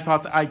 Right, and I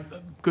thought,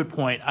 good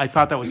point, I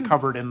thought that was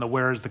covered in the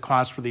whereas the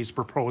cost for these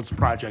proposed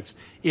projects,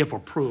 if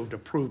approved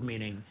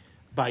meaning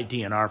by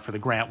DNR for the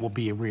grant, will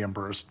be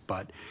reimbursed,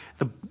 but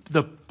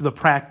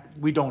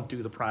we don't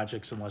do the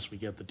projects unless we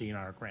get the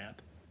DNR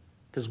grant,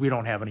 because we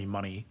don't have any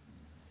money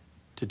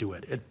to do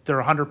it.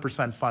 They're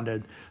 100%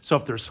 funded, so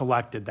if they're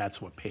selected,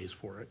 that's what pays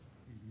for it.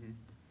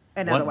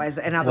 And One- otherwise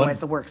one-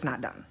 the work's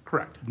not done.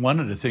 Correct. One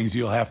of the things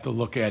you'll have to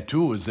look at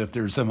too is if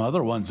there's some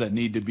other ones that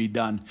need to be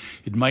done,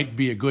 it might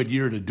be a good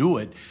year to do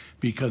it,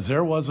 because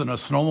there wasn't a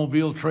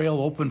snowmobile trail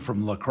open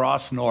from La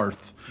Crosse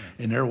north,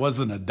 and there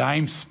wasn't a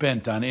dime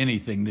spent on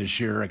anything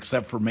this year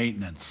except for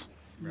maintenance.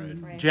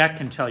 Right. Jack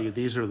can tell you,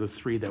 these are the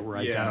three that were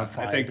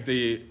identified. I think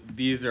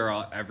these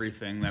are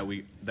everything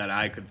that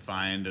I could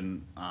find,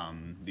 and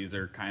these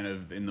are kind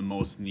of in the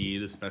most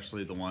need,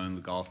 especially the one in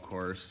the golf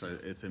course.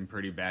 It's in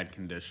pretty bad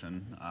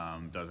condition.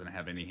 Doesn't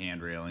have any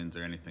hand railings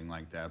or anything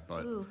like that,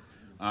 but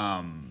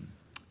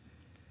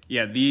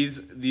yeah, these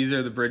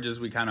are the bridges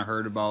we kind of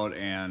heard about,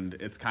 and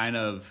it's kind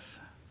of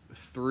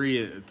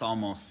it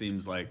almost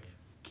seems like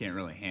can't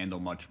really handle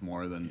much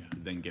more than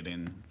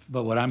getting.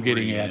 But what I'm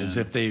getting three at is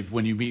in.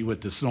 when you meet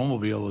with the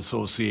Snowmobile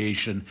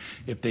Association,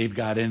 if they've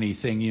got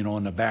anything,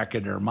 in the back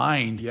of their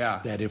mind.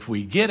 Yeah. That if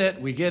we get it,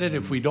 we get it,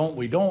 if we don't,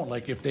 we don't.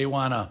 Like if they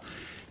wanna,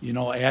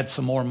 add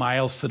some more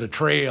miles to the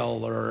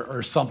trail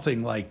or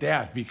something like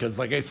that. Because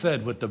like I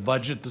said, with the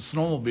budget the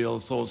Snowmobile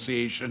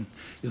Association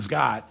has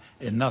got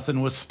and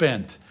nothing was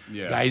spent,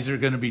 Yeah. guys are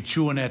gonna be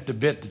chewing at the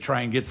bit to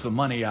try and get some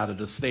money out of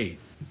the state.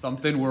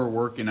 Something we're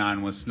working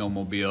on with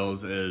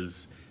snowmobiles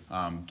is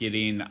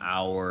getting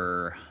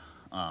our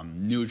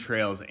new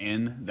trails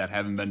in that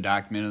haven't been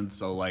documented.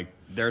 So like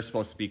they're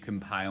supposed to be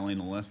compiling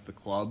a list of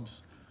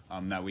clubs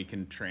that we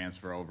can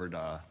transfer over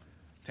to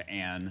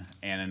Ann.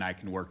 Ann and I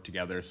can work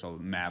together so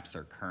the maps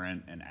are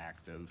current and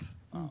active.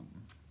 So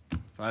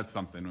that's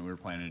something we were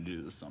planning to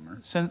do this summer.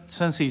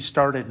 Since he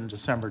started in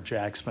December,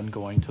 Jack's been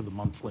going to the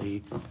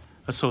monthly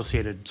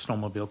Associated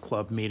Snowmobile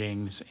Club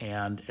meetings,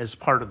 and as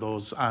part of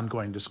those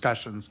ongoing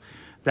discussions,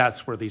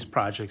 that's where these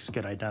projects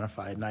get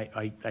identified. And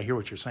I hear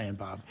what you're saying,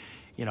 Bob.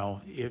 You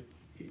know,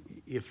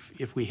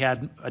 if we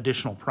had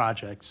additional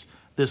projects,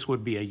 this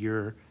would be a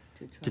year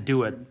to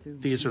do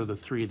it. These are the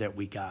three that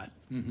we got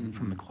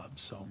from the club,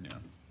 so.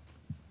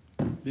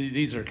 Yeah.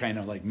 These are kind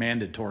of like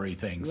mandatory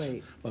things.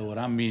 Right. But what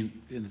I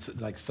mean, it's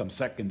like some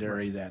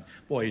secondary that,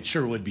 boy, it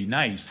sure would be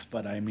nice,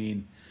 but I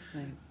mean,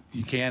 Right.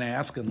 you can't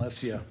ask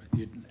unless you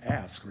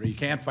ask, or you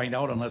can't find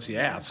out unless you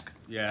ask.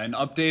 Yeah, and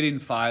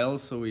updating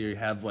files so we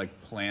have like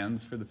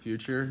plans for the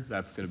future,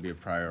 that's gonna be a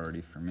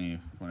priority for me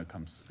when it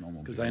comes to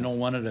snowmobiles. Because I know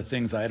one of the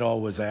things I'd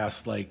always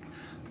ask, like,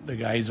 the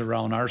guys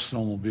around our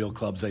snowmobile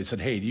clubs, I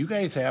said, hey, do you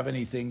guys have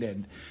anything that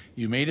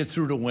you made it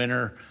through the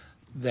winter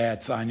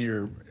that's on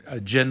your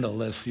agenda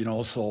list, you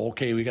know? So,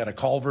 okay, we got a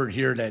culvert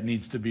here that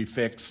needs to be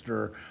fixed,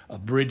 or a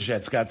bridge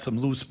that's got some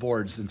loose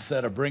boards.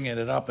 Instead of bringing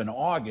it up in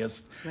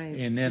August, Right.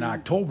 and then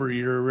October,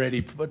 you're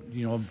already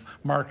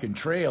marking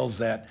trails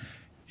that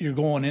you're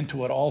going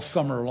into it all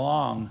summer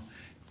long,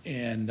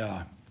 and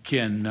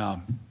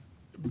can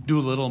do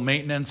a little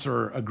maintenance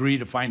or agree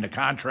to find a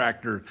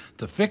contractor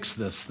to fix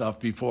this stuff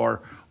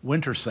before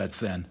winter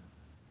sets in.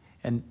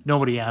 And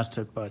nobody asked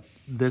it, but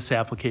this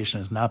application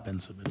has not been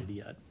submitted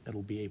yet.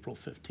 It'll be April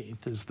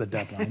 15th is the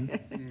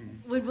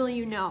deadline. When will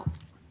you know?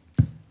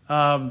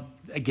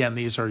 Again,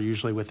 these are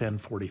usually within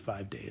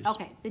 45 days.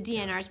 Okay, the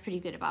DNR is pretty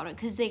good about it,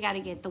 because they gotta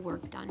get the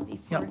work done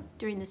before, Yep.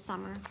 during the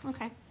summer,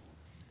 okay.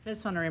 I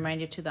just want to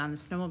remind you too, on the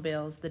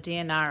snowmobiles, the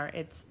DNR,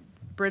 it's,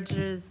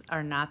 bridges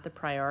are not the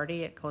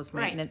priority. It goes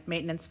Right.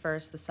 maintenance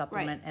first, the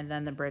supplement, and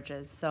then the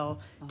bridges. So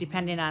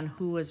depending on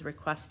who is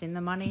requesting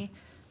the money,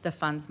 the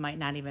funds might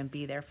not even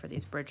be there for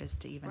these bridges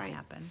to even Right.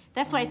 happen.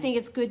 That's why I think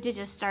it's good to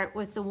just start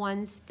with the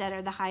ones that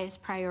are the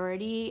highest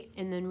priority,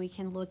 and then we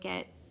can look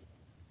at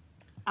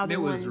other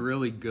It ones. was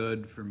really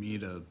good for me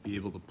to be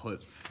able to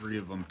put 3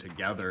 of them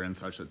together in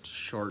such a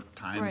short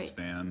time Right.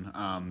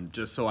 span,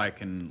 just so I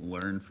can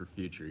learn for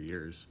future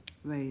years.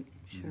 Right,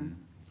 sure.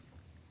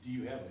 Do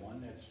you have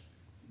one that's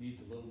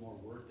needs a little more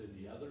work than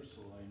the other?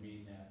 So I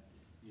mean that,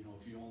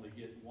 if you only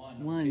get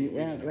one. One, okay, we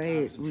yeah, gotta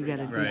right, we concentrate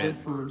gotta on do that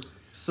this one. first.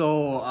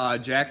 So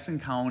Jackson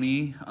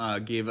County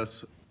gave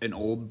us an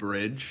old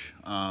bridge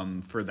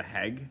for the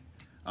HEG.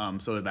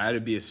 So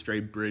that'd be a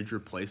straight bridge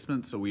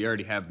replacement. So we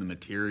already have the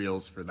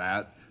materials for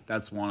that.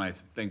 That's one I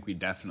think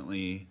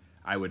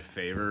I would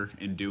favor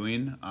in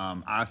doing.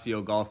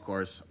 Osseo Golf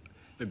Course,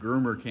 the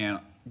groomer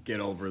can't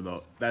get over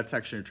that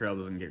section of trail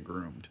doesn't get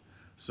groomed.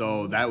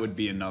 So that would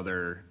be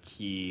another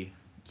key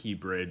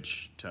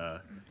bridge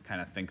to kind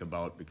of think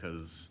about,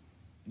 because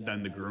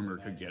then the groomer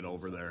could get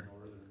over there.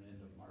 Northern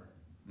end of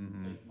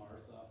Lake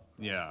Martha.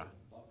 Yeah.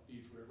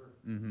 Beef River.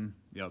 Mm-hmm.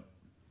 Yep.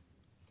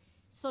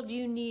 So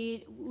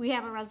we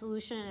have a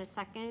resolution in a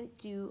second,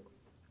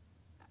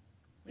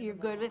 you're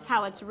good with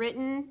how it's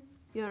written?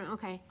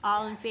 Okay,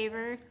 all in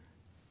favor?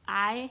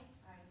 Aye?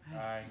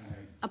 Aye.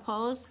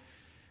 Oppose?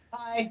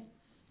 Aye.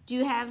 Do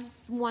you have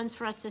ones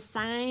for us to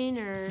sign,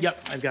 or?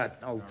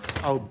 Yep,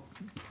 I'll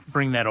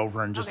bring that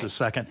over in just Okay. a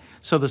second.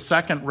 So the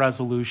second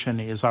resolution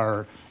is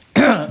our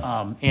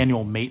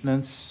annual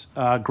maintenance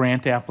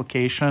grant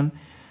application.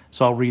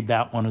 So I'll read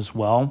that one as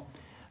well.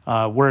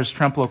 Whereas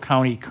Trempealeau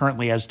County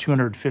currently has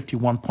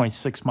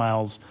 251.6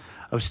 miles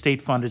of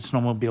state-funded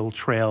snowmobile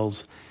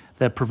trails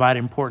that provide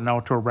important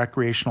outdoor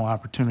recreational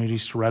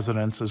opportunities to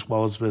residents as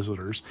well as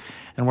visitors.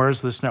 And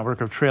whereas this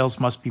network of trails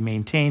must be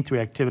maintained through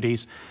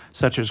activities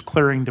such as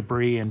clearing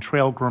debris and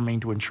trail grooming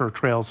to ensure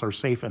trails are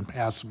safe and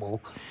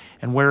passable.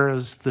 And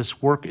whereas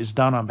this work is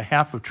done on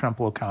behalf of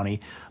Trempealeau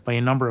County by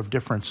a number of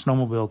different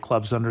snowmobile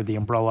clubs under the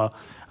umbrella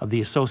of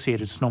the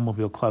Associated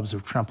Snowmobile Clubs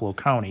of Trempealeau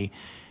County.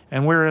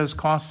 And whereas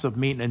costs of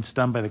maintenance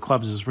done by the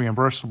clubs is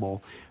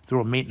reimbursable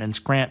through a maintenance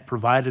grant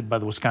provided by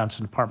the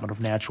Wisconsin Department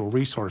of Natural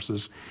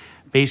Resources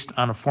based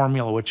on a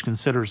formula which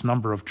considers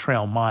number of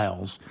trail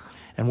miles.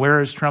 And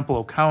whereas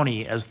Trempealeau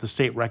County, as the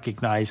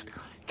state-recognized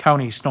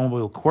county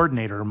snowmobile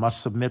coordinator,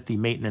 must submit the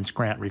maintenance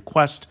grant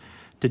request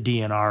to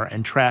DNR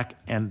and track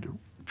and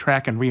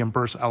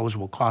reimburse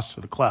eligible costs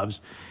to the clubs.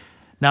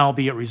 Now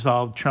be it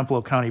resolved,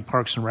 Trempealeau County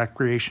Parks and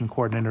Recreation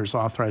Coordinator is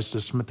authorized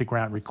to submit the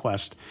grant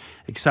request,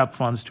 accept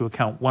funds to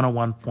account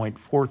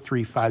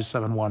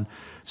 101.43571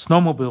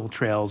 snowmobile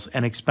trails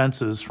and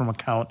expenses from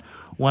account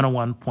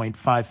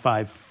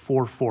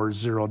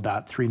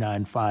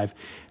 101.55440.395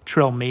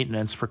 trail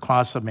maintenance for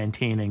costs of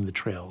maintaining the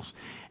trails.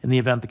 In the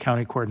event the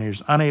county coordinator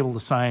is unable to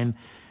sign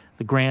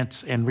the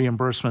grants and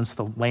reimbursements,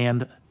 the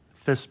land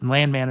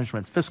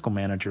management fiscal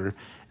manager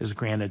is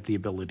granted the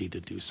ability to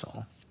do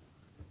so.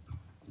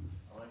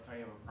 I like how you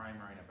have a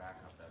primer and a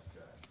backup, that's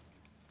good.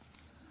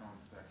 Stone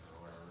stick or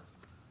whatever.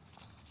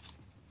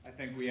 I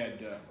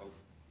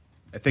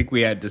think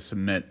we had to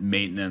submit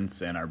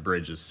maintenance and our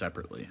bridges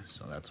separately,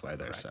 so that's why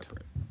they're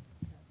separate.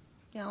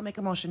 Yeah, I'll make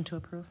a motion to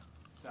approve.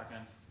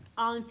 Second.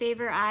 All in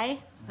favor, aye?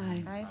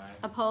 Aye.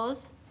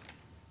 Oppose?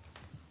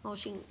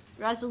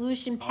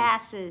 Resolution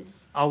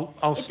passes. I'll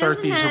start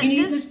doesn't these. have-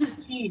 Jeannie, this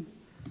is Jean.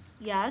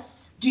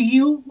 Yes? Do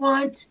you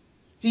want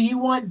do you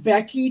want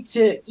Becky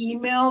to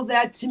email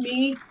that to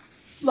me?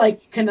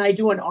 Like, can I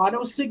do an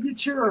auto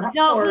signature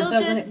No, or we'll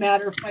doesn't just- it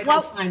matter if I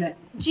don't sign it?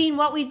 Jean,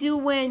 what we do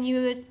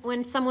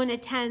when someone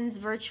attends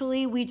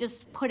virtually, we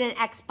just put an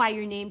X by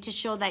your name to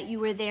show that you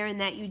were there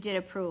and that you did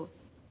approve.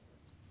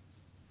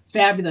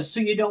 Fabulous. So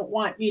you don't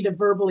want me to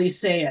verbally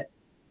say it?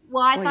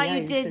 Well, I Well, thought yeah,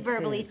 you you did should say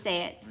verbally it.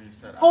 say it.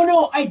 Oh,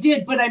 no, I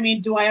did, but I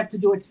mean, do I have to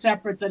do it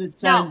separate that it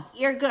No, says?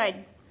 you're good.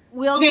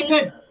 Okay,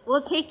 good.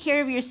 We'll take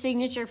care of your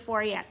signature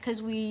for you,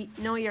 because we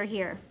know you're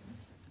here.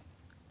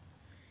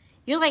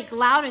 You're like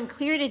loud and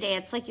clear today.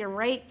 It's like you're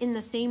right in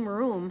the same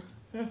room.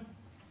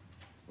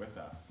 With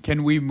us.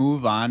 Can we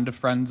move on to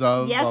Friends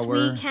of? Yes, while we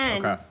we're-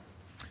 can. Okay.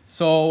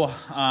 So,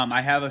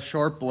 I have a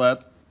short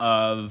blip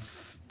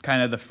of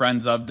kind of the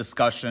Friends of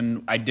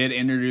discussion. I did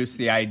introduce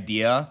the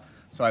idea,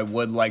 so I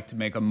would like to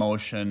make a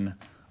motion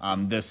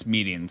this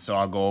meeting, so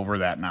I'll go over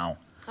that now.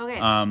 Okay.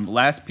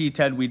 Last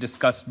PTED, we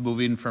discussed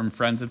moving from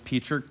Friends of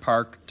Petrick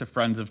Park to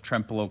Friends of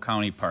Trempealeau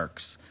County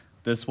Parks.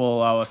 This will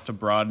allow us to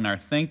broaden our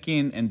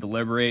thinking and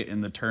deliberate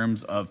in the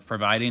terms of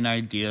providing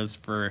ideas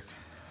for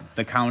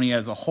the county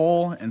as a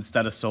whole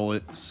instead of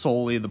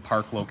solely the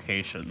park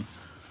location.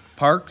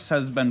 Parks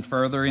has been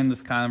furthering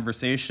this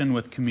conversation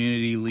with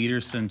community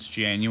leaders since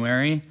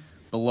January.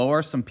 Below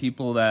are some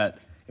people that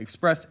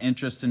expressed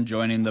interest in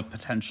joining the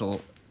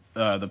potential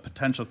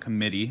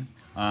committee.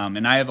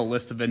 And I have a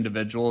list of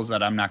individuals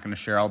that I'm not going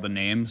to share all the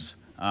names,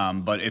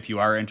 but if you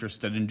are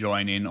interested in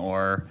joining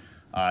or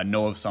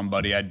know of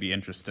somebody, I'd be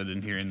interested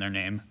in hearing their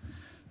name.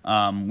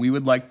 We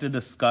would like to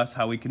discuss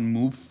how we can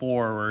move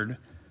forward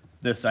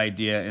this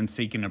idea and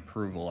seeking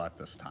approval at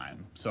this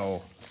time.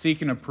 So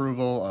seeking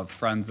approval of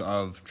Friends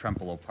of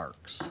Trempealeau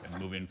Parks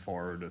and moving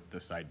forward with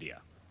this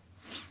idea.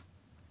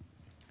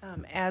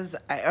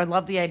 I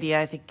love the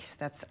idea. I think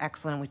that's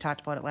excellent. We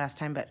talked about it last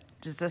time, but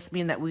does this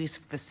mean that we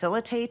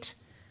facilitate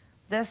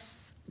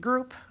this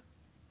group?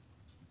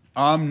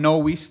 No,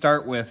 we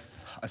start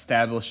with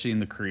establishing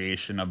the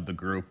creation of the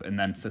group and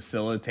then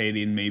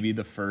facilitating maybe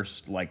the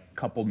first like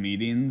couple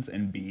meetings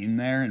and being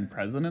there and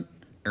present.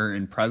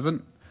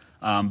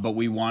 But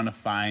we want to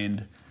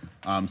find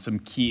some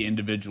key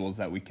individuals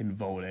that we can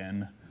vote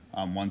in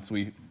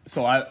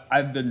so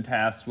I've been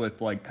tasked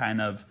with like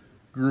kind of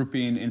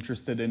grouping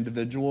interested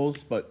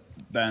individuals, but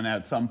then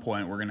at some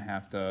point we're going to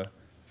have to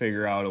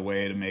figure out a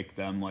way to make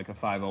them like a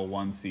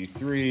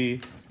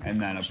 501c3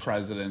 and then a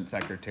president,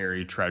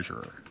 secretary,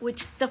 treasurer.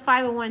 Which the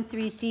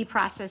 501(c)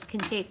 process can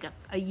take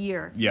a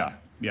year. Yeah,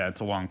 it's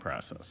a long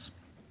process.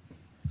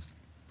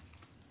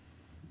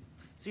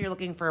 So you're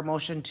looking for a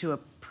motion to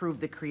approve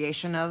the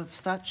creation of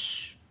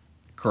such,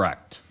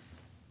 Correct.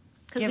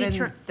 'Cause we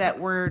given that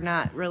we're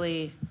not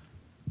really,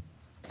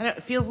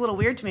 it feels a little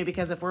weird to me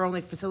because if we're only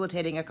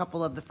facilitating a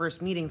couple of the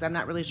first meetings, I'm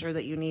not really sure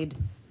that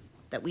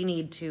we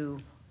need to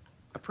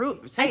approve,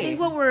 I say. think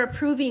what we're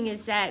approving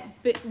is that,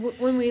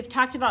 when we've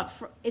talked about,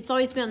 it's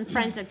always been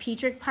Friends of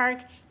Petrick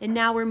Park, and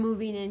now we're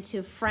moving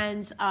into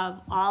Friends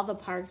of all the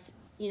parks,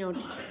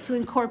 to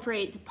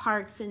incorporate the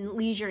parks and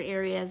leisure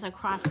areas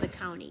across the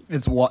county.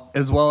 As well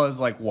as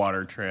like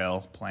water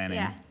trail planning.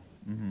 Yeah.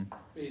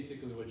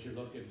 Basically, what you're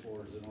looking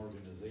for is an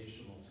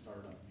organizational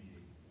startup meeting.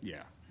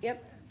 Yeah.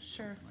 Yep.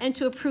 Sure. And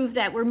to approve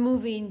that we're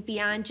moving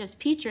beyond just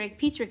Petrick.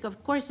 Petrick,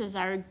 of course, is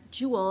our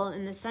jewel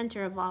in the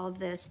center of all of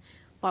this,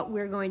 but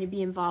we're going to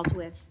be involved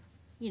with,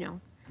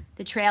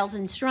 the trails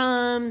in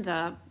Strum,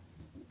 the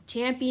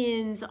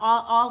Champions,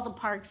 all the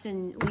parks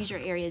and leisure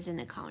areas in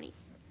the county.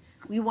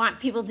 We want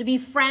people to be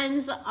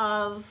friends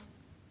of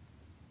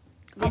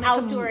the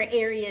outdoor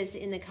areas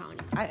in the county.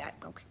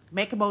 Okay,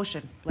 make a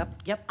motion.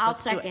 Yep. I'll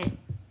let's do it. second.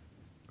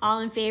 All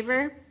in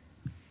favor?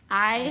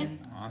 Aye.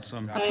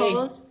 Awesome.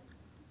 Opposed?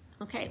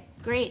 Okay,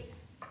 great.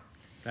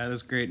 That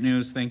is great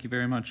news. Thank you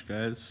very much,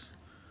 guys.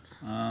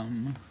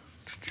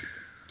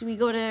 Do we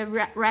go to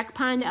Rec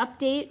Pond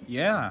update?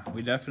 Yeah,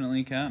 we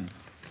definitely can.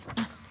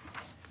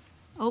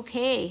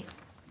 Okay.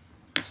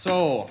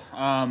 So,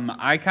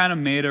 I kind of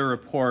made a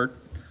report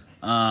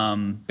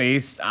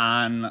based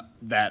on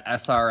that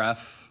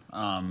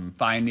SRF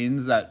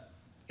findings that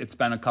it's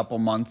been a couple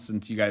months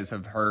since you guys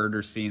have heard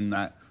or seen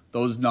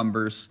those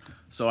numbers.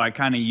 So I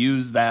kind of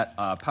used that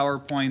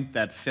PowerPoint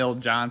that Phil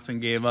Johnson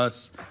gave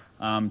us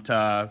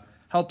to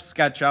help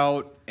sketch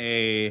out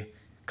a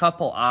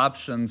couple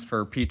options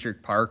for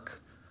Petrick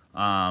Park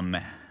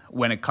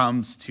when it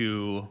comes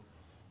to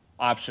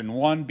option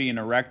 1 being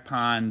a rec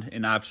pond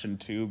and option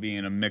 2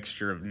 being a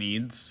mixture of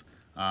needs.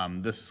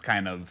 This is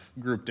kind of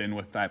grouped in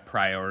with that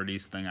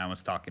priorities thing I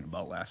was talking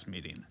about last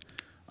meeting.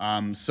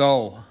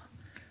 The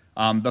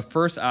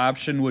first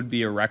option would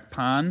be a rec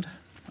pond.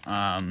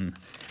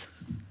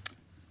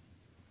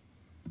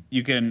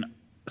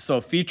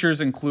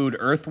 Features include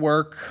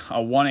earthwork, a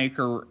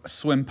 1-acre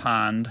swim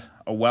pond,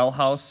 a well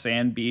house,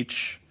 sand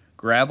beach,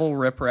 gravel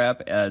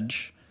riprap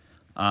edge,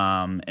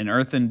 an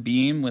earthen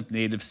beam with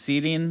native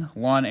seating,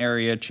 lawn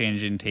area,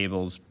 changing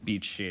tables,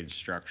 beach shade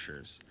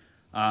structures.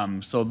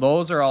 So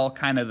those are all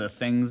kind of the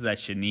things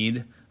that you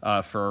need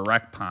for a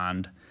rec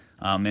pond.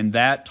 And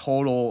that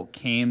total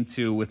came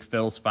to, with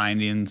Phil's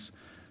findings,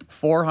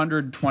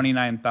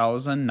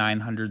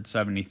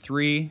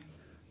 $429,973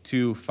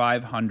 to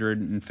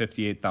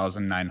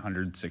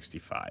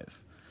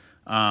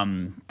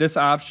 $558,965. This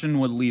option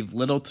would leave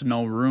little to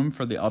no room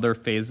for the other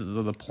phases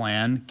of the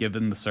plan,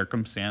 given the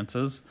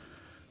circumstances.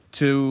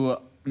 To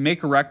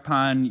make a rec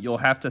pond, you'll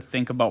have to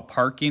think about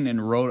parking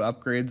and road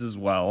upgrades as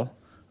well.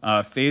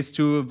 Phase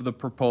 2 of the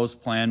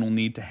proposed plan will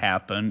need to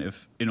happen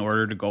in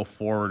order to go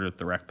forward with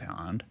the rec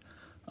pond.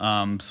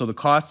 So the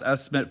cost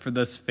estimate for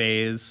this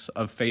phase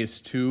of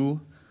phase 2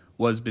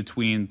 was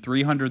between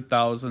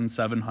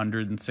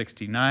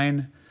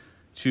 $300,769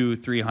 to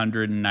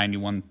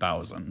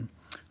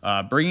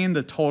 $391,000, bringing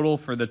the total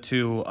for the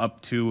two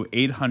up to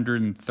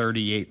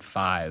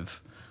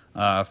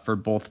 $838,500 for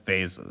both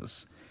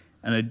phases.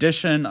 An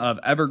addition of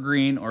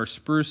evergreen or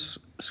spruce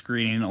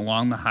screening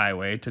along the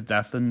highway to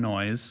deaden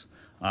noise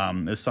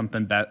is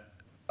something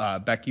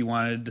Becky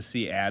wanted to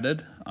see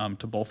added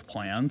to both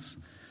plans.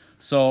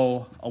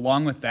 So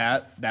along with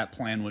that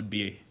plan would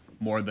be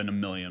more than $1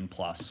 million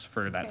plus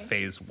for that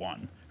phase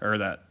 1, or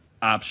that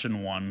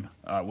option 1,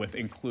 with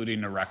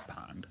including a rec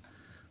pond.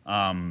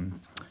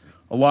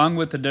 Along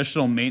with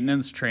additional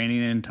maintenance,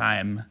 training, and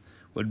time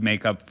would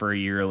make up for a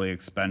yearly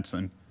expense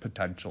and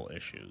potential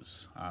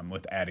issues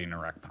with adding a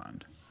rec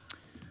pond.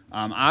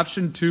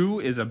 Option 2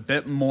 is a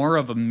bit more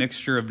of a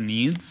mixture of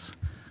needs.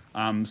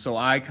 So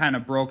I kind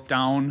of broke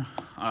down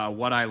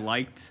what I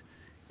liked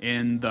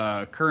in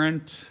the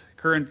current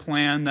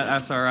plan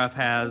that SRF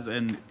has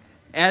and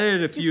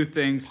added a few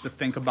things to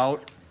think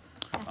about.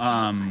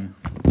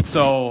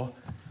 So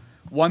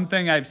one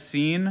thing I've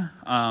seen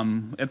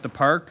at the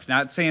park,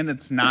 not saying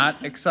it's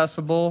not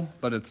accessible,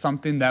 but it's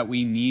something that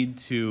we need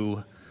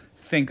to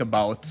think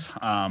about,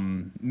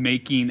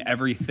 making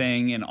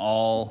everything in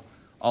all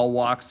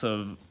walks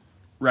of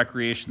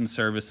recreation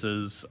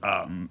services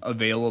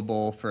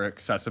available for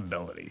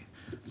accessibility.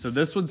 So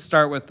this would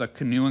start with the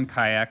canoe and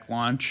kayak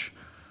launch.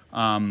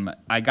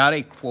 I got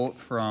a quote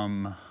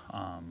from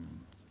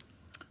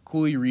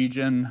Cooley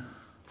Region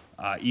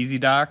Easy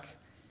Dock,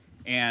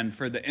 and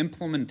for the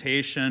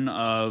implementation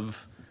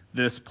of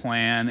this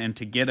plan and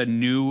to get a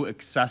new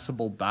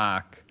accessible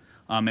dock,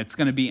 it's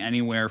going to be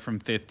anywhere from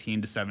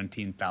 $15,000 to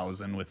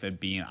 $17,000 with it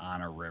being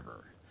on a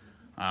river.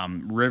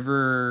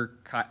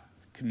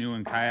 Canoe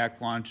and kayak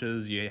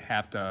launches, you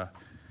have to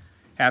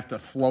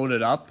float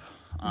it up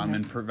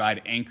and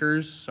provide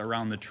anchors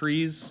around the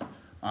trees.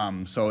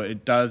 So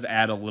it does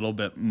add a little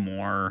bit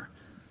more,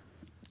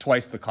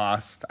 twice the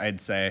cost,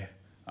 I'd say,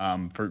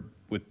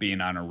 with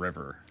being on a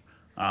river.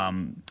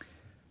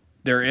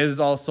 There is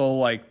also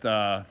like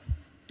the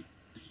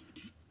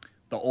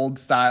old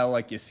style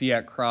like you see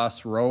at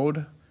Cross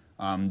Road,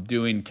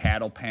 doing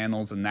cattle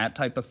panels and that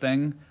type of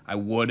thing. I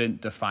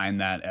wouldn't define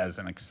that as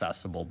an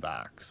accessible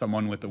dock.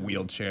 Someone with a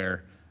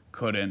wheelchair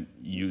couldn't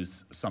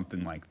use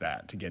something like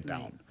that to get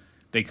down.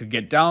 They could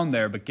get down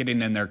there, but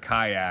getting in their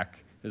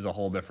kayak is a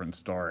whole different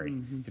story.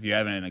 If you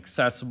have an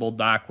accessible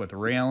dock with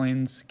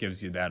railings, it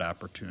gives you that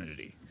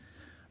opportunity.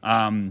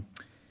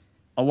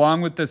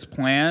 Along with this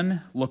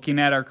plan, looking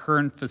at our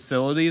current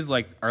facilities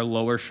like our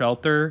lower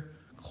shelter,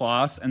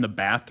 cloths, and the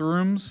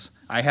bathrooms,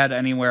 I had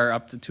anywhere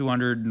up to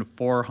 $200,000 to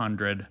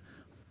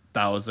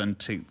 $400,000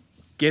 to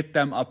get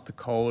them up to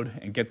code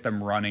and get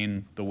them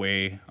running the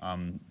way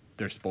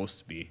they're supposed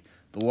to be.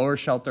 The lower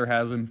shelter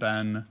hasn't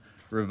been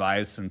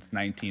revised since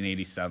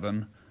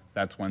 1987.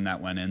 That's when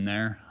that went in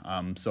there.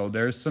 So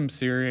there's some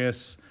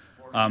serious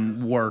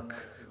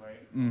work.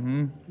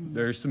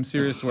 There's some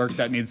serious work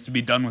that needs to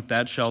be done with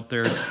that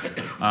shelter.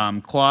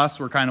 Cloths,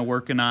 we're kind of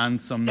working on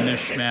some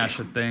mishmash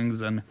of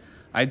things, and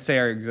I'd say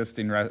our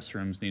existing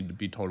restrooms need to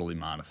be totally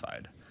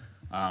modified.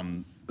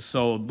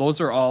 So those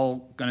are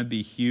all going to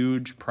be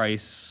huge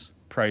price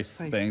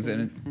things,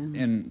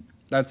 and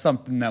that's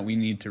something that we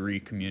need to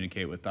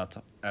re-communicate with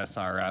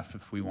SRF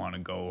if we want to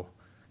go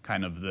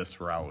kind of this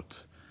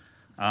route.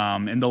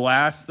 And the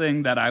last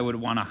thing that I would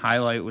want to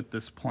highlight with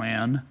this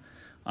plan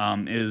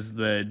is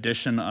the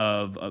addition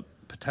of a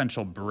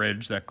potential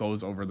bridge that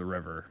goes over the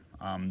river.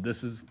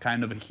 This is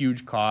kind of a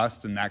huge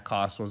cost, and that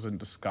cost wasn't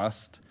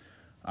discussed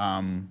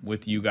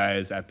with you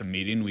guys at the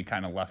meeting. We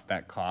kind of left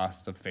that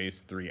cost of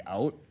phase 3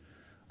 out.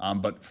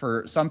 But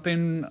for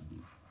something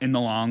in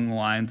the long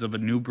lines of a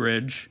new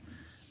bridge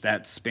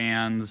that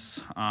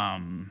spans,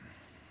 I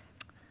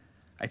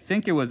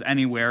think it was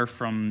anywhere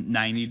from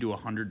 90 to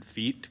 100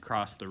 feet to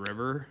cross the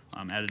river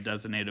at a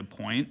designated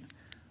point.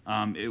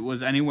 It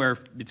was anywhere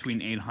between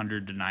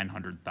 $800,000 to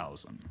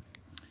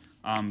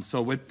 $900,000.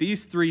 So with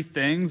these three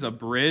things, a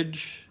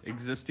bridge,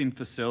 existing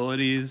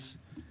facilities,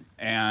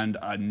 and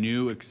a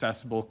new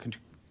accessible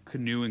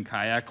canoe and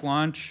kayak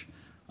launch,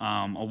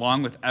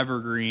 along with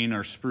evergreen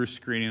or spruce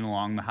screening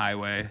along the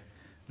highway,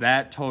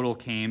 that total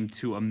came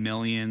to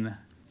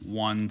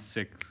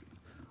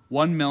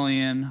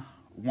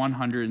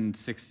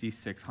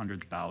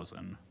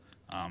 $1,166,000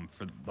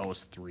 for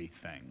those three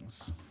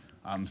things.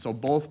 So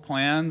both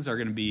plans are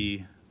going to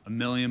be $1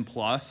 million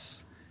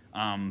plus,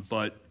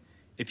 but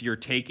if you're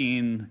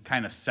taking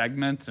kind of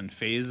segments and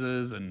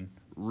phases and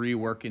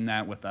reworking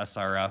that with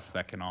SRF,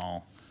 that can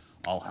all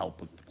I'll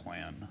help with the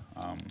plan.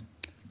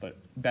 But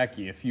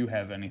Becky, if you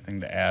have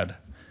anything to add,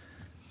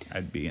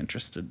 I'd be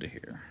interested to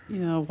hear.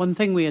 Yeah, one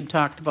thing we had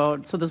talked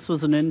about, so this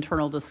was an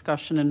internal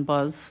discussion in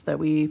Buzz that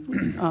we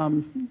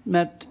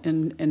met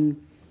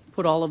and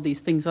put all of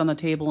these things on the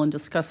table and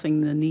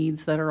discussing the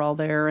needs that are all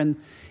there, and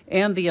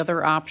the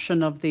other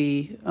option of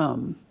the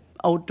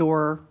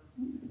outdoor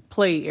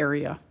play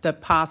area,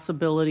 that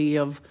possibility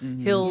of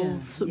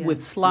hills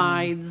with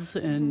slides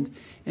and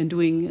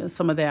doing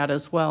some of that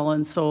as well.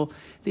 And so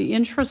the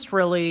interest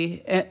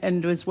really,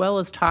 and as well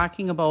as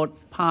talking about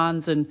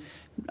ponds, and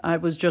I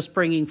was just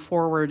bringing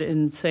forward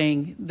and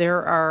saying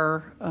there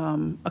are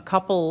a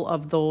couple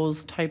of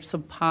those types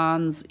of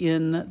ponds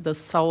in the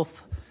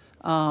south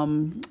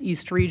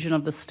east region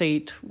of the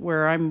state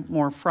where I'm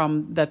more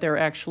from, that they're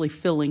actually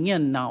filling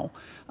in now.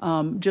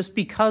 Just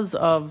because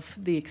of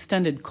the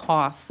extended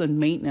costs and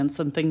maintenance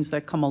and things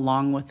that come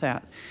along with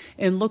that.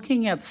 And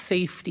looking at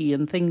safety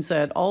and things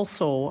that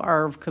also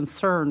are of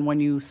concern when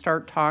you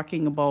start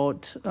talking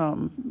about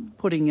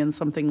putting in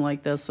something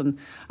like this. And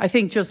I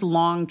think just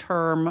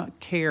long-term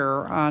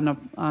care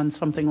on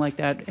something like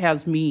that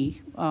has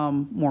me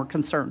more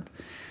concerned.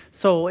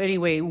 So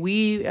anyway,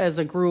 we as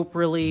a group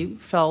really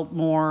felt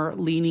more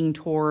leaning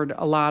toward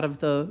a lot of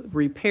the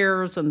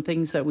repairs and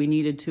things that we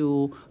needed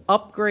to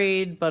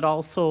upgrade, but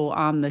also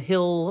on the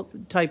hill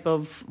type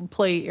of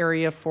play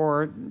area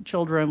for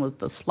children with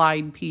the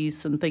slide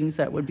piece and things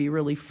that would be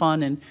really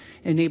fun and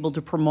able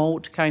to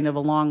promote kind of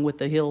along with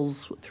the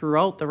hills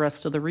throughout the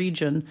rest of the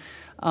region.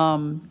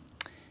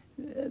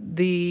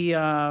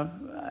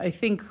 I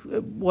think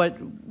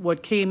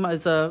what came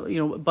as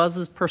a,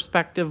 Buzz's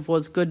perspective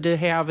was good to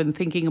have in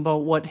thinking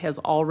about what has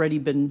already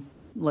been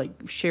like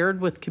shared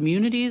with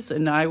communities,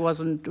 and a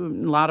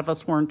lot of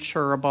us weren't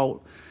sure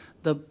about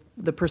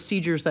the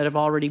procedures that have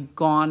already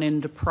gone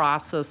into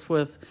process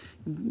with,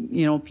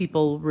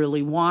 people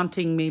really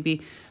wanting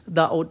maybe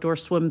the outdoor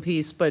swim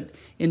piece. But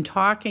in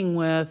talking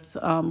with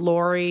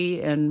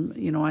Lori,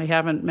 and, I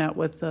haven't met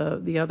with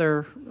the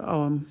other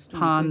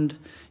pond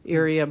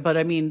area, but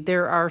I mean,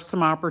 there are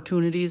some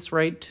opportunities,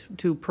 right,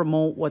 to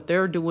promote what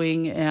they're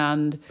doing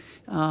and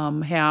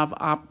have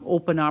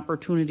open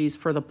opportunities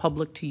for the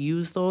public to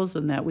use those,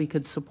 and that we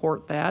could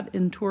support that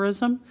in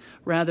tourism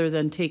rather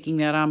than taking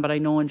that on. But I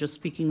know in just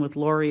speaking with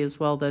Lori as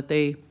well, that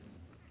they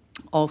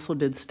also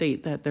did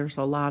state that there's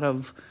a lot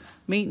of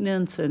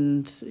maintenance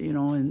and,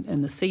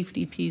 and the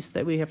safety piece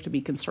that we have to be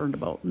concerned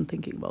about and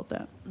thinking about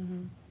that.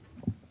 Mm-hmm.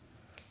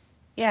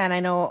 Yeah, and I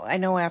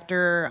know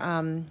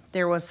after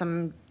there was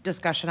some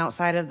discussion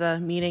outside of the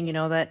meeting,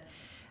 that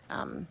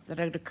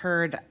had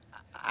occurred,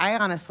 I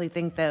honestly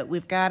think that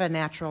we've got a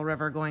natural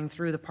river going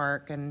through the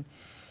park, and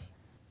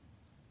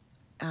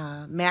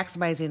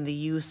maximizing the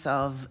use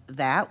of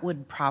that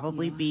would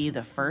probably be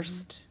the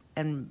first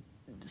and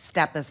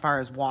step as far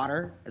as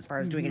water, as far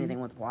as doing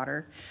anything with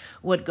water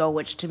would go,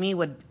 which to me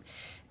would,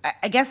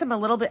 I guess I'm a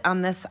little bit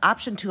on this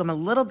option 2, I'm a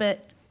little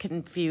bit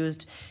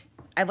confused.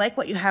 I like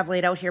what you have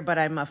laid out here, but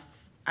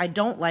I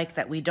don't like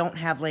that we don't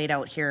have laid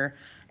out here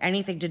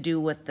anything to do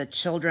with the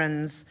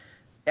children's,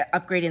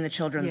 upgrading the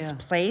children's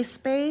play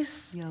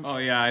space. Oh,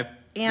 yeah,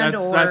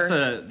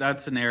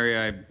 that's an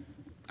area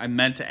I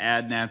meant to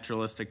add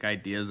naturalistic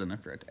ideas, and I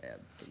forgot to add.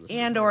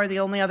 Or the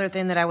only other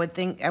thing that I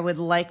would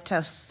like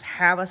to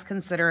have us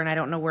consider, and I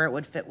don't know where it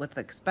would fit with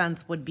the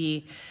expense, would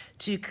be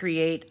to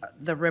create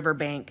the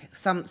riverbank,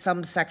 some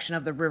section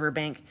of the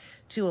riverbank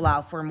to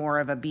allow for more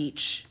of a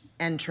beach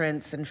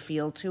entrance and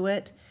feel to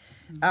it,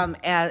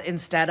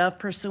 instead of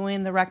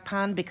pursuing the rec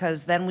pond,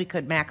 because then we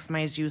could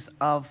maximize use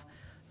of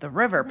the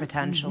river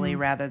potentially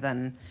rather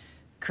than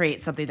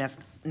create something that's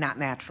not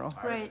natural.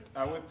 Right.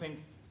 I would think,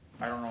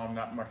 I don't know, I'm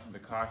not much into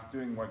cost,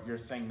 doing what you're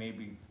saying,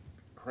 maybe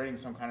creating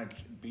some kind of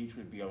beach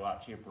would be a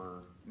lot cheaper,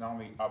 not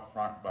only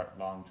upfront, but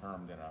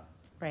long-term than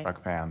a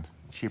rec pond.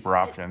 Cheaper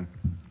option.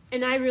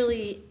 And I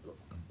really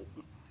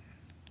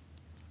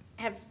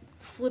have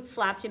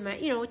flip-flopped in my,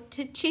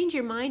 to change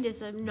your mind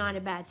is not a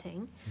bad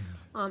thing.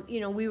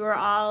 We were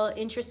all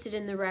interested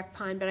in the rec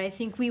pond, but I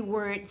think we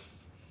weren't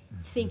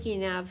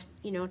thinking of,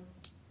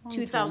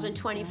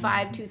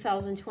 2025,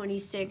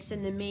 2026,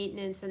 and the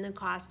maintenance and the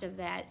cost of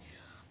that.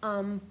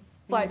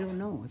 But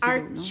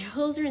our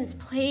children's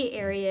play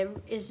area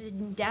is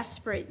in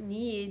desperate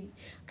need,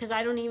 because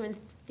I don't even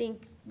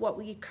think what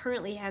we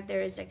currently have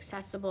there is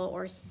accessible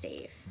or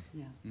safe.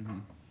 Yeah. Mm-hmm.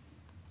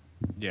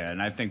 Yeah,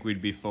 and I think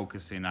we'd be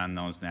focusing on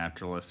those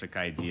naturalistic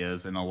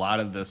ideas, and a lot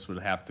of this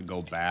would have to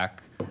go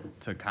back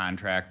to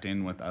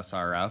contracting with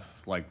SRF,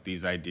 like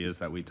these ideas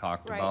that we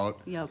talked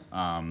about. Yep.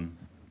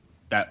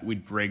 That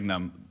we'd bring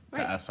them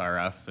to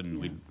SRF, and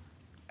we'd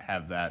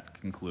have that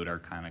conclude our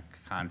kind of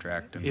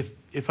contract. And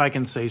If I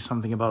can say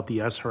something about the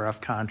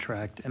SRF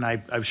contract, and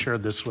I've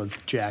shared this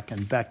with Jack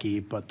and Becky,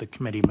 but the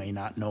committee may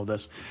not know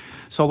this.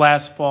 So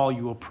last fall,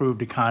 you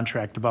approved a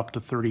contract of up to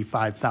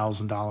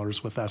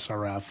 $35,000 with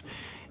SRF,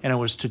 and it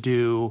was to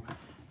do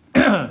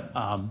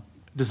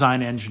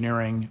design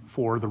engineering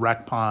for the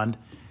rec pond,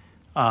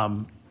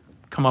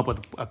 come up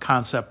with a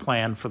concept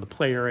plan for the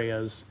play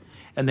areas,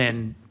 and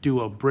then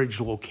do a bridge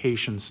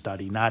location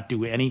study, not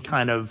do any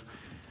kind of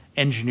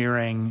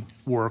engineering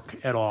work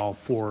at all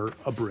for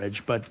a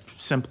bridge, but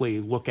simply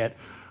look at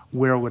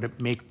where would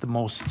it make the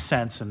most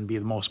sense and be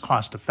the most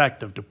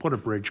cost-effective to put a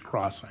bridge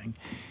crossing.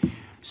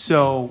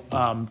 So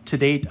to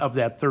date, of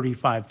that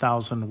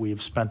 $35,000,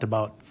 we've spent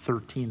about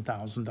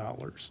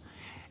 $13,000.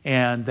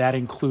 And that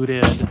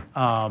included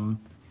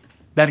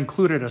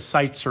a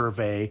site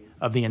survey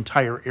of the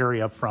entire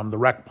area from the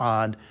rec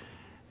pond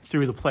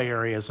through the play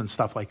areas and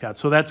stuff like that.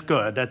 So that's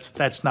good.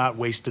 That's not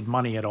wasted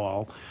money at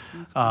all.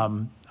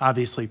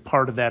 Obviously,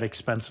 part of that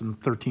expense in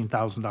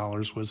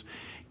 $13,000 was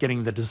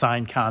getting the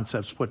design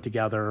concepts put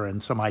together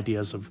and some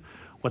ideas of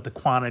what the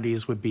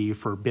quantities would be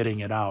for bidding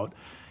it out.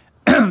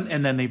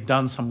 And then they've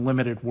done some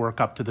limited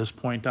work up to this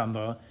point on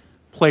the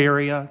play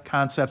area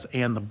concepts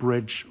and the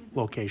bridge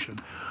location.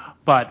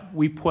 But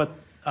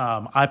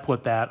I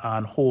put that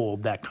on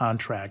hold, that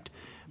contract,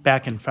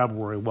 back in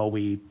February while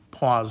we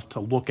paused to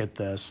look at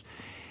this.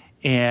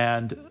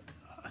 And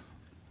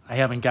I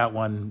haven't got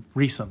one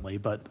recently,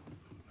 but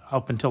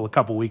up until a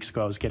couple weeks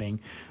ago, I was getting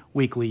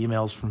weekly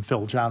emails from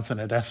Phil Johnson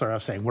at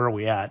SRF saying, where are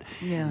we at?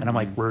 Yeah. And I'm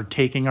like, we're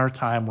taking our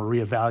time, we're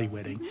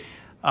reevaluating.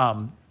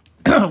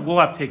 We'll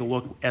have to take a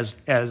look as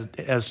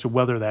to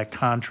whether that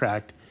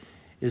contract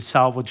is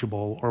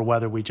salvageable or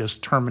whether we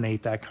just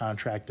terminate that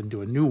contract and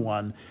do a new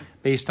one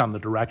based on the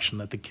direction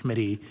that the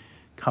committee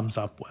comes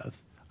up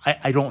with.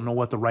 I don't know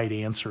what the right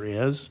answer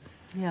is.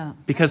 Yeah.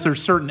 Because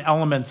there's certain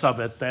elements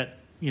of it that,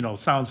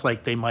 sounds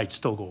like they might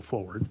still go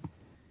forward.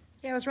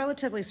 Yeah, I was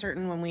relatively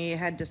certain when we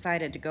had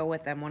decided to go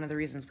with them. One of the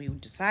reasons we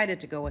decided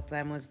to go with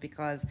them was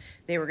because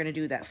they were gonna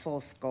do that full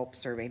scope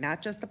survey,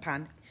 not just the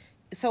pond.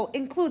 So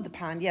include the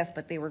pond, yes,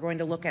 but they were going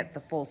to look at the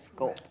full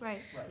scope. Right.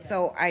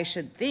 So I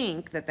should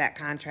think that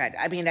contract,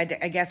 I mean, I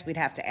guess we'd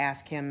have to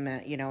ask him,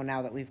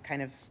 now that we've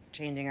kind of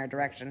changing our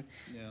direction,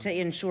 to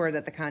ensure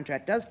that the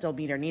contract does still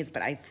meet our needs,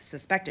 but I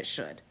suspect it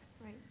should.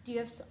 Right. Do you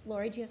have,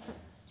 Lori, do you have some,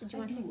 did you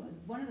want to?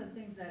 One of the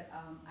things that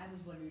I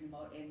was wondering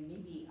about, and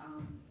maybe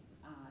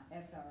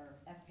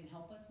SRF can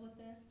help us with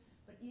this,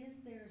 but is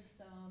there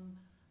some,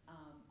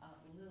 a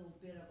little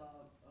bit of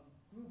a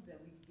group that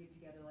we could get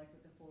together, like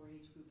with the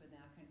 4-H group and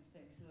that kind of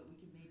thing, so that we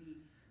could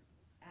maybe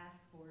ask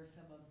for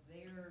some of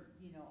their,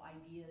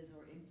 ideas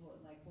or input,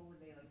 like what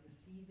would they like to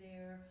see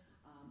there?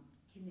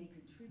 Can they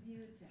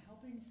contribute to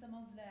helping some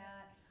of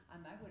that? I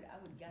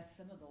would guess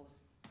some of those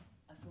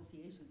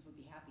associations would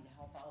be happy to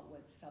help out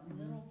with some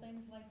little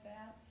things like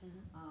that.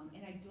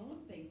 And I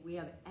don't think we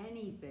have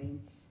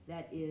anything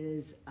that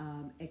is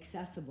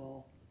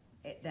accessible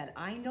that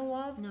I know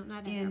of No,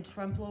 not in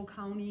Trempealeau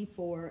County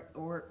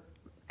or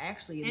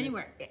actually in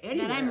Anywhere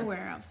anywhere that I'm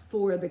aware of.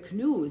 for the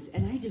canoes,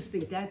 and I just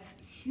think that's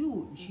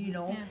huge.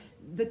 Yeah.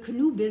 The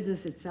canoe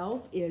business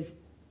itself is,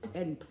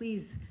 and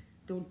please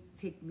don't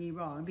take me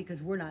wrong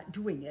because we're not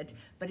doing it,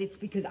 but it's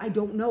because I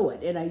don't know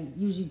it, and I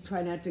usually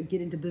try not to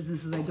get into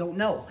businesses I don't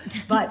know.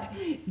 But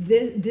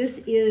this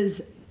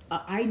is,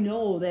 I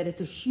know that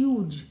it's a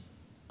huge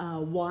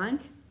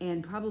want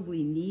and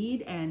probably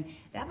need, and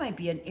that might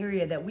be an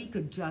area that we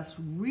could just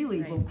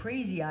really go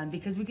crazy on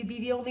because we could be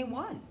the only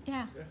one.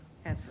 Yeah.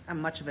 That's,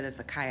 much of it is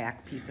the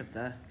kayak piece of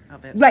it.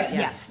 Right,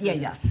 yes.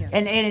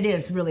 And it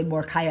is really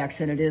more kayaks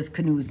than it is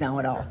canoes now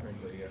at all.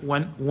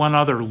 One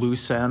other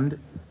loose end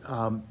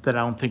that I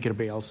don't think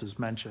anybody else has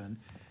mentioned,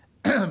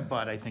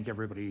 but I think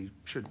everybody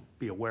should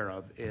be aware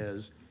of,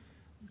 is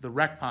the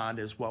rec pond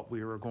is what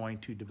we were going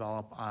to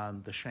develop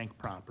on the Schenck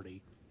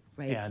property.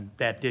 Right. And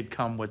that did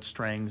come with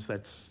strings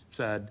that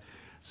said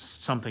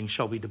something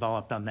shall be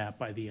developed on that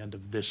by the end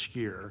of this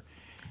year.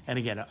 And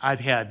again, I've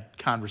had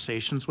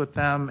conversations with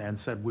them and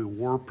said we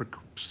were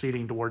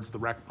proceeding towards the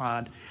rec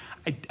pond.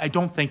 I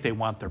don't think they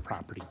want their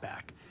property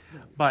back.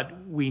 But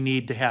we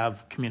need to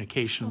have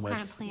communication Some with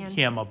kind of plan.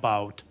 him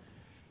about,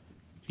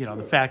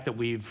 the fact that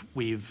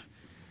we've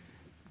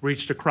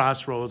reached a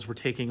crossroads, we're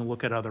taking a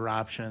look at other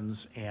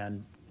options,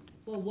 and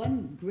Well,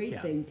 one great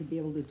Yeah. thing to be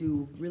able to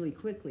do really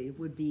quickly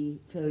would be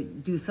to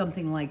do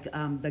something like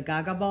the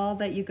Gaga Ball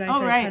that you guys Oh,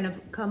 have right. kind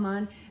of come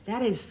on.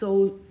 That is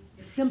so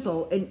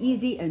simple and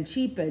easy and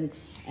cheap and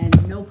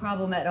no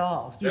problem at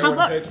all. You How know,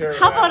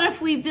 about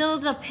if we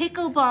build a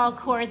pickleball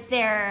court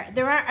there?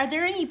 Are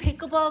there any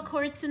pickleball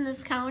courts in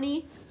this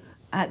county?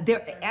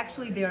 There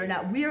are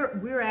not.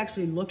 We're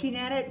actually looking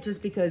at it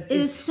just because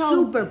It it's is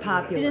so super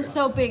popular. It is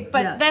so big,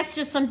 but Yeah. that's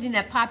just something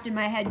that popped in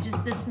my head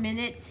just this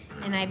minute,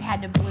 and I've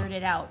had to blurt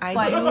it out.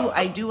 But-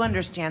 I do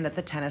understand that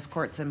the tennis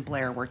courts in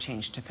Blair were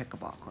changed to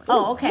pickleball courts.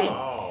 Oh, okay.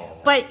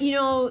 But,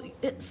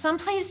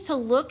 someplace to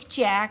look,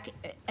 Jack,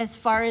 as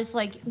far as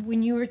like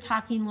when you were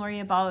talking, Lori,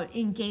 about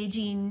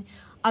engaging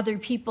other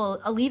people,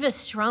 Aliva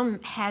Strum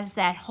has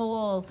that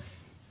whole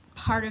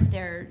part of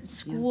their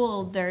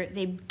school.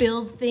 They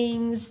build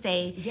things,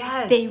 they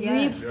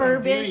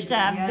refurbished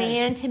a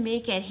van to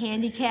make it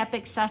handicap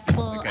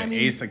accessible. Like an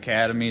ACE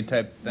Academy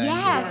type thing.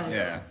 Yes.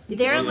 Yeah.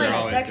 They're Those are like,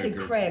 always It's actually good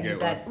groups to Craig get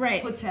that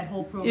Right. puts that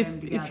whole program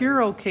together. If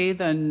you're okay,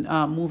 then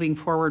moving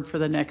forward for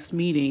the next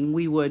meeting,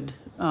 we would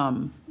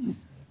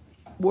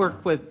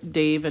work with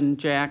Dave and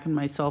Jack and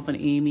myself and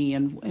Amy,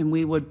 and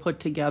we would put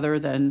together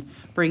then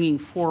bringing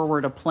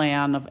forward a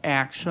plan of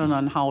action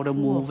on how to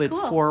move it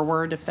Cool.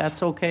 forward, if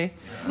that's okay?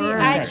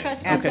 I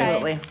trust you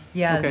Absolutely. guys.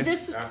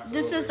 Yes.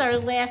 This is our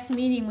last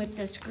meeting with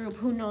this group.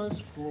 Who knows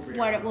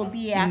what it will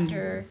be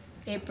after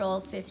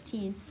April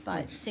 15th,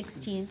 but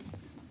 16th.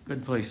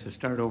 Good place to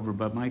start over,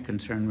 but my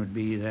concern would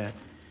be that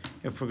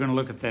if we're gonna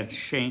look at that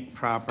Shank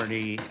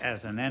property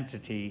as an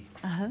entity,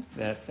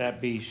 that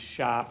be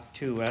shop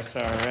to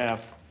SRF.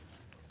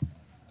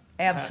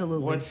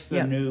 Absolutely. What's the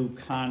Yeah. new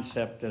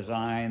concept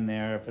design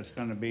there, if it's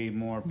gonna be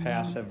more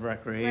passive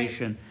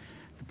recreation?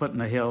 Putting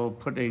the hill,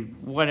 putting,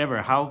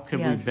 whatever, how could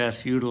we Yes.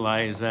 best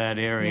utilize that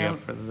area Yep.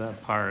 for the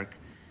park?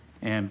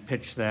 And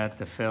pitch that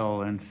to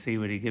Phil and see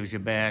what he gives you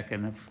back,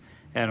 and if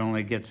that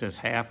only gets us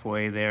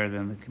halfway there,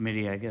 then the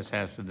committee, I guess,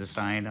 has to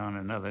decide on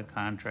another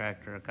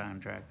contract or a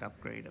contract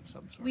upgrade of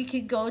some sort. We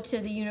could go to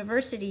the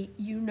university,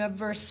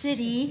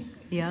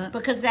 Yeah.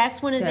 because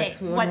that's one of That's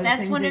the, one of the that's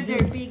things one they of their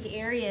do. big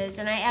areas,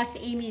 and I asked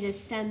Amy to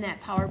send that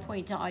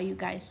PowerPoint to all you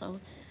guys, so,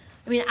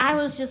 I mean, I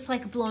was just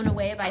like blown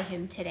away by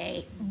him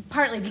today,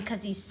 partly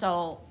because he's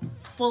so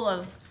full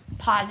of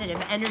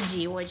positive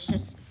energy, which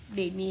just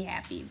made me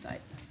happy, but.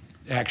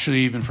 Actually,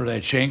 even for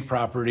that Shank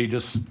property,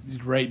 just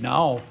right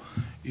now,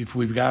 if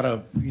we've got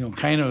a,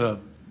 kind of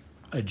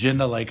a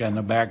agenda like on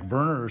the back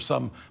burner or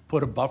some,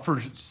 put a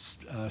buffer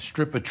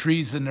strip of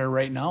trees in there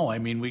right now. I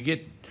mean,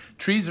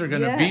 trees are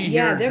gonna be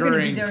here they're gonna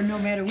be during. there no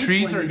matter which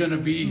Trees one are you gonna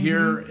do. be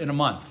here in a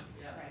month.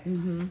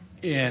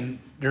 And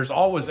there's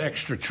always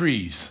extra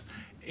trees.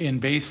 And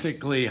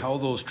basically, how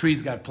those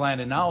trees got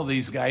planted now,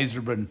 these guys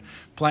have been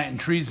planting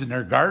trees in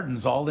their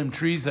gardens. All them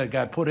trees that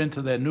got put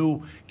into that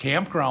new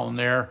campground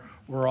there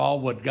were all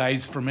what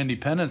guys from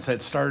Independence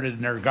had started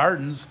in their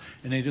gardens,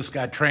 and they just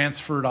got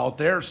transferred out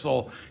there.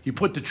 So you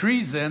put the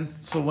trees in,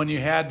 so when you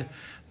had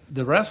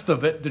the rest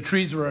of it, the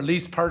trees were at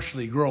least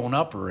partially grown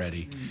up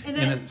already. And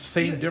And that- it's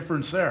same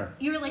difference there.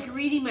 You're like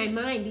reading my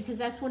mind, because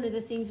that's one of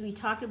the things we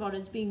talked about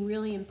as being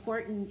really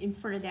important in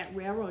front of that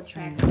railroad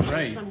tracks.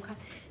 Right.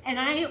 And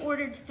I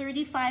ordered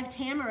 35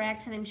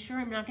 tamaracks, and I'm sure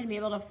I'm not gonna be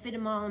able to fit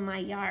them all in my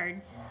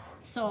yard.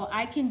 So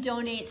I can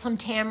donate some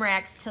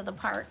tamaracks to the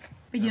park.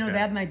 But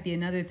that might be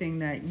another thing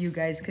that you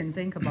guys can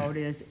think about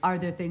is, are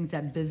there things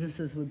that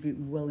businesses would be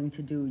willing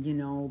to do,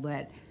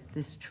 that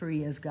this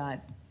tree has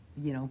got,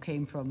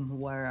 came from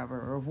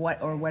wherever, or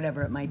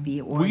whatever it might be,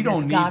 or We this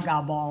don't need-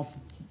 Gaga ball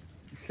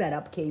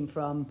setup came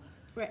from.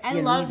 Right, I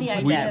love the you can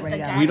idea put of that the right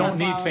Gaga out. We don't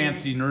need ball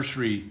fancy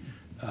nursery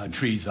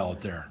trees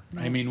out there.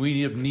 I mean,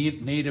 we have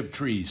native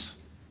trees.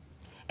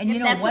 And Yep,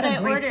 that's what what a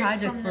I great ordered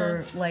project from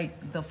for the-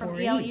 like the from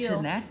 4-H ELU.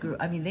 and that group.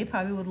 I mean, they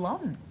probably would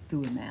love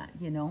doing that,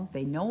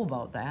 they know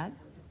about that.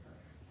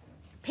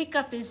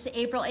 Pickup is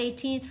April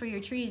 18th for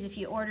your trees if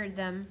you ordered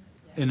them.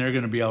 And they're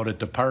gonna be out at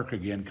the park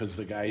again, because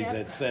the guys Yep.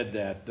 that said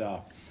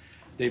that,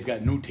 they've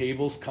got new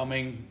tables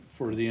coming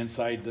for the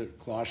inside the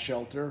cloth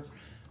shelter,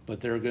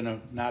 but they're gonna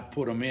not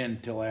put them in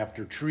till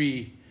after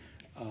tree,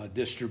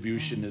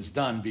 distribution is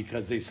done,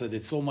 because they said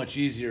it's so much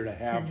easier to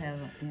have have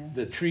it, yeah.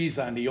 the trees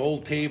on the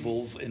old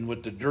tables and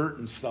with the dirt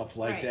and stuff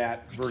like Right. that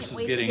I can't versus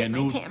wait to getting get a my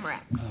new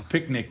tamaracks.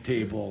 picnic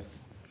table,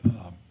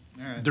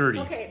 dirty.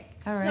 Okay,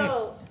 All right.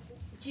 so,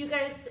 do you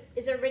guys,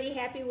 is everybody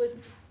happy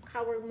with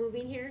how we're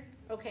moving here?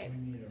 Okay.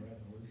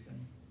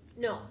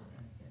 No.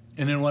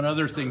 And then one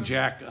other thing,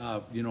 Jack,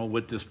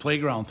 with this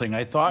playground thing,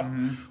 I thought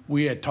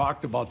we had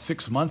talked about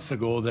 6 months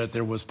ago that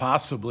there was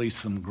possibly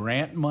some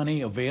grant money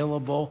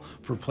available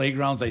for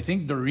playgrounds. I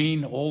think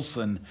Doreen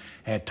Olson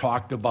had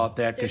talked about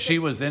that, because she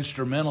was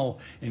instrumental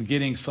in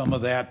getting some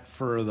of that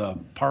for the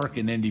park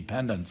in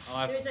Independence.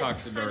 I'll have There's to a talk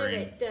to ton of Doreen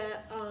it.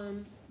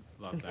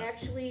 about that.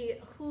 Actually,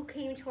 who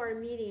came to our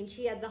meeting?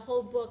 She had the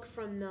whole book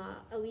from the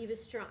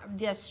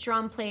the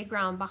Strum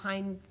Playground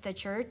behind the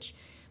church.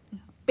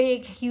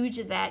 Big, huge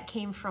of that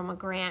came from a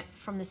grant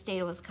from the state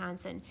of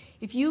Wisconsin.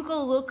 If you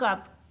go look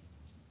up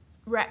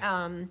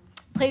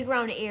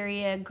playground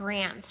area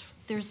grants,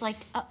 there's like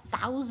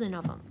 1,000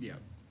 of them. Yeah.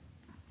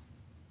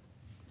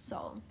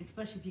 So,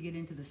 Especially if you get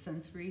into the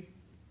sensory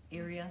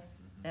area,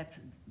 that's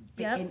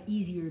Yep. and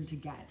easier to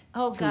get.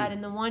 oh too. God,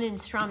 and the one in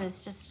Strum is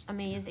just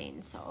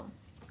amazing, so.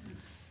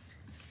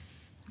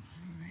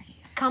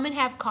 Come and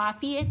have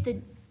coffee at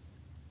the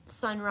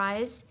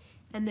Sunrise,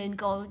 and then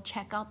go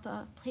check out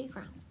the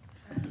playground.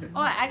 Oh,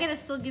 I gotta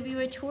still give you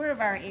a tour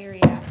of our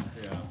area.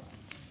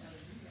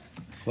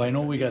 Well, I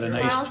know we got a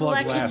Well, nice plug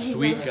selection, last you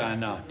week know.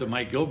 on the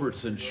Mike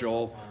Gilbertson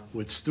show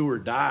with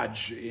Stuart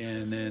Dodge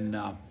and then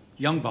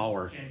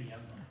Youngbauer.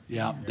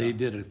 Yeah, they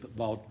did it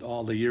about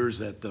all the years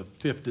that the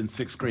 5th and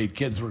 6th grade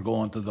kids were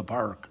going to the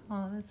park.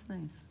 Oh, that's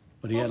nice.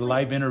 But he had a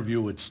live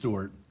interview with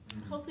Stuart.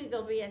 Hopefully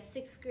there'll be a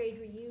 6th grade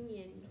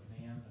reunion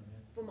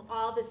from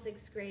all the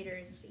 6th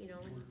graders,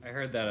 I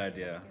heard that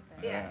idea.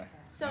 Yeah,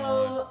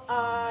 so,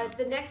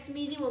 the next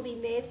meeting will be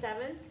May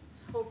 7th.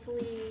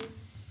 Hopefully,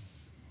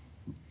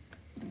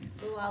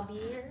 we'll all be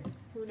here.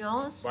 Who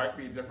knows? Might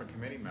be different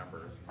committee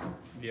members.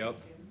 Yep.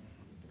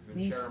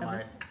 The chair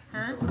might.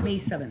 Huh? May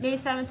 7th. May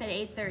 7th at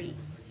 8:30.